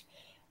fingers.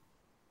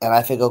 And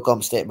I think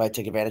Oklahoma State might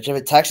take advantage of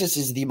it. Texas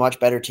is the much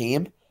better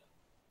team,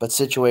 but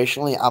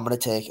situationally, I'm going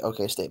to take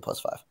OK State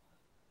 +5.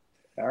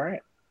 All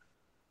right.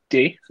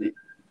 D?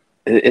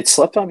 It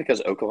slept on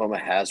because Oklahoma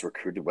has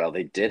recruited well.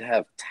 They did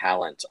have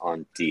talent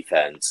on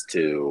defense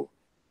to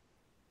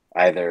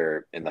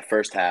either in the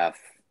first half,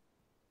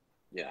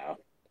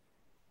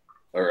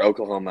 or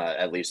Oklahoma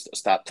at least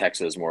stopped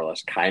Texas more or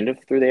less kind of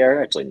through the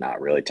air. Actually,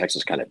 not really.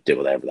 Texas kind of did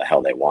whatever the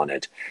hell they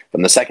wanted. But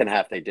in the second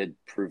half, they did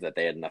prove that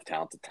they had enough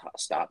talent to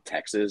stop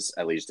Texas,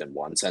 at least in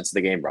one sense of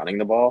the game, running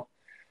the ball.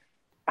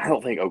 I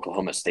don't think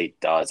Oklahoma State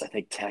does. I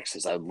think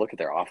Texas, I look at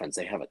their offense,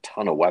 they have a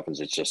ton of weapons.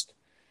 It's just,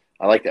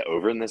 I like the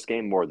over in this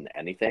game more than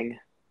anything.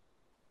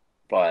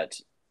 but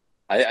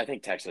I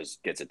think Texas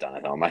gets it done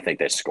at home. I think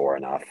they score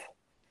enough.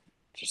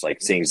 Just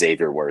like seeing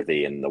Xavier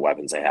Worthy and the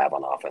weapons they have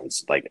on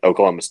offense. Like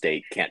Oklahoma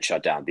State can't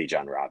shut down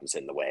Bijan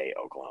Robinson the way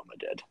Oklahoma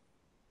did.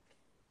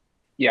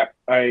 Yeah,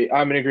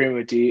 I'm in agreement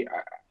with D.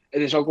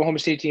 This Oklahoma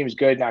State team is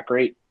good, not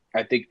great.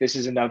 I think this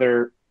is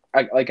another,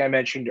 like I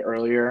mentioned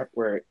earlier,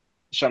 where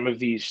some of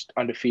these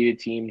undefeated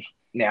teams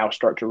now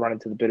start to run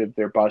into the bit of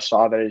their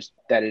buzzsaw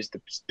that is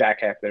the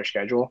back half of their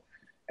schedule.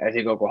 And I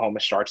think Oklahoma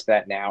starts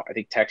that now. I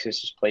think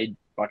Texas has played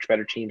much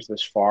better teams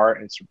this far,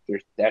 and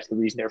that's the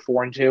reason they're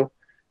 4-2,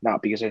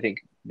 not because I think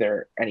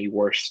they're any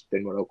worse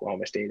than what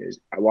Oklahoma State is.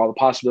 While the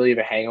possibility of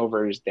a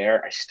hangover is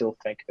there, I still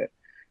think that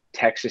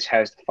Texas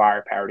has the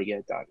firepower to get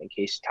it done. In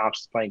case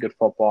Thompson's playing good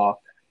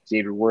football,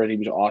 Xavier Worthy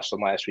was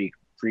awesome last week.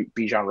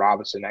 Bijan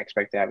Robinson, I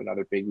expect to have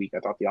another big week. I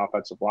thought the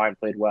offensive line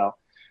played well.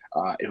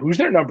 Who's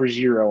their number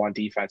 0 on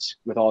defense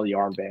with all the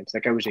armbands?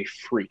 That guy was a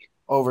freak.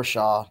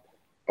 Overshaw.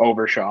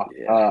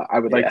 Yeah. I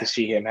would like to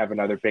see him have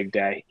another big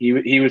day.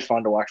 He was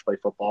fun to watch play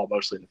football,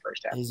 mostly in the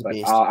first half. He's a But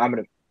beast. I'm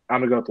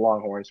gonna go with the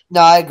Longhorns.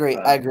 No, I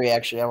agree.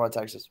 Actually, I want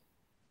Texas.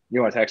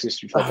 You want Texas?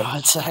 I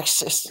want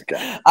Texas.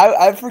 Okay.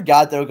 I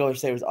forgot that Oklahoma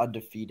State was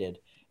undefeated,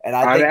 and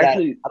I think I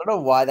don't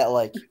know why that.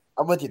 Like,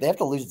 I'm with you. They have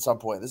to lose at some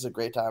point. This is a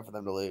great time for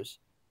them to lose.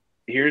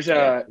 Here's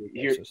a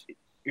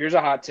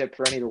hot tip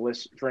for any of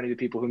the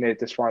people who made it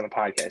this far on the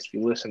podcast. If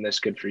you listen, this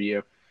good for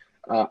you.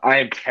 I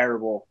am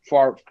terrible.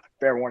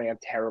 Fair warning, I'm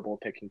terrible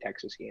at picking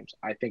Texas games.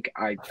 I think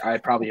I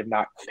probably have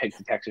not picked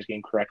the Texas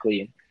game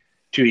correctly in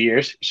 2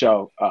 years.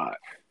 So,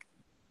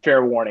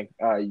 fair warning.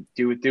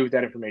 Do with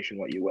that information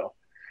what you will.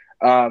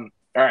 All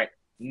right,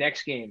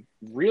 next game,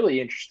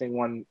 really interesting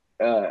one.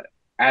 Out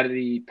of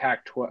the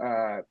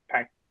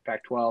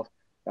Pac-12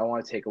 I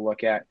want to take a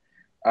look at.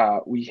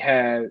 We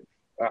have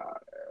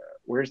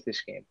where's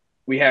this game?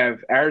 We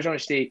have Arizona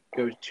State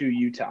goes to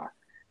Utah.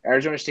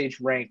 Arizona State's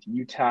ranked.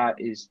 Utah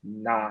is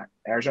not.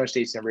 Arizona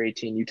State's number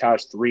 18. Utah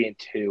is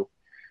 3-2.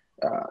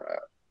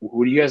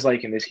 Who do you guys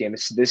like in this game?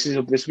 This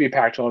will be a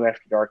Pac-12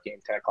 after dark game,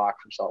 10 o'clock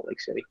from Salt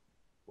Lake City.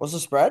 What's the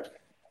spread?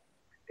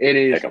 It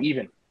is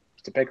even.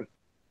 It's a pick 'em.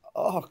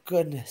 Oh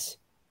goodness.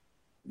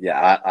 Yeah,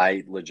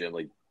 I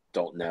legitimately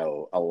don't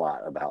know a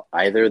lot about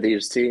either of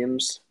these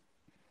teams.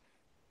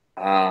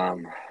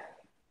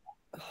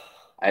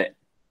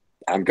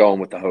 I'm going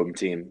with the home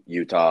team,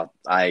 Utah.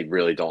 I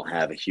really don't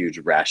have a huge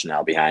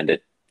rationale behind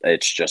it.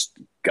 It's just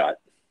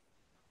gut.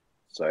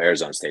 So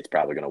Arizona State's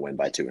probably going to win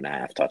by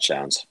 2.5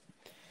 touchdowns.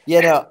 Yeah,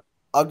 no,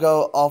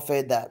 I'll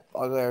fade that.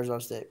 I'll go Arizona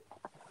State.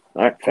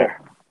 All right,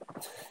 fair.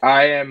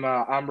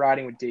 I'm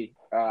riding with D.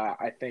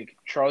 I think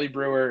Charlie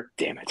Brewer.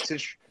 Damn it.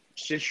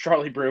 Since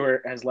Charlie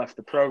Brewer has left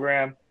the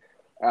program,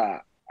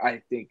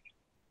 I think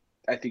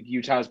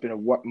Utah's been a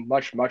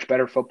much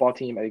better football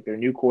team. I think their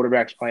new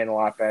quarterback's playing a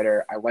lot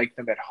better. I like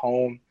them at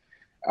home.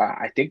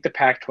 I think the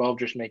Pac-12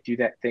 just may do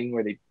that thing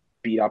where they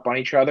beat up on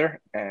each other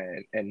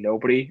and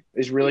nobody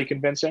is really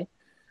convincing.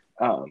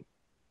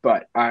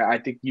 But I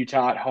think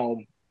Utah at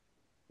home,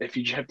 if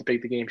you just have to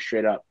pick the game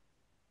straight up,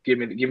 give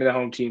me the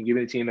home team. Give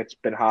me the team that's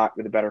been hot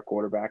with a better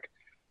quarterback.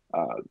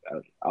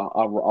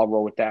 I'll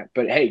roll with that.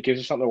 But hey, it gives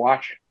us something to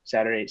watch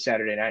Saturday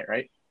night,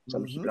 right?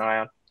 Something to keep an eye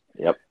on.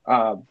 Yep.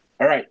 All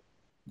right.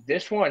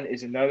 This one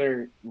is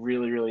another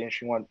really, really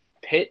interesting one.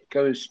 Pitt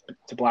goes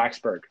to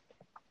Blacksburg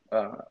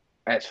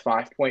as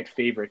 5-point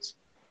favorites.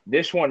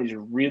 This one is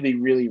really,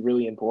 really,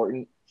 really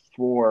important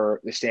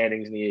for the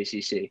standings in the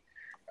ACC.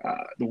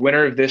 The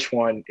winner of this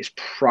one is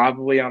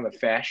probably on the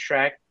fast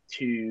track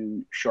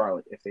to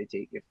Charlotte if they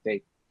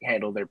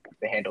handle their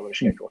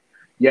schedule.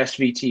 Yes,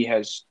 VT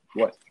has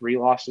 3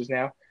 losses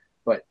now,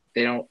 but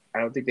I don't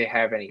think they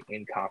have any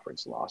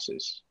in-conference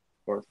losses,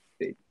 or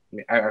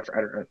I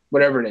don't know,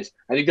 whatever it is.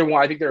 I think they're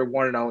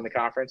 1-0 in the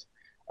conference,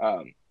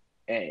 and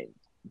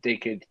they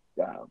could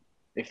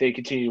if they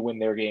continue to win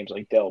their games,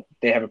 like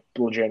they have a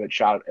legitimate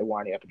shot at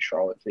winding up in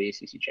Charlotte for the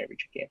ACC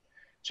championship game.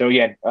 So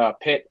again,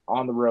 Pitt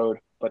on the road,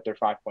 but they're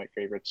 5-point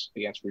favorites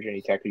against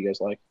Virginia Tech. Who you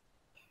guys like?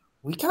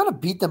 We kind of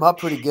beat them up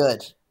pretty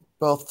good,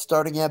 both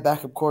starting and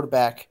backup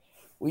quarterback.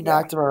 We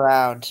knocked them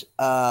around.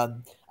 I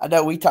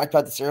know we talked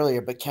about this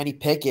earlier, but Kenny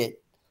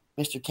Pickett,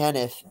 Mr.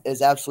 Kenneth,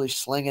 is absolutely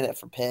slinging it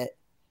for Pitt.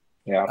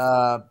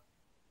 Yeah.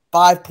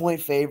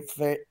 5-point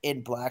favorite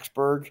in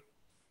Blacksburg.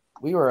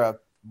 We were a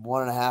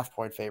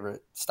 1.5-point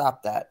favorite.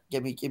 Stop that.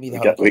 Give me the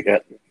hook. We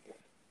got.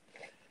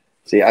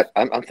 See,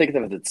 I'm thinking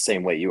of it the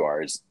same way you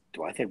are.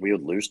 Do I think we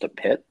would lose to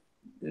Pitt?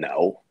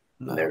 No.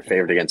 They're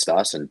favored against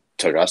us and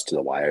took us to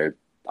the wire.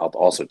 I'll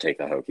also take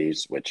the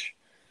Hokies, which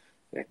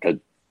could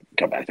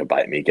come back to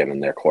bite me given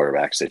their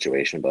quarterback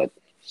situation, but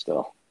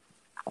still,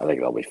 I think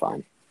they'll be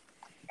fine.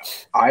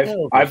 I've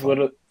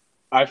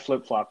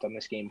flip-flopped on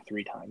this game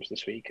 3 times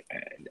this week,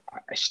 and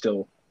I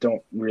still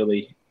don't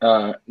really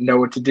know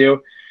what to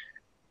do.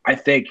 I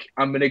think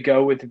I'm going to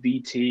go with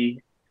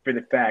VT for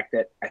the fact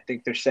that I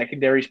think their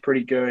secondary is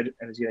pretty good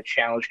and is going to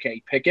challenge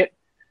Kenny Pickett.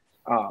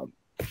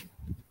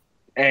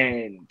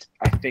 And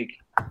I think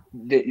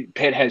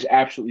Pitt has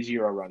absolutely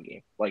zero run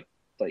game, like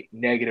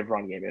negative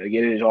run game. Like,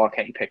 it is all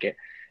Kenny Pickett.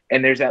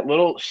 And there's that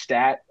little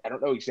stat. I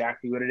don't know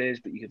exactly what it is,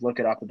 but you could look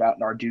it up about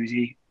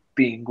Narduzzi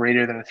being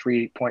greater than a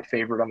 3-point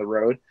favorite on the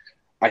road.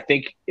 I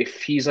think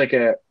if he's like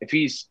a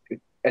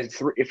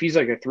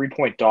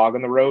 3-point dog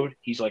on the road,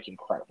 he's like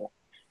incredible.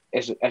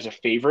 As a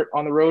favorite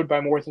on the road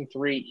by more than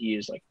 3, he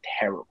is like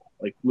terrible.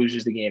 Like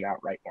loses the game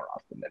outright more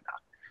often than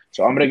not.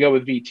 So I'm going to go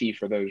with VT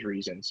for those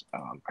reasons.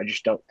 I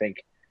just don't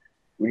think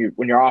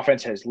when your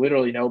offense has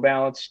literally no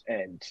balance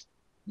and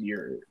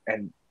the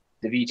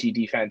VT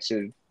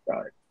defensive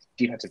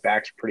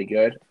backs are pretty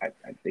good, I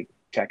think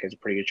Tech has a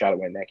pretty good shot at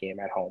winning that game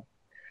at home.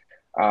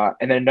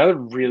 And then another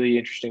really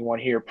interesting one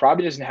here,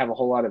 probably doesn't have a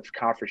whole lot of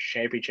conference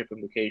championship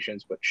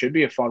implications, but should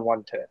be a fun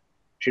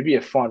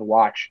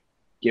watch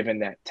given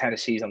that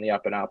Tennessee's on the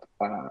up and up.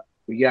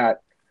 We got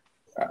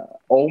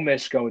Ole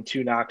Miss going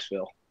to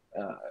Knoxville.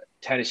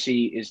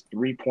 Tennessee is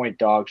 3-point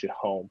dogs at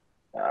home.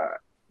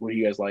 What do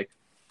you guys like?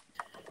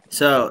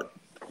 So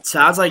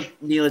sounds like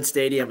Neyland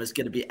Stadium is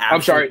going to be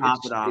absolutely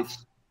popping off.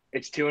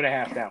 It's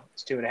 2.5 now.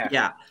 It's 2.5.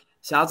 Yeah.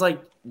 Sounds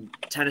like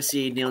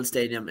Tennessee Neyland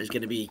Stadium is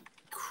going to be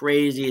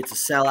crazy. It's a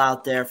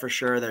sellout there for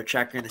sure. They're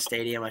checking the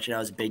stadium, which I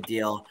know is a big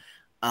deal.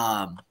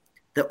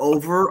 The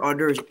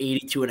over-under is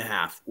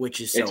 82.5,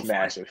 which is so it's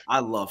massive. I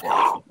love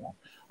college football.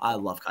 I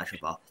love college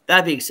football.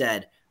 That being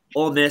said,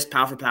 Ole Miss,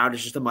 pound for pound,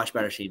 is just a much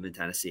better team than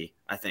Tennessee,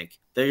 I think.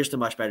 They're just a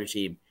much better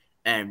team.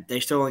 And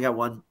they still only got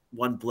one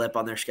blip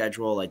on their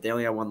schedule. Like, they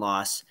only got one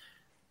loss.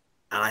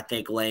 And I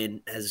think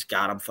Lane has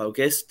got them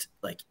focused.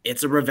 Like,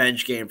 it's a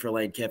revenge game for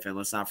Lane Kiffin.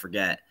 Let's not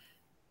forget.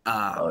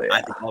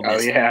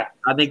 I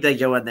think they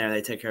go in there and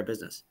they take care of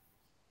business.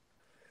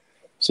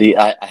 See,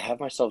 I have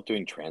myself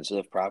doing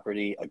transitive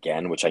property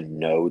again, which I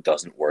know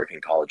doesn't work in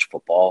college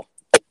football.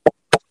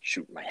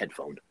 Shoot, my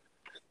headphone.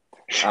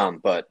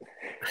 But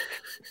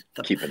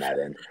keeping that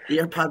in. The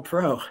AirPod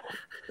Pro.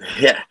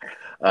 Yeah.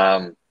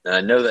 And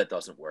I know that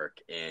doesn't work.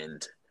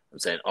 And I'm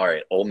saying, all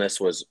right, Ole Miss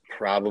was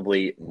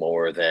probably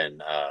more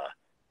than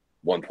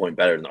 1 point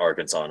better than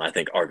Arkansas. And I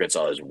think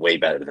Arkansas is way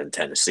better than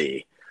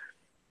Tennessee.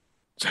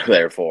 So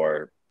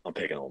therefore, I'm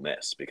picking Ole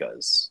Miss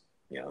because,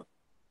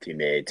 Team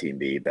A, Team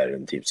B better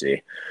than Team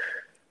C.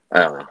 I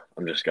don't know.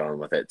 I'm just going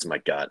with it. It's my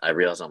gut. I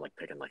realize I'm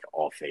picking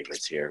all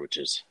favorites here, which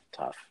is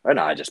tough. Or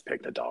no, I just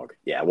picked a dog.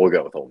 Yeah, we'll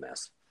go with Ole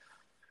Miss.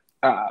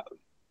 I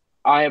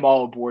am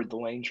all aboard the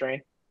Lane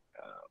train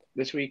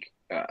this week.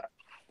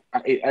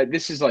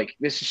 This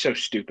is so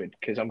stupid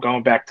because I'm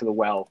going back to the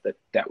well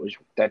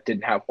that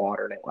didn't have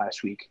water in it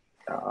last week,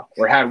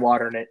 or had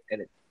water in it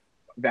and it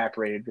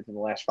evaporated within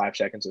the last 5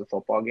 seconds of the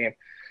football game.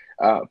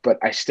 But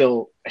I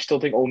still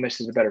think Ole Miss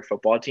is a better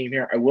football team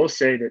here. I will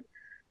say that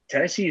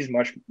Tennessee is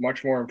much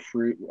more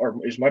improved, or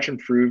is much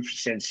improved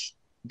since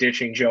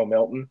ditching Joe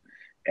Milton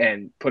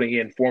and putting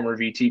in former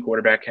VT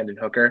quarterback Hendon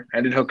Hooker.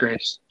 Hendon Hooker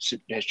has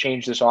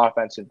changed this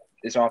offense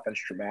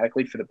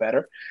dramatically for the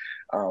better,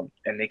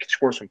 and they could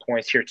score some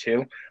points here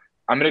too.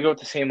 I'm going to go with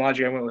the same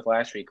logic I went with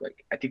last week.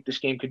 I think this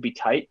game could be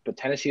tight, but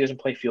Tennessee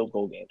doesn't play field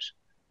goal games.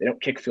 They don't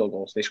kick field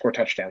goals. They score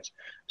touchdowns.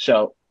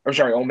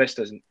 Ole Miss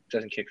doesn't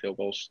kick field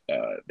goals.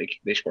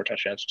 They score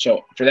touchdowns.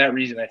 So for that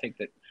reason, I think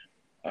that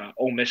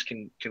Ole Miss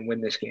can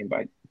win this game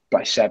by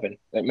 7.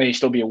 It may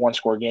still be a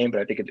 1-score game, but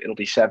I think it'll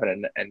be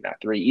 7 and not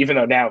 3. Even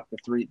though now the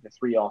three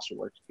also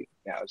works.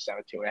 Now it's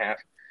down to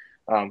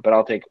 2.5. But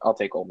I'll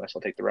take Ole Miss.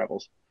 I'll take the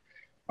Rebels.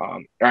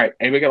 All right.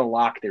 Anybody got a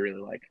lock they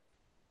really like?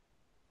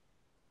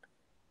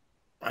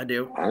 I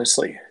do.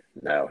 Honestly,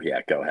 no.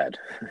 Yeah, go ahead.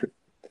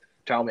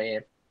 Tell me.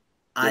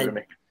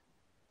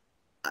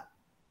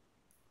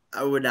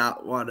 I would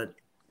not want to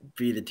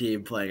be the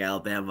team playing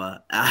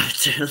Alabama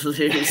after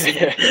losing.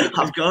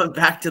 I'm going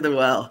back to the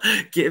well.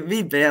 Give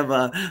me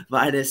Bama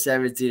minus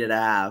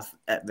 17.5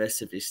 at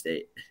Mississippi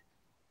State.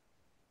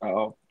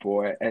 Oh,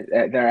 boy.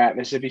 They're at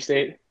Mississippi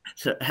State?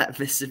 They're at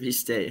Mississippi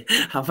State.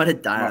 I'm going to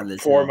die on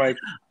this. Poor Mike.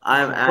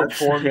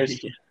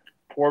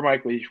 Poor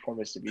Mike Leach, poor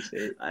Mississippi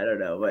State. I don't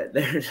know, but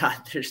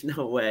there's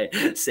no way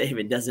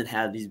Saban doesn't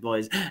have these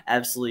boys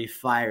absolutely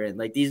firing.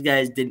 These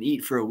guys didn't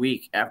eat for a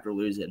week after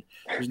losing.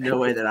 There's no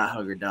way they're not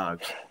hungry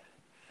dogs.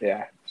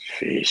 Yeah.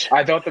 Sheesh.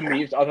 I thought the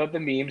memes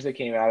that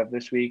came out of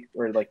this week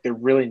were they're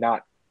really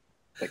not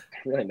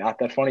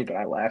that funny, but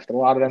I laughed at a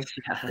lot of them.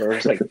 Yeah. Where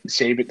it was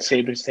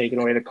Saban's taking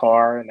away the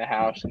car and the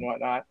house and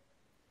whatnot.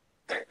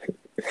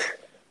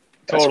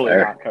 Totally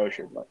not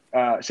kosher. But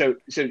so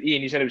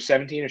Ian, you said it was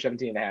 17 or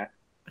 17.5?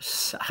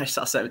 I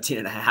saw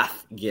 17.5.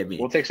 Give me.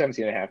 We'll take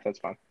 17.5. That's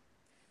fine.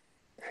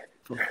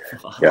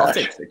 I'll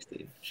take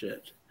 16.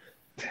 Shit.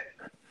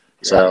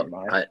 So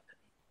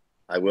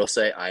I will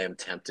say I am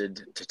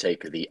tempted to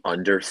take the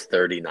under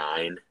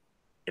 39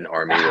 in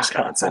Army,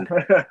 Wisconsin.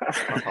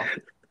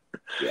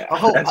 Yeah.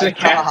 Oh, that's my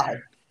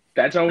God.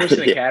 That's almost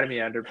an academy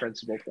under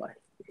principal play.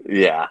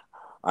 Yeah.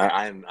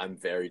 I'm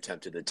very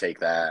tempted to take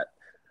that.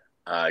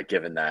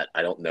 Given that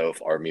I don't know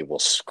if Army will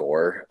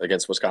score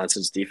against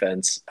Wisconsin's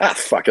defense.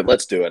 Fuck it.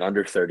 Let's do it.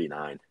 Under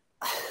 39.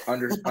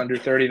 Under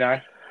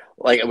 39?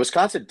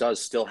 Wisconsin does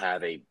still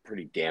have a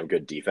pretty damn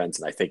good defense,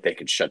 and I think they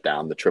could shut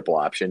down the triple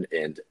option.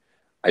 And,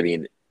 I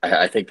mean,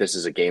 I think this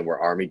is a game where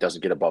Army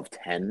doesn't get above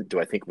 10.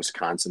 Do I think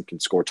Wisconsin can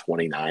score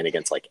 29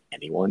 against like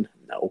anyone?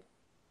 No.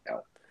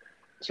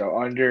 So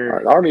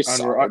under Army's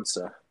under, solid.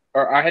 So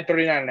or I had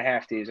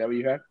 39.5. Is that what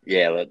you had?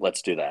 yeah,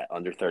 let's do that.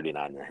 Under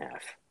 39.5.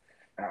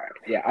 All right.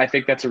 Yeah, I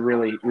think that's a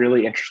really,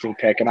 really interesting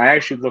pick. And I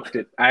actually looked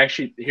at.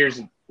 Here's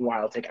a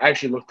wild take. I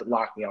actually looked at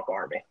locking up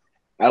Army.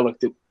 I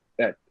looked at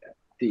I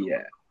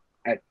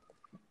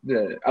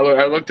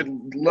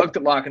looked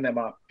at locking them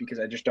up because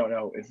I just don't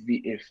know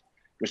if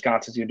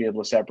Wisconsin's going to be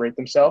able to separate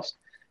themselves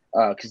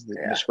because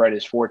the spread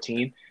is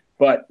 14.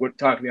 But what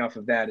talking me off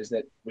of that is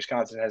that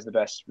Wisconsin has the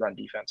best run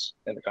defense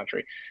in the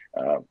country,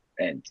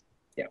 and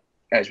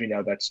as we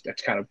know, that's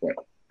kind of what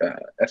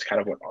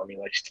Army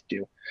likes to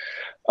do.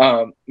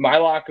 My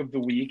lock of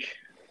the week,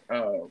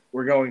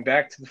 we're going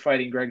back to the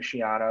Fighting Greg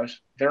Schianos.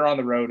 They're on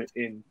the road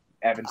in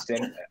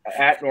Evanston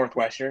at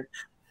Northwestern,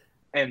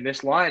 and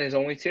this line is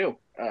only 2.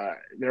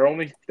 They're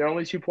only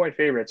 2-point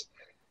favorites.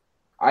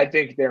 I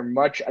think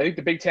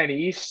the Big Ten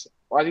East.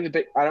 I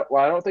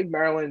don't think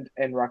Maryland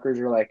and Rutgers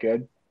are that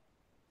good.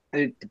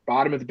 The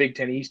bottom of the Big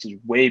Ten East is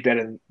way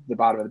better than the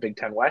bottom of the Big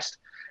Ten West.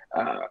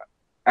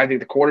 I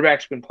think the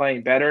quarterback's been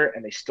playing better,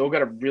 and they still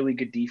got a really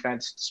good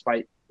defense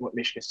despite what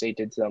Michigan State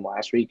did to them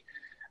last week.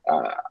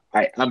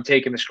 I'm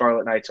taking the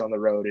Scarlet Knights on the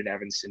road in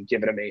Evanston,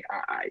 giving them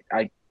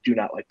I do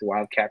not like the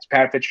Wildcats.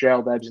 Pat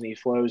Fitzgerald ebbs and he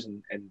flows,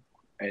 and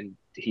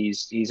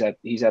he's at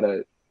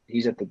the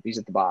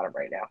bottom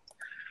right now.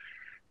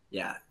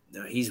 Yeah,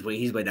 no, he's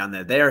way down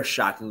there. They are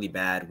shockingly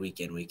bad week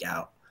in, week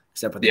out,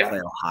 except when they play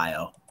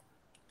Ohio.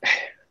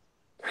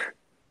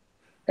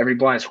 Every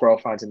blind squirrel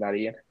finds a nut,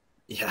 Ian.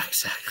 Yeah,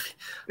 exactly.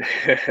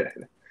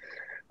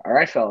 All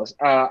right, fellas.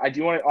 I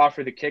do want to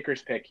offer the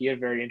kicker's pick. He had a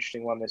very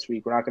interesting one this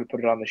week. We're not going to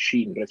put it on the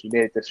sheet, but if you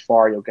made it this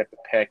far, you'll get the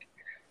pick.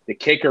 The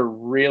kicker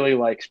really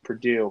likes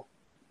Purdue.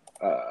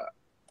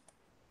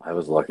 I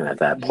was looking at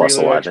that plus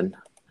really 11.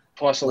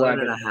 Plus 11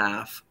 and a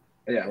half.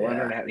 Yeah,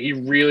 11.5. He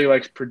really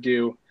likes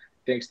Purdue.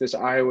 Thinks this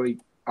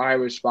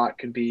Iowa spot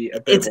could be a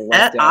bit of a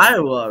letdown. It's at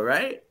Iowa,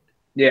 right?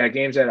 Yeah,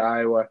 game's at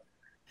Iowa.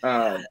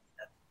 That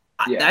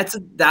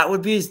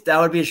would be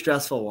a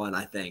stressful one,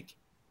 I think.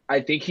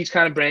 I think he's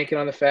kind of banking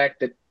on the fact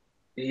that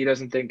he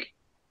doesn't think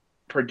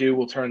Purdue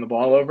will turn the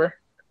ball over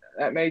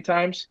that many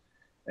times.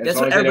 That's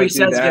what everybody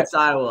says against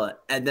Iowa,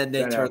 and then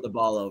they turn the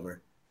ball over.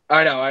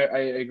 I know, I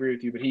agree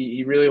with you, but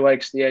he really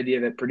likes the idea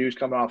that Purdue's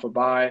coming off a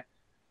bye.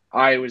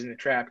 Iowa's in the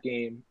trap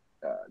game,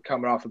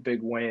 coming off a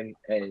big win,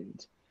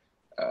 and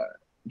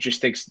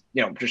just thinks,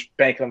 just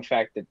banking on the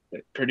fact that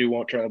Purdue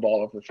won't turn the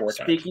ball over 4 times.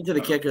 Speaking to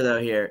the kicker, though,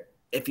 here,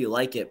 if you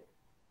like it,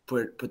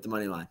 put the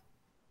money line.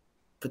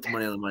 Put the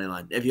money on the money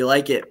line. If you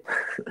like it,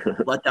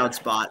 letdown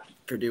spot,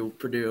 Purdue.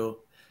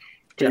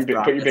 Jeff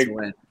Brock gets a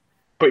win.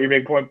 Put your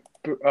big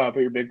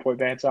point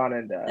pants on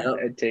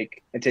and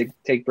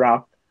take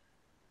Brown.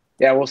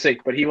 Yeah, we'll see.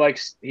 But he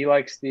likes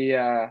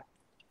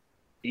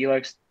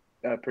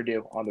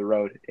Purdue on the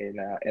road in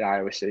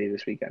Iowa City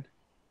this weekend.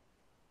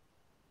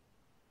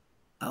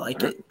 I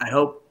like it. I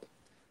hope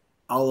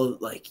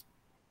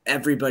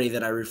everybody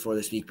that I root for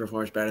this week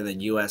performs better than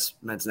U.S.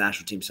 men's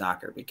national team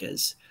soccer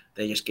because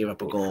they just gave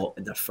up a goal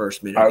in the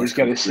first minute. I was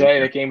going to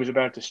say that game was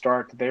about to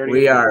start.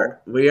 We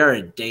are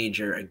in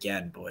danger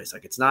again, boys.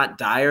 It's not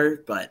dire,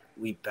 but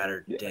we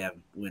better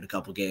win a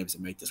couple games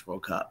and make this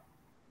World Cup.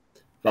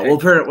 But we'll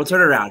turn it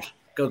around.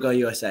 Go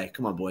USA!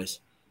 Come on,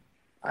 boys.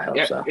 I hope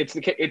so. It's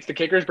the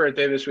kicker's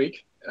birthday this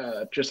week,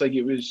 just like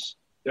it was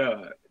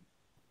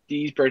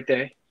Dee's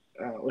birthday.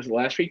 Was it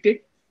last week,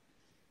 Dee?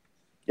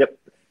 Yep.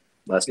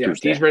 Last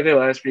Tuesday. Dee's birthday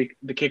last week.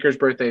 The kicker's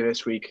birthday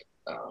this week.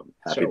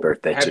 Happy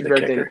birthday to the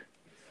kicker.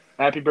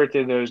 Happy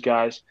birthday to those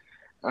guys.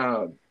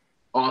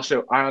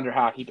 Also, Islander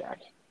hockey back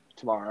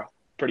tomorrow.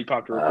 Pretty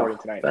pumped to recording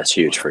tonight. That's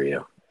huge for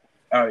you.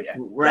 Oh, yeah.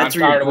 We're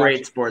entering a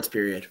great sports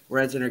period. We're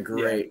entering a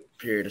great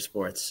period of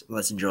sports.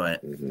 Let's enjoy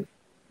it. Mm-hmm.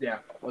 Yeah,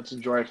 let's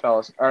enjoy it,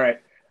 fellas. All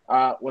right.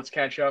 Let's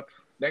catch up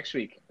next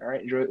week. All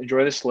right.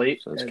 Enjoy the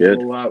slate. Sounds good.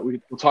 We'll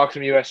talk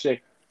some USC.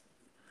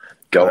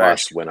 Go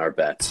us, win our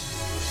bets.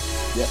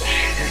 Yep.